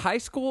problem is high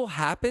school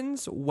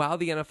happens while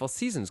the NFL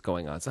season's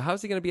going on. So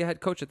how's he going to be a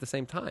head coach at the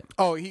same time?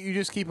 Oh, you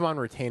just keep him on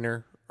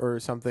retainer or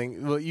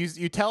something. Well,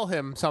 you tell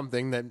him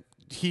something that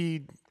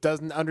he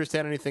doesn't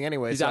understand anything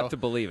anyway. He's apt to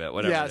believe it,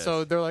 whatever. Yeah, it is.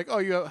 so they're like,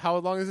 oh, how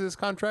long is this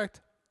contract?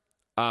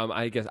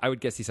 I would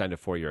guess he signed a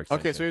 4-year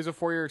extension. Okay, so here's a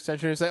 4-year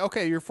extension. It's like,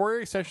 okay, your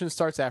 4-year extension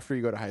starts after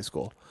you go to high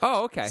school.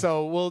 Oh, okay.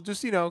 So we'll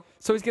just, So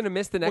he's going to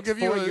miss the next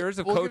 4 years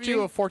of coaching? We'll give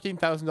you a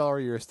 $14,000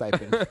 a year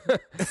stipend.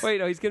 Wait,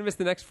 no, he's going to miss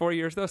the next 4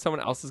 years, though?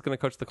 Someone else is going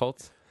to coach the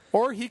Colts?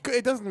 Or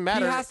it doesn't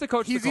matter. He has to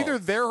coach the He's Colts. either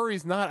there or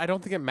he's not. I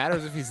don't think it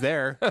matters if he's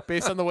there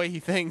based on the way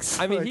he thinks.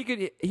 I mean, he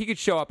could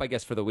show up, I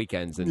guess, for the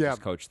weekends and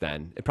just coach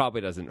then. It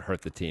probably doesn't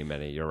hurt the team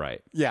any. You're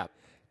right. Yeah.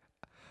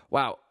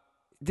 Wow.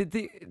 Did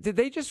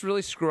they just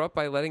really screw up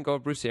by letting go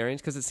of Bruce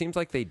Arians? Because it seems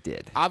like they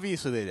did.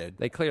 Obviously they did.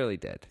 They clearly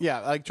did.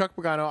 Yeah, like Chuck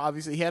Pagano,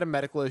 obviously he had a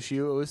medical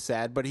issue. It was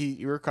sad, but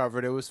he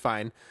recovered. It was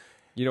fine.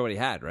 You know what he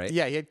had, right?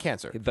 Yeah, he had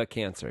cancer. The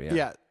cancer, yeah.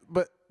 Yeah,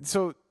 but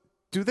so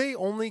do they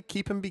only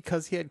keep him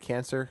because he had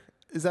cancer?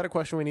 Is that a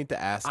question we need to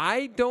ask?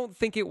 I don't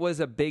think it was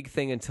a big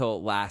thing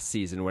until last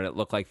season when it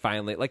looked like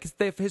finally, like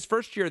his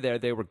first year there,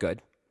 they were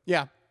good.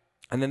 Yeah.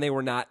 And then they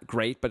were not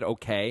great, but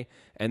okay.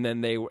 And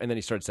then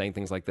he started saying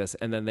things like this,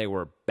 and then they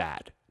were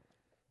bad.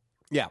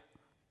 Yeah.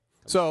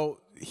 So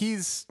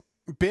he's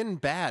been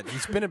bad.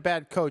 He's been a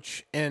bad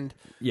coach, and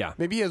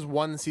maybe he has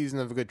one season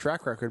of a good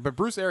track record, but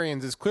Bruce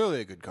Arians is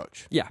clearly a good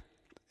coach. Yeah.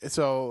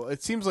 So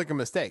it seems like a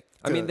mistake.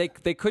 I mean, they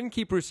couldn't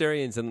keep Bruce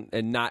Arians and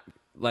not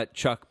let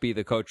Chuck be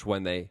the coach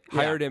when they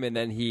hired him, and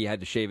then he had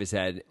to shave his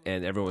head,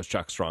 and everyone was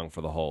Chuck Strong for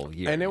the whole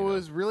year. And it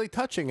was really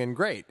touching and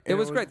great. It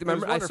was great.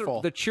 Remember,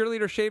 wonderful. The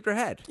cheerleader shaved her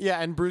head.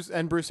 Yeah, and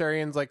Bruce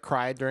Arians like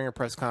cried during a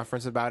press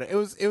conference about it. It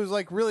was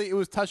like really it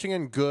was touching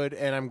and good,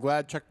 and I'm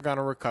glad Chuck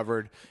Pagano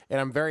recovered, and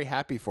I'm very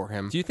happy for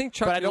him. Do you think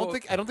Chuck? But I don't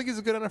think he's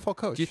a good NFL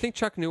coach. Do you think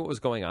Chuck knew what was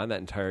going on that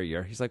entire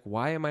year? He's like,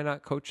 why am I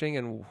not coaching,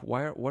 and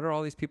what are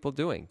all these people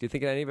doing? Do you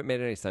think any of it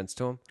made any sense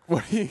to him?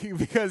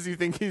 Because you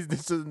think he's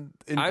just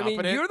incompetent? I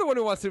mean, you're the one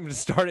who wants him to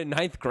start in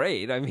ninth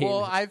grade. I mean,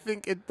 well, I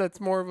think that's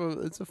more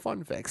of it's a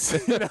fun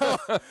fix. You know,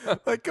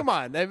 like come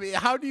on. I mean,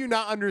 how do you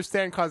not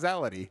understand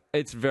causality?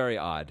 It's very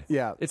odd.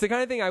 Yeah, it's the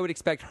kind of thing I would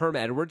expect Herm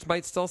Edwards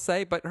might still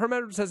say, but Herm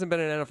Edwards hasn't been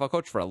an NFL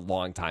coach for a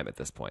long time at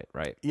this point,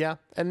 right? Yeah,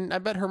 and I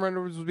bet Herm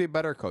Edwards would be a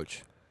better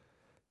coach.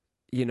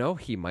 You know,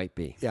 he might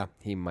be. Yeah,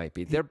 he might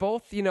be. They're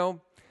both. You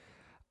know,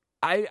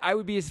 I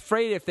would be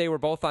afraid if they were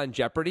both on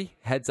Jeopardy.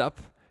 Heads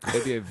up.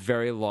 It'd be a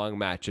very long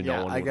match, and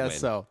no one would I guess win.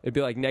 so. It'd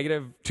be like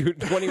negative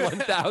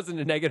 21,000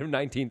 to negative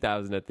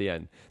 19,000 at the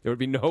end. There would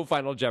be no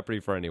Final Jeopardy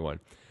for anyone.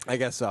 I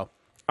guess so.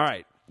 All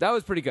right, that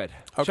was pretty good.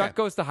 Okay. Chuck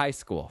Goes to High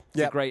School.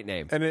 It's a great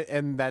name,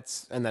 and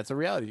that's a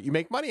reality. You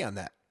make money on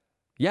that.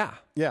 Yeah,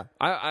 yeah.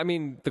 I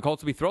mean, the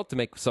Colts would be thrilled to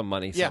make some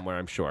money somewhere.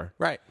 I'm sure.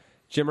 Right.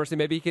 Jim Mercy,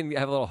 maybe he can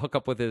have a little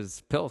hookup with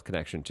his pill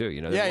connection too.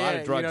 You know, there's a lot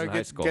of drugs in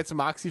high school. Get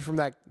some oxy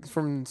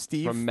from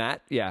Steve. From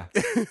Matt, yeah.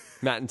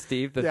 Matt and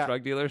Steve, the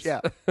drug dealers. Yeah.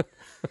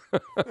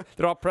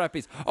 They're all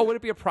preppies. Oh, would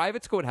it be a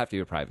private school? It would have to be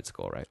a private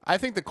school, right? I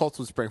think the Colts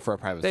would spring for a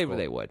private school.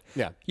 They would.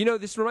 Yeah. You know,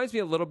 this reminds me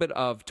a little bit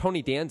of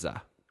Tony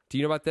Danza. Do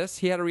you know about this?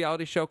 He had a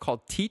reality show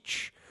called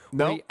Teach,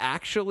 where he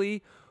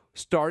actually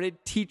started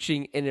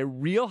teaching in a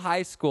real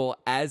high school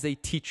as a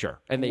teacher.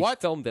 And they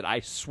filmed it. I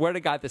swear to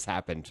God this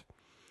happened.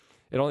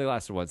 It only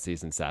lasted one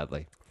season,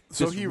 sadly.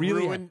 So he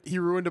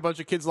ruined a bunch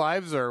of kids'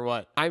 lives, or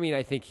what? I mean,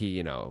 I think he,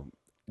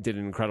 did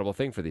an incredible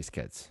thing for these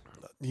kids.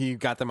 He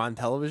got them on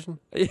television?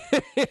 Yeah,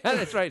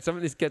 that's right. Some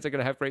of these kids are going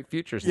to have great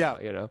futures now,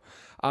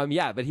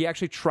 but he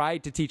actually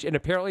tried to teach. And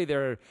apparently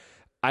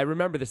I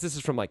remember this is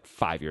from like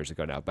 5 years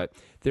ago now, but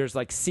there's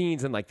like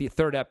scenes in like the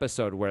third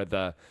episode where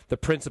the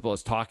principal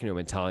is talking to him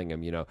and telling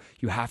him,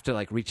 you have to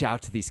like reach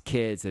out to these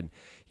kids. And,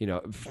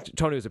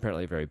 Tony was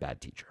apparently a very bad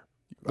teacher.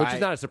 Which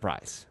is not a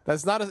surprise.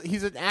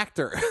 He's an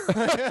actor.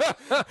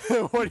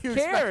 What do you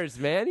cares,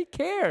 man? He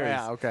cares.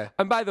 Yeah, okay.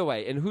 And by the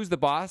way, Who's the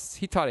Boss?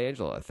 He taught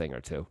Angela a thing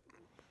or two.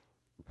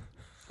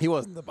 He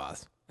wasn't the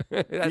boss.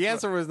 The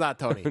answer was not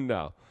Tony.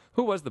 No.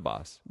 Who was the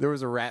boss? There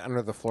was a rat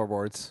under the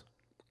floorboards.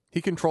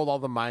 He controlled all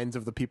the minds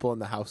of the people in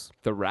the house.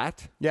 The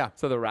rat? Yeah.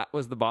 So the rat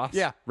was the boss?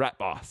 Yeah. Rat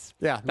Boss.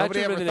 Yeah.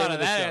 Nobody ever thought of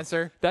that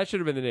answer. That should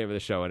have been the name of the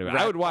show anyway.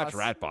 I would watch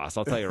Rat Boss,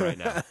 I'll tell you right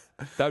now.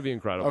 That would be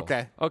incredible.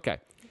 Okay.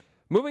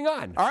 Moving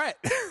on. All right.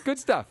 Good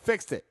stuff.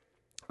 Fixed it.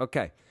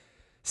 Okay.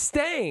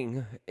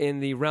 Staying in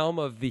the realm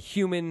of the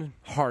human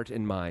heart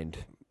and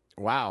mind.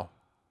 Wow.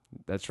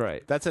 That's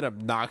right. That's an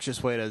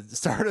obnoxious way to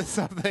start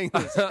something.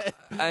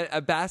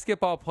 A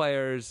basketball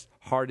player's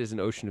heart is an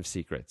ocean of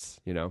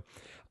secrets,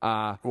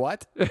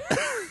 What?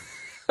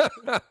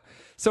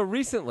 So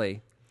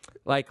recently,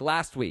 like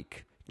last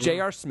week,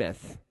 J.R.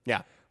 Smith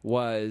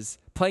was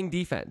playing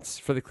defense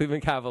for the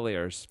Cleveland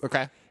Cavaliers.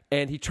 Okay.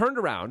 And he turned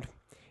around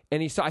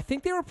and he saw, I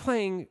think they were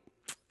playing,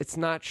 it's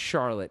not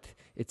Charlotte.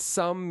 It's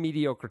some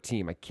mediocre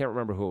team. I can't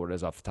remember who it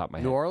is off the top of my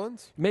head. New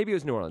Orleans? Maybe it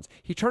was New Orleans.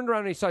 He turned around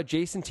and he saw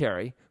Jason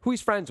Terry, who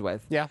he's friends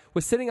with,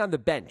 was sitting on the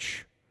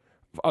bench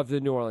of the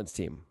New Orleans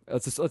team.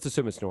 Let's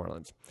assume it's New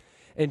Orleans.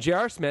 And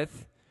J.R.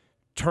 Smith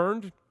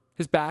turned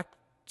his back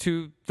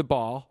to the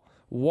ball,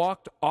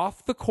 walked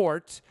off the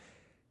court,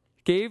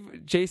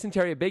 gave Jason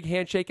Terry a big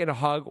handshake and a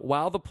hug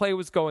while the play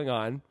was going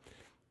on.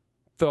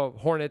 The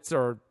Hornets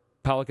or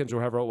Pelicans or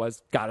whoever it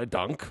was got a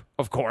dunk,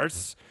 of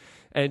course.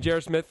 And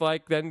J.R. Smith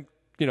then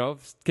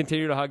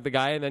continued to hug the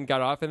guy and then got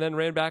off and then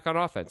ran back on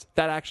offense.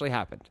 That actually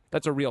happened.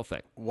 That's a real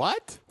thing.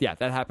 What? Yeah,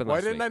 that happened last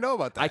week. Why didn't I know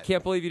about that? I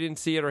can't believe you didn't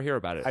see it or hear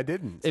about it. I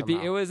didn't.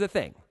 It was a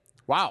thing.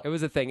 Wow. It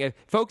was a thing.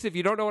 Folks, if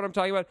you don't know what I'm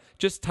talking about,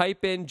 just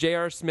type in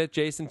J.R. Smith,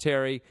 Jason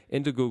Terry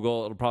into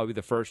Google. It'll probably be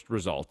the first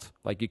result.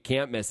 Like, you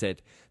can't miss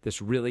it.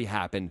 This really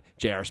happened.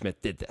 J.R.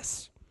 Smith did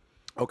this.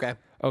 Okay.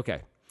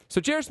 So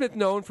J.R. Smith,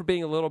 known for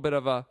being a little bit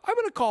of I'm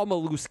going to call him a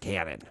loose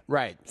cannon.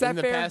 Right. Is that in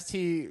the fair? past,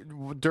 he,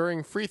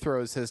 during free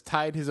throws, has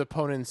tied his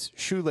opponent's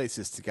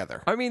shoelaces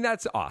together. I mean,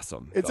 that's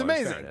awesome. It's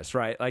amazing. In fairness,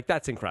 right? Like,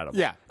 that's incredible.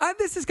 Yeah.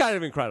 This is kind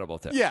of incredible,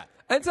 too. Yeah.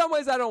 In some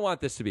ways, I don't want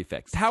this to be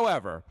fixed.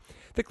 However,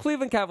 the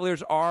Cleveland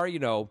Cavaliers are,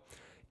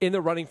 in the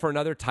running for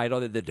another title.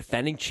 They're the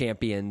defending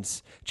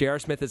champions. J.R.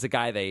 Smith is a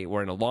guy they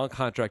were in a long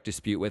contract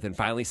dispute with and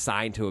finally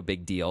signed to a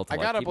big deal. I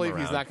got to believe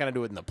he's not going to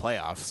do it in the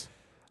playoffs.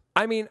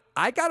 I mean,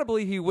 I got to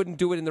believe he wouldn't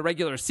do it in the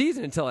regular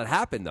season until it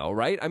happened, though,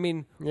 right? I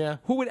mean, Yeah.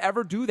 who would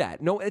ever do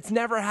that? No, it's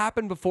never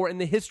happened before in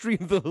the history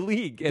of the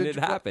league, and it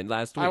happened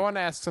last week. I want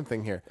to ask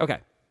something here. Okay.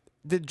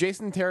 Did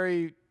Jason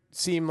Terry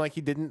seem like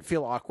he didn't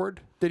feel awkward?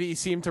 Did he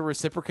seem to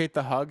reciprocate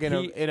the hug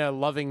in a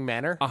loving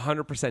manner?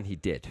 100% he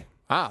did.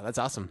 Ah, that's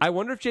awesome. I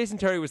wonder if Jason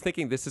Terry was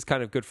thinking this is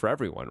kind of good for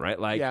everyone, right?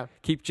 Like,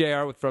 keep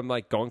JR from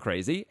like going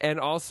crazy, and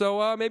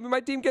also maybe my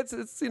team gets a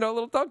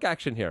little dunk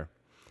action here,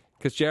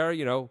 because JR,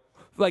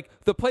 like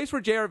the place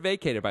where JR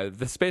vacated by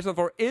the space on the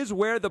floor is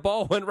where the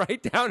ball went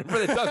right down for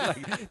the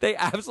dunk. Like, they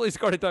absolutely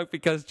scored a dunk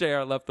because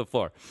JR left the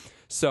floor.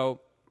 So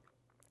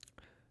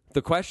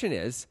the question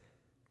is,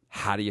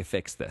 how do you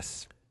fix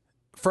this?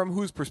 From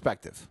whose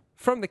perspective?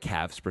 From the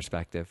Cavs'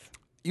 perspective.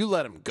 You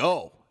let him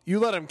go. You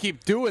let him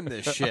keep doing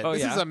this shit.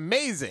 This is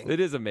amazing.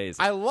 It is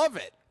amazing. I love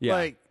it. Yeah.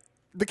 Like,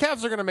 the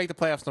Cavs are going to make the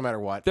playoffs no matter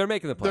what. They're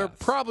making the playoffs. They're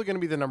probably going to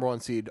be the number one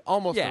seed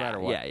almost no matter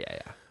what. Yeah.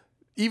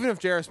 Even if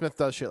J.R. Smith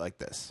does shit like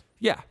this.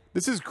 Yeah.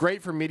 This is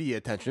great for media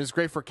attention. It's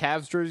great for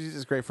Cavs jerseys.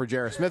 It's great for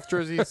J.R. Smith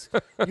jerseys.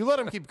 You let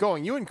him keep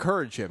going. You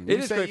encourage him.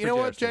 You say, you know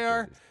what,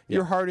 J.R.?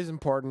 Your heart is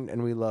important,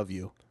 and we love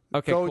you.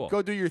 Okay, cool.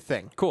 Go do your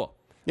thing. Cool.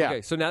 Yeah.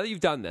 Okay, so now that you've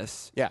done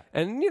this, yeah,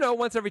 and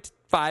once every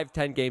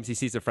 5-10 games he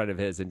sees a friend of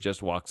his and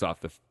just walks off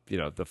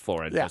the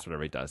floor and does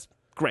whatever he does.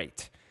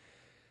 Great.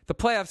 The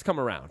playoffs come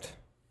around.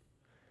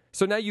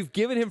 So now you've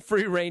given him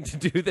free reign to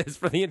do this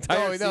for the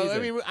entire season. I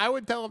mean, I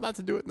would tell him not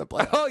to do it in the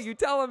playoffs. Oh, you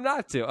tell him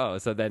not to. Oh,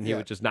 so then he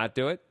would just not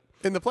do it?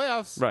 In the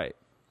playoffs. Right.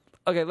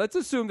 Okay, let's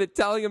assume that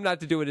telling him not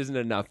to do it isn't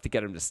enough to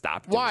get him to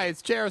stop doing Why? it.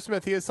 It's J.R.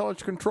 Smith. He has so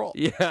much control.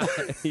 Yeah,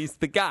 he's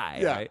the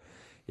guy, right?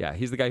 Yeah,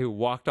 he's the guy who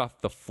walked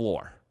off the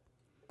floor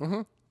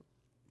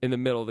in the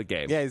middle of the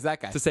game. Yeah, he's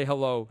that guy. To say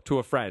hello to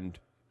a friend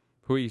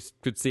who he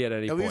could see at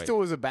any point. At least it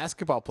was a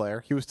basketball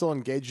player. He was still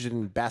engaged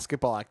in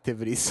basketball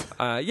activities.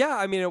 Yeah,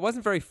 I mean, it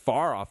wasn't very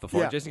far off the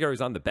floor. Yeah. Jason Terry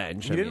was on the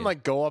bench. He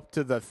didn't go up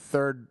to the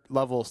third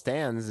level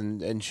stands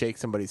and shake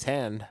somebody's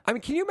hand. I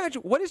mean, can you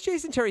imagine, what is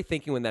Jason Terry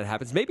thinking when that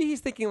happens? Maybe he's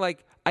thinking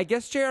I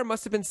guess JR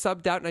must have been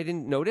subbed out and I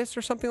didn't notice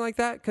or something like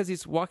that because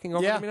he's walking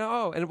over to me now.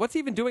 Oh, and what's he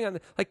even doing on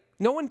the,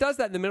 no one does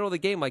that in the middle of the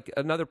game. Like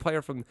another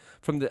player from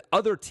the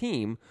other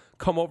team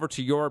come over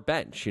to your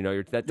bench.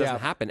 That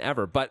doesn't happen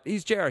ever. But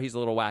he's JR. He's a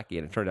little wacky,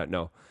 and it turned out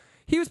no.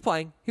 He was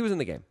playing. He was in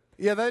the game.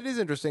 Yeah, that is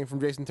interesting from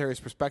Jason Terry's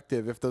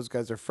perspective if those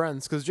guys are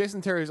friends. Because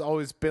Jason Terry's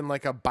always been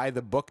like a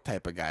by-the-book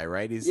type of guy,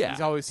 right? He's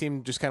always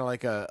seemed just kind of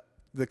like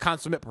the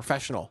consummate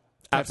professional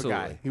type of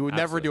guy. He would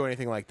never do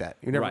anything like that.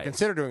 He would never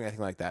consider doing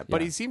anything like that.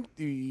 But he seemed,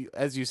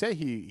 as you say,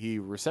 he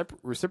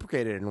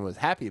reciprocated and was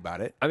happy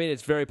about it. I mean,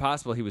 it's very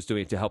possible he was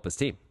doing it to help his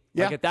team.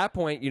 Yeah. At that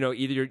point,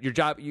 either your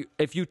job,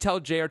 if you tell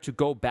JR to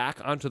go back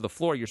onto the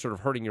floor, you're sort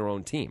of hurting your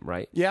own team,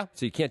 right? Yeah.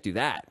 So you can't do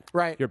that.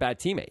 Right. You're a bad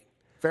teammate.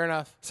 Fair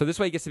enough. So this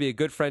way he gets to be a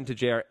good friend to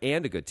JR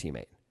and a good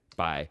teammate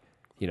by,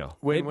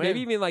 Win-win.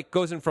 maybe even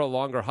goes in for a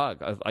longer hug,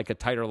 a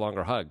tighter,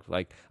 longer hug.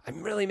 Like, I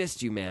really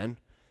missed you, man.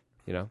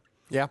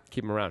 Yeah.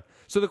 Keep him around.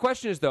 So the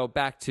question is, though,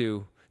 back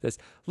to this.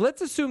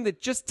 Let's assume that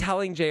just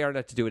telling JR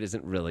not to do it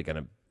isn't really going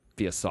to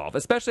be a solve,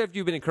 especially if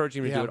you've been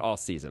encouraging him to do it all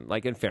season.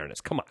 Like, in fairness,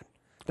 come on.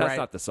 That's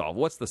not the solve.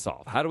 What's the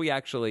solve? How do we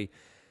actually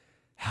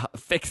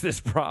fix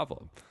this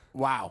problem?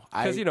 Wow.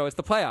 Because, it's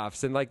the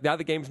playoffs, and, now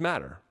the games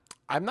matter.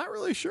 I'm not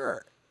really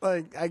sure.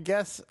 I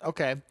guess,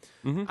 okay.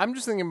 I'm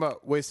just thinking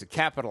about ways to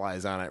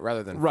capitalize on it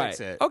rather than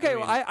fix it. Okay,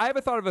 I have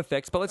a thought of a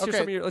fix, but let's hear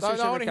some of your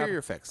I want to hear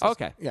your fix.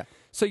 Okay. Yeah.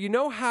 So you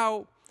know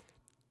how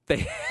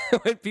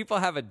when people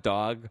have a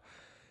dog,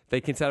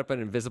 they can set up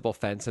an invisible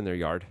fence in their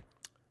yard?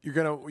 You're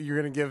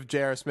gonna give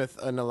J.R. Smith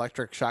an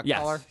electric shock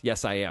collar?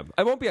 Yes, I am.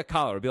 It won't be a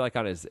collar. It'll be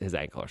on his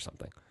ankle or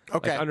something.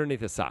 Okay.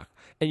 Underneath his sock.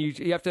 And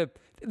you have to,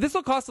 this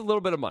will cost a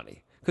little bit of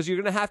money because you're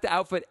going to have to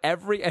outfit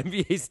every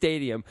NBA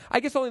stadium. I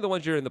guess only the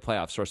ones you're in the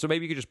playoffs for. So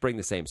maybe you could just bring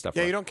the same stuff.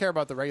 Yeah, you don't care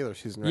about the regular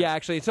season, right? Yeah,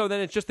 actually. So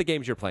then it's just the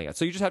games you're playing at.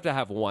 So you just have to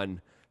have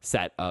one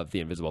set of the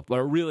invisible,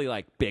 or a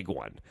really big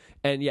one.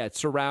 And it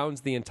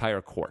surrounds the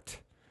entire court.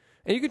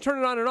 And you can turn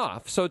it on and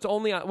off. So it's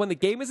only on, when the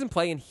game is in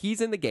play and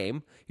he's in the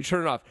game, you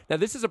turn it off. Now,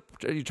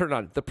 you turn it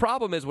on. The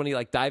problem is when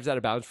he dives out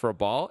of bounds for a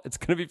ball, it's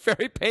going to be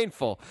very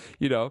painful,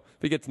 if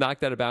he gets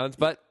knocked out of bounds.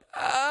 But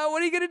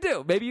what are you going to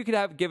do? Maybe you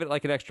could give it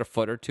an extra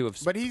foot or two of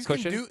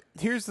cushion.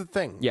 Here's the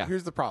thing. Yeah.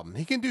 Here's the problem.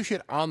 He can do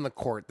shit on the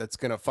court that's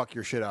going to fuck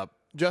your shit up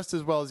just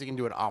as well as he can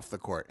do it off the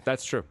court.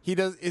 That's true.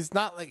 It's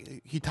not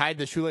like he tied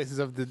the shoelaces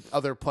of the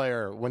other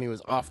player when he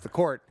was off the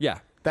court. Yeah.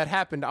 That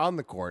happened on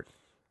the court.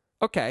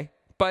 Okay.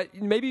 But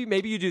maybe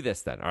you do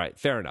this then. All right,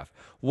 fair enough.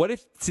 What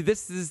if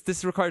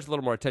this requires a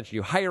little more attention?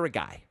 You hire a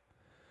guy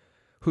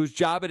whose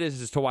job it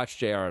is to watch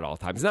JR at all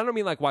times. And I don't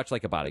mean watch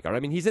like a bodyguard. I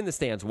mean he's in the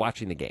stands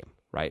watching the game,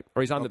 right?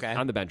 Or he's on the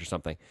bench or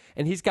something.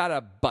 And he's got a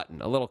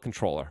button, a little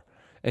controller.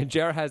 And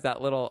JR has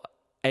that little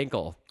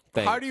ankle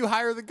thing. How do you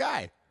hire the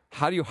guy?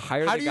 How do you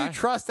hire the guy? How do you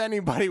trust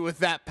anybody with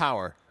that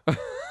power?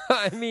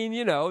 I mean,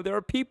 there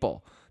are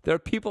people. There are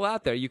people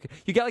out there. You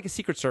get a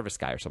Secret Service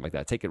guy or something like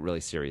that. Take it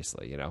really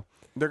seriously,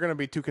 They're going to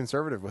be too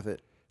conservative with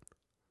it.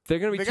 They're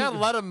going to be. They got to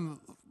let him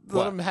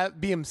let him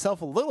be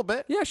himself a little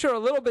bit. Yeah, sure, a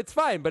little bit's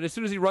fine, but as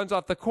soon as he runs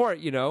off the court,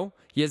 you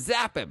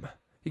zap him.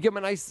 You give him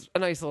a nice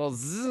little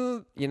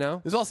zzz,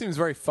 This all seems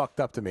very fucked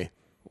up to me.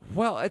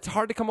 Well, it's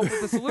hard to come up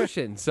with a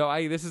solution. So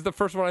this is the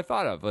first one I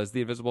thought of, was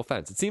the invisible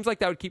fence. It seems like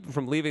that would keep him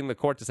from leaving the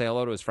court to say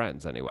hello to his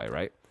friends anyway,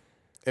 right?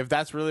 If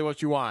that's really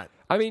what you want.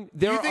 I mean,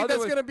 Do you think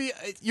that's going to be...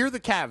 You're the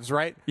Cavs,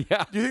 right?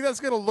 Yeah. Do you think that's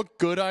going to look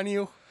good on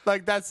you?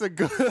 Like, that's a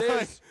good...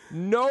 There's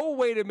no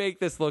way to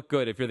make this look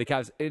good if you're the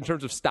Cavs in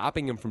terms of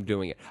stopping him from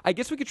doing it. I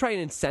guess we could try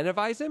and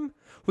incentivize him.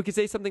 We could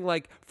say something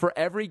like, for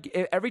every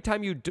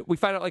time we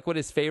find out like what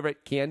his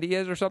favorite candy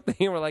is or something,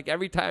 and we're like,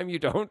 every time you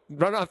don't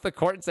run off the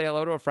court and say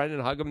hello to a friend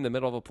and hug him in the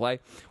middle of a play,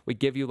 we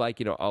give you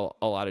like, a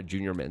lot of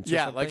junior mints.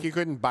 Yeah, something. like you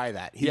couldn't buy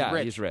that. He's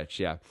rich. He's rich,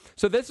 yeah.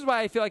 So this is why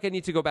I feel like I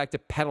need to go back to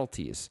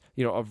penalties,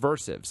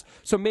 aversives.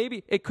 So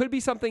maybe it could be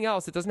something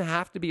else. It doesn't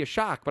have to be a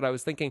shock, but I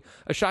was thinking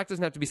a shock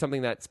doesn't have to be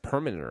something that's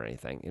permanent or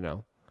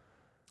anything,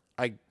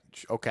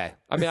 Okay.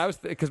 I mean,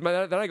 because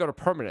then I go to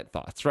permanent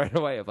thoughts right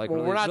away of like, well,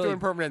 really, we're not really, doing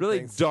permanent really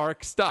things.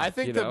 dark stuff. I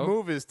think the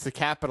move is to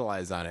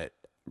capitalize on it.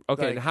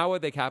 Okay, like, and how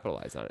would they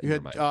capitalize on it? You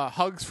had,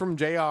 hugs from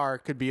JR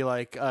could be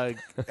like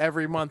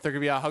every month there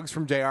could be a hugs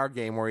from JR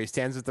game where he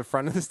stands at the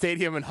front of the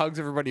stadium and hugs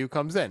everybody who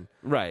comes in.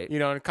 Right.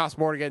 And it costs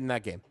more to get in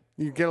that game.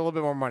 You get a little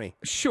bit more money.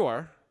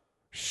 Sure,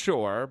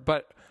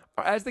 but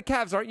as the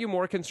Cavs, aren't you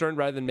more concerned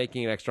rather than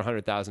making an extra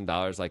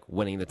 $100,000 like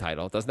winning the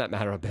title? Doesn't that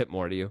matter a bit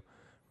more to you?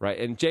 Right,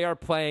 and JR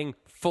playing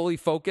fully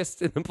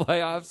fixed in the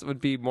playoffs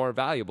would be more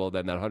valuable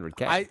than that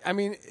 $100K. I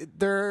mean,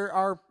 there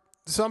are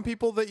some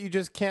people that you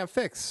just can't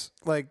fix.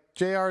 Like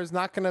JR is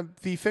not going to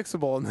be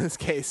fixable in this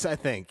case. I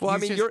think. Well,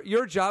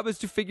 your job is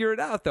to figure it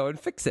out though and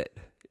fix it.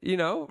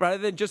 Rather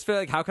than just feel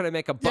like, how can I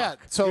make a buck?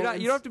 Yeah, so you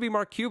don't have to be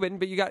Mark Cuban,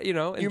 but you got and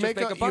you just make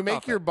a buck. You make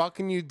off your it.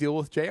 buck and you deal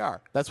with JR.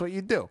 That's what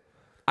you do.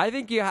 I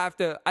think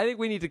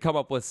we need to come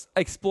up with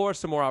explore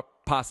some more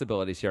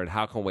possibilities here, and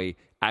how can we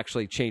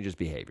actually change his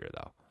behavior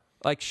though.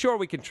 Like, sure,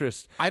 we can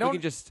just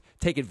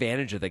take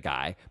advantage of the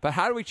guy, but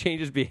how do we change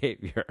his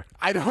behavior?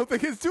 I don't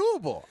think it's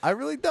doable. I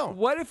really don't.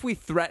 What if we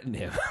threaten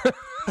him?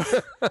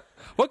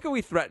 What can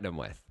we threaten him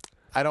with?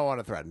 I don't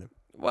want to threaten him.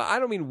 Well, I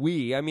don't mean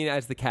we. I mean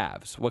as the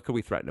Cavs. What could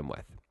we threaten him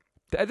with?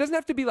 It doesn't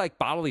have to be like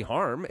bodily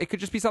harm. It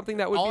could just be something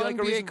that would All be like NBA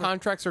a reason.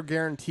 contracts are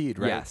guaranteed,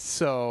 right? Yes.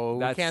 So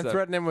we can't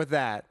threaten him with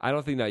that. I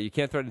don't think you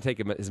can't threaten to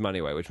take his money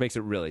away, which makes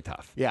it really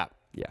tough. Yeah.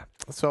 Yeah.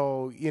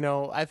 So,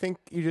 I think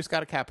you just got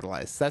to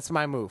capitalize. That's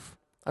my move.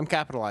 I'm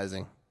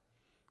capitalizing.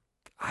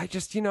 I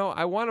just,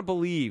 I want to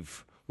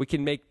believe we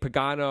can make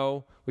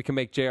Pagano, we can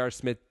make J.R.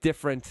 Smith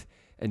different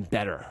and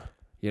better,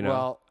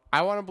 Well,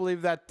 I want to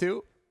believe that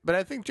too, but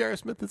I think J.R.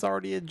 Smith is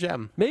already a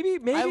gem. Maybe.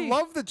 I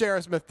love that J.R.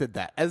 Smith did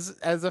that. As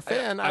a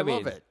fan, I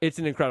love it. It's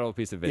an incredible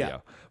piece of video.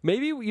 Yeah.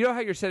 Maybe,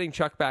 how you're sending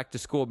Chuck back to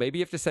school? Maybe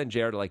you have to send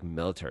J.R. to like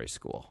military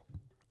school.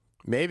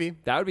 Maybe.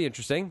 That would be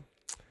interesting.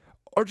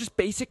 Or just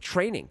basic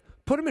training.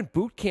 Put him in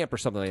boot camp or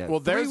something like that.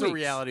 Well, there's 3 weeks. a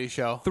reality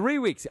show. 3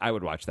 weeks. I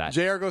would watch that.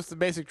 JR goes to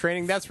basic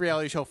training. That's a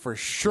reality show for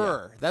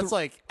sure. Yeah. That's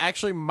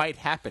actually might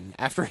happen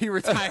after he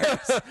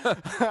retires.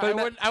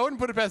 I wouldn't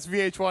put it past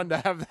VH1 to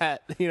have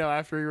that,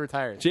 after he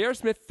retires. J.R.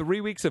 Smith,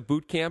 3 weeks of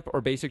boot camp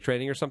or basic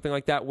training or something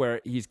like that, where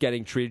he's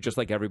getting treated just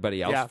like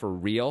everybody else for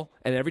real.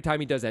 And every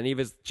time he does any of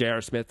his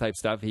J.R. Smith type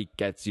stuff, he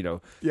gets,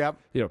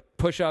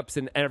 push-ups,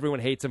 and everyone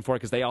hates him for it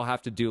because they all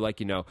have to do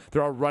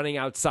they're all running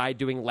outside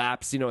doing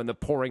laps, in the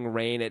pouring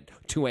rain at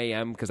 2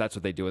 a.m. because that's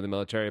what they do in the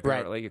military,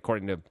 apparently,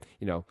 according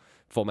to,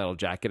 Full Metal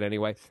Jacket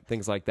anyway,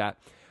 things like that.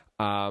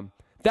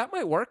 That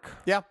might work.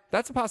 Yeah.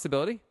 That's a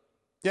possibility.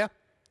 Yeah,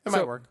 it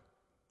might work.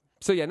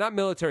 So, yeah, not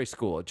military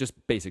school, just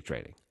basic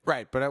training.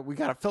 Right, but we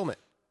got to film it.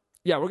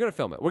 Yeah, we're going to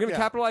film it. We're going to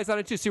capitalize on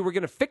it, too. See, we're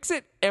going to fix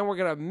it, and we're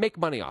going to make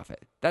money off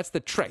it. That's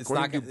the trick. We're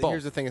going to do both.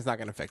 Here's the thing. It's not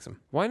going to fix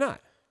him. Why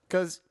not?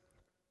 Because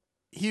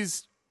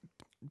he's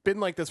been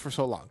like this for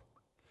so long.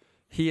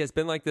 He has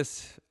been like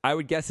this, I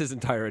would guess, his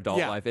entire adult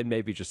life, and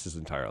maybe just his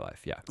entire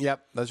life, yeah.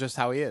 Yep, that's just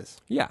how he is.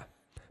 Yeah.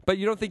 But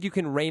you don't think you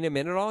can rein him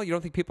in at all? You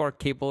don't think people are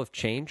capable of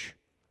change?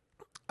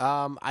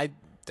 I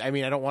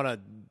mean, I don't want to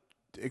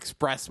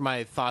express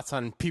my thoughts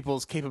on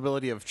people's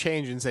capability of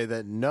change and say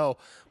that no.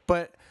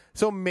 But,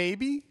 so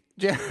maybe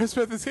J.R.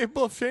 Smith is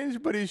capable of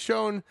change, but he's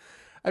shown,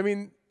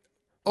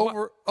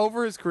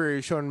 over his career,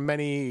 he's shown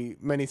many,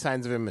 many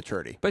signs of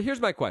immaturity. But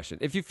here's my question.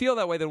 If you feel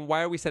that way, then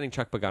why are we sending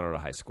Chuck Pagano to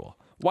high school?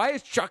 Why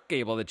is Chuck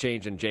able to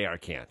change and JR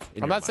can't?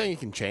 I'm not saying he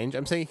can change.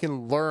 I'm saying he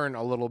can learn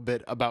a little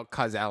bit about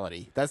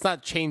causality. That's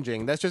not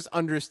changing. That's just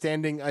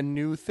understanding a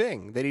new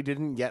thing that he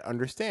didn't yet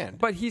understand.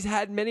 But he's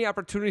had many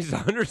opportunities to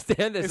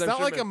understand this. It's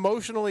not like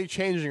emotionally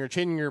changing or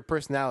changing your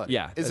personality.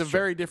 Yeah, it's a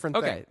very different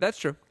thing. Okay, that's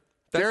true.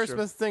 J.R.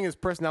 Smith's thing is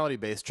personality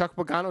based. Chuck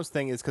Pagano's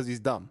thing is because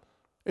he's dumb.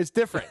 It's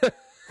different.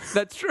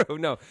 That's true.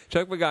 No,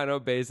 Chuck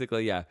Pagano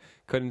basically,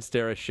 couldn't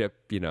steer a ship,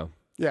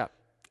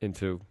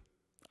 into,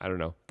 I don't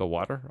know, the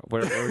water?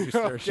 Where would you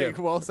steer a ship?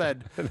 Well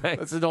said.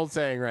 That's an old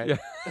saying, right? Yeah.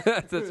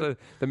 That's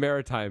the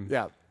maritime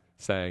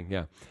saying,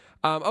 yeah.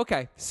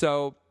 Okay,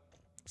 so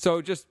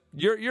just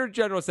your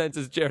general sense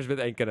is J.R. Smith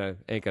ain't gonna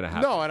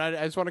happen. No, and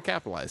I just want to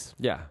capitalize.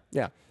 Yeah.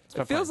 Yeah.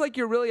 It feels like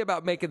you're really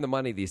about making the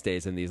money these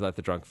days in these Let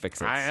the Drunk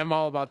Fix It. I am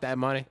all about that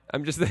money.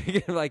 I'm just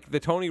thinking like the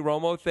Tony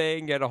Romo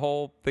thing, you had a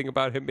whole thing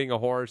about him being a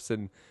horse,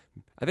 and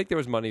I think there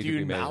was money Do to be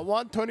you made. not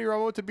want Tony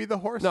Romo to be the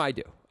horse? No, I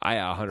do. I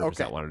 100%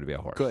 Okay. want him to be a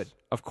horse. Good.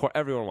 Of course,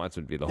 everyone wants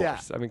him to be the Yeah.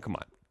 horse. I mean, come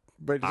on.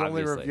 But it's only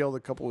Obviously. revealed a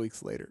couple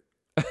weeks later.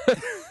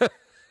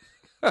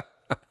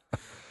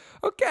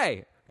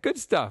 Okay. Good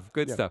stuff.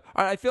 Good stuff.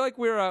 All right, I feel like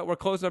we're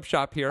closing up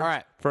shop here All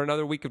right. for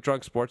another week of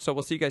Drunk Sports. So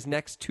we'll see you guys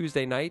next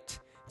Tuesday night.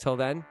 Till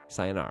then,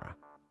 sayonara.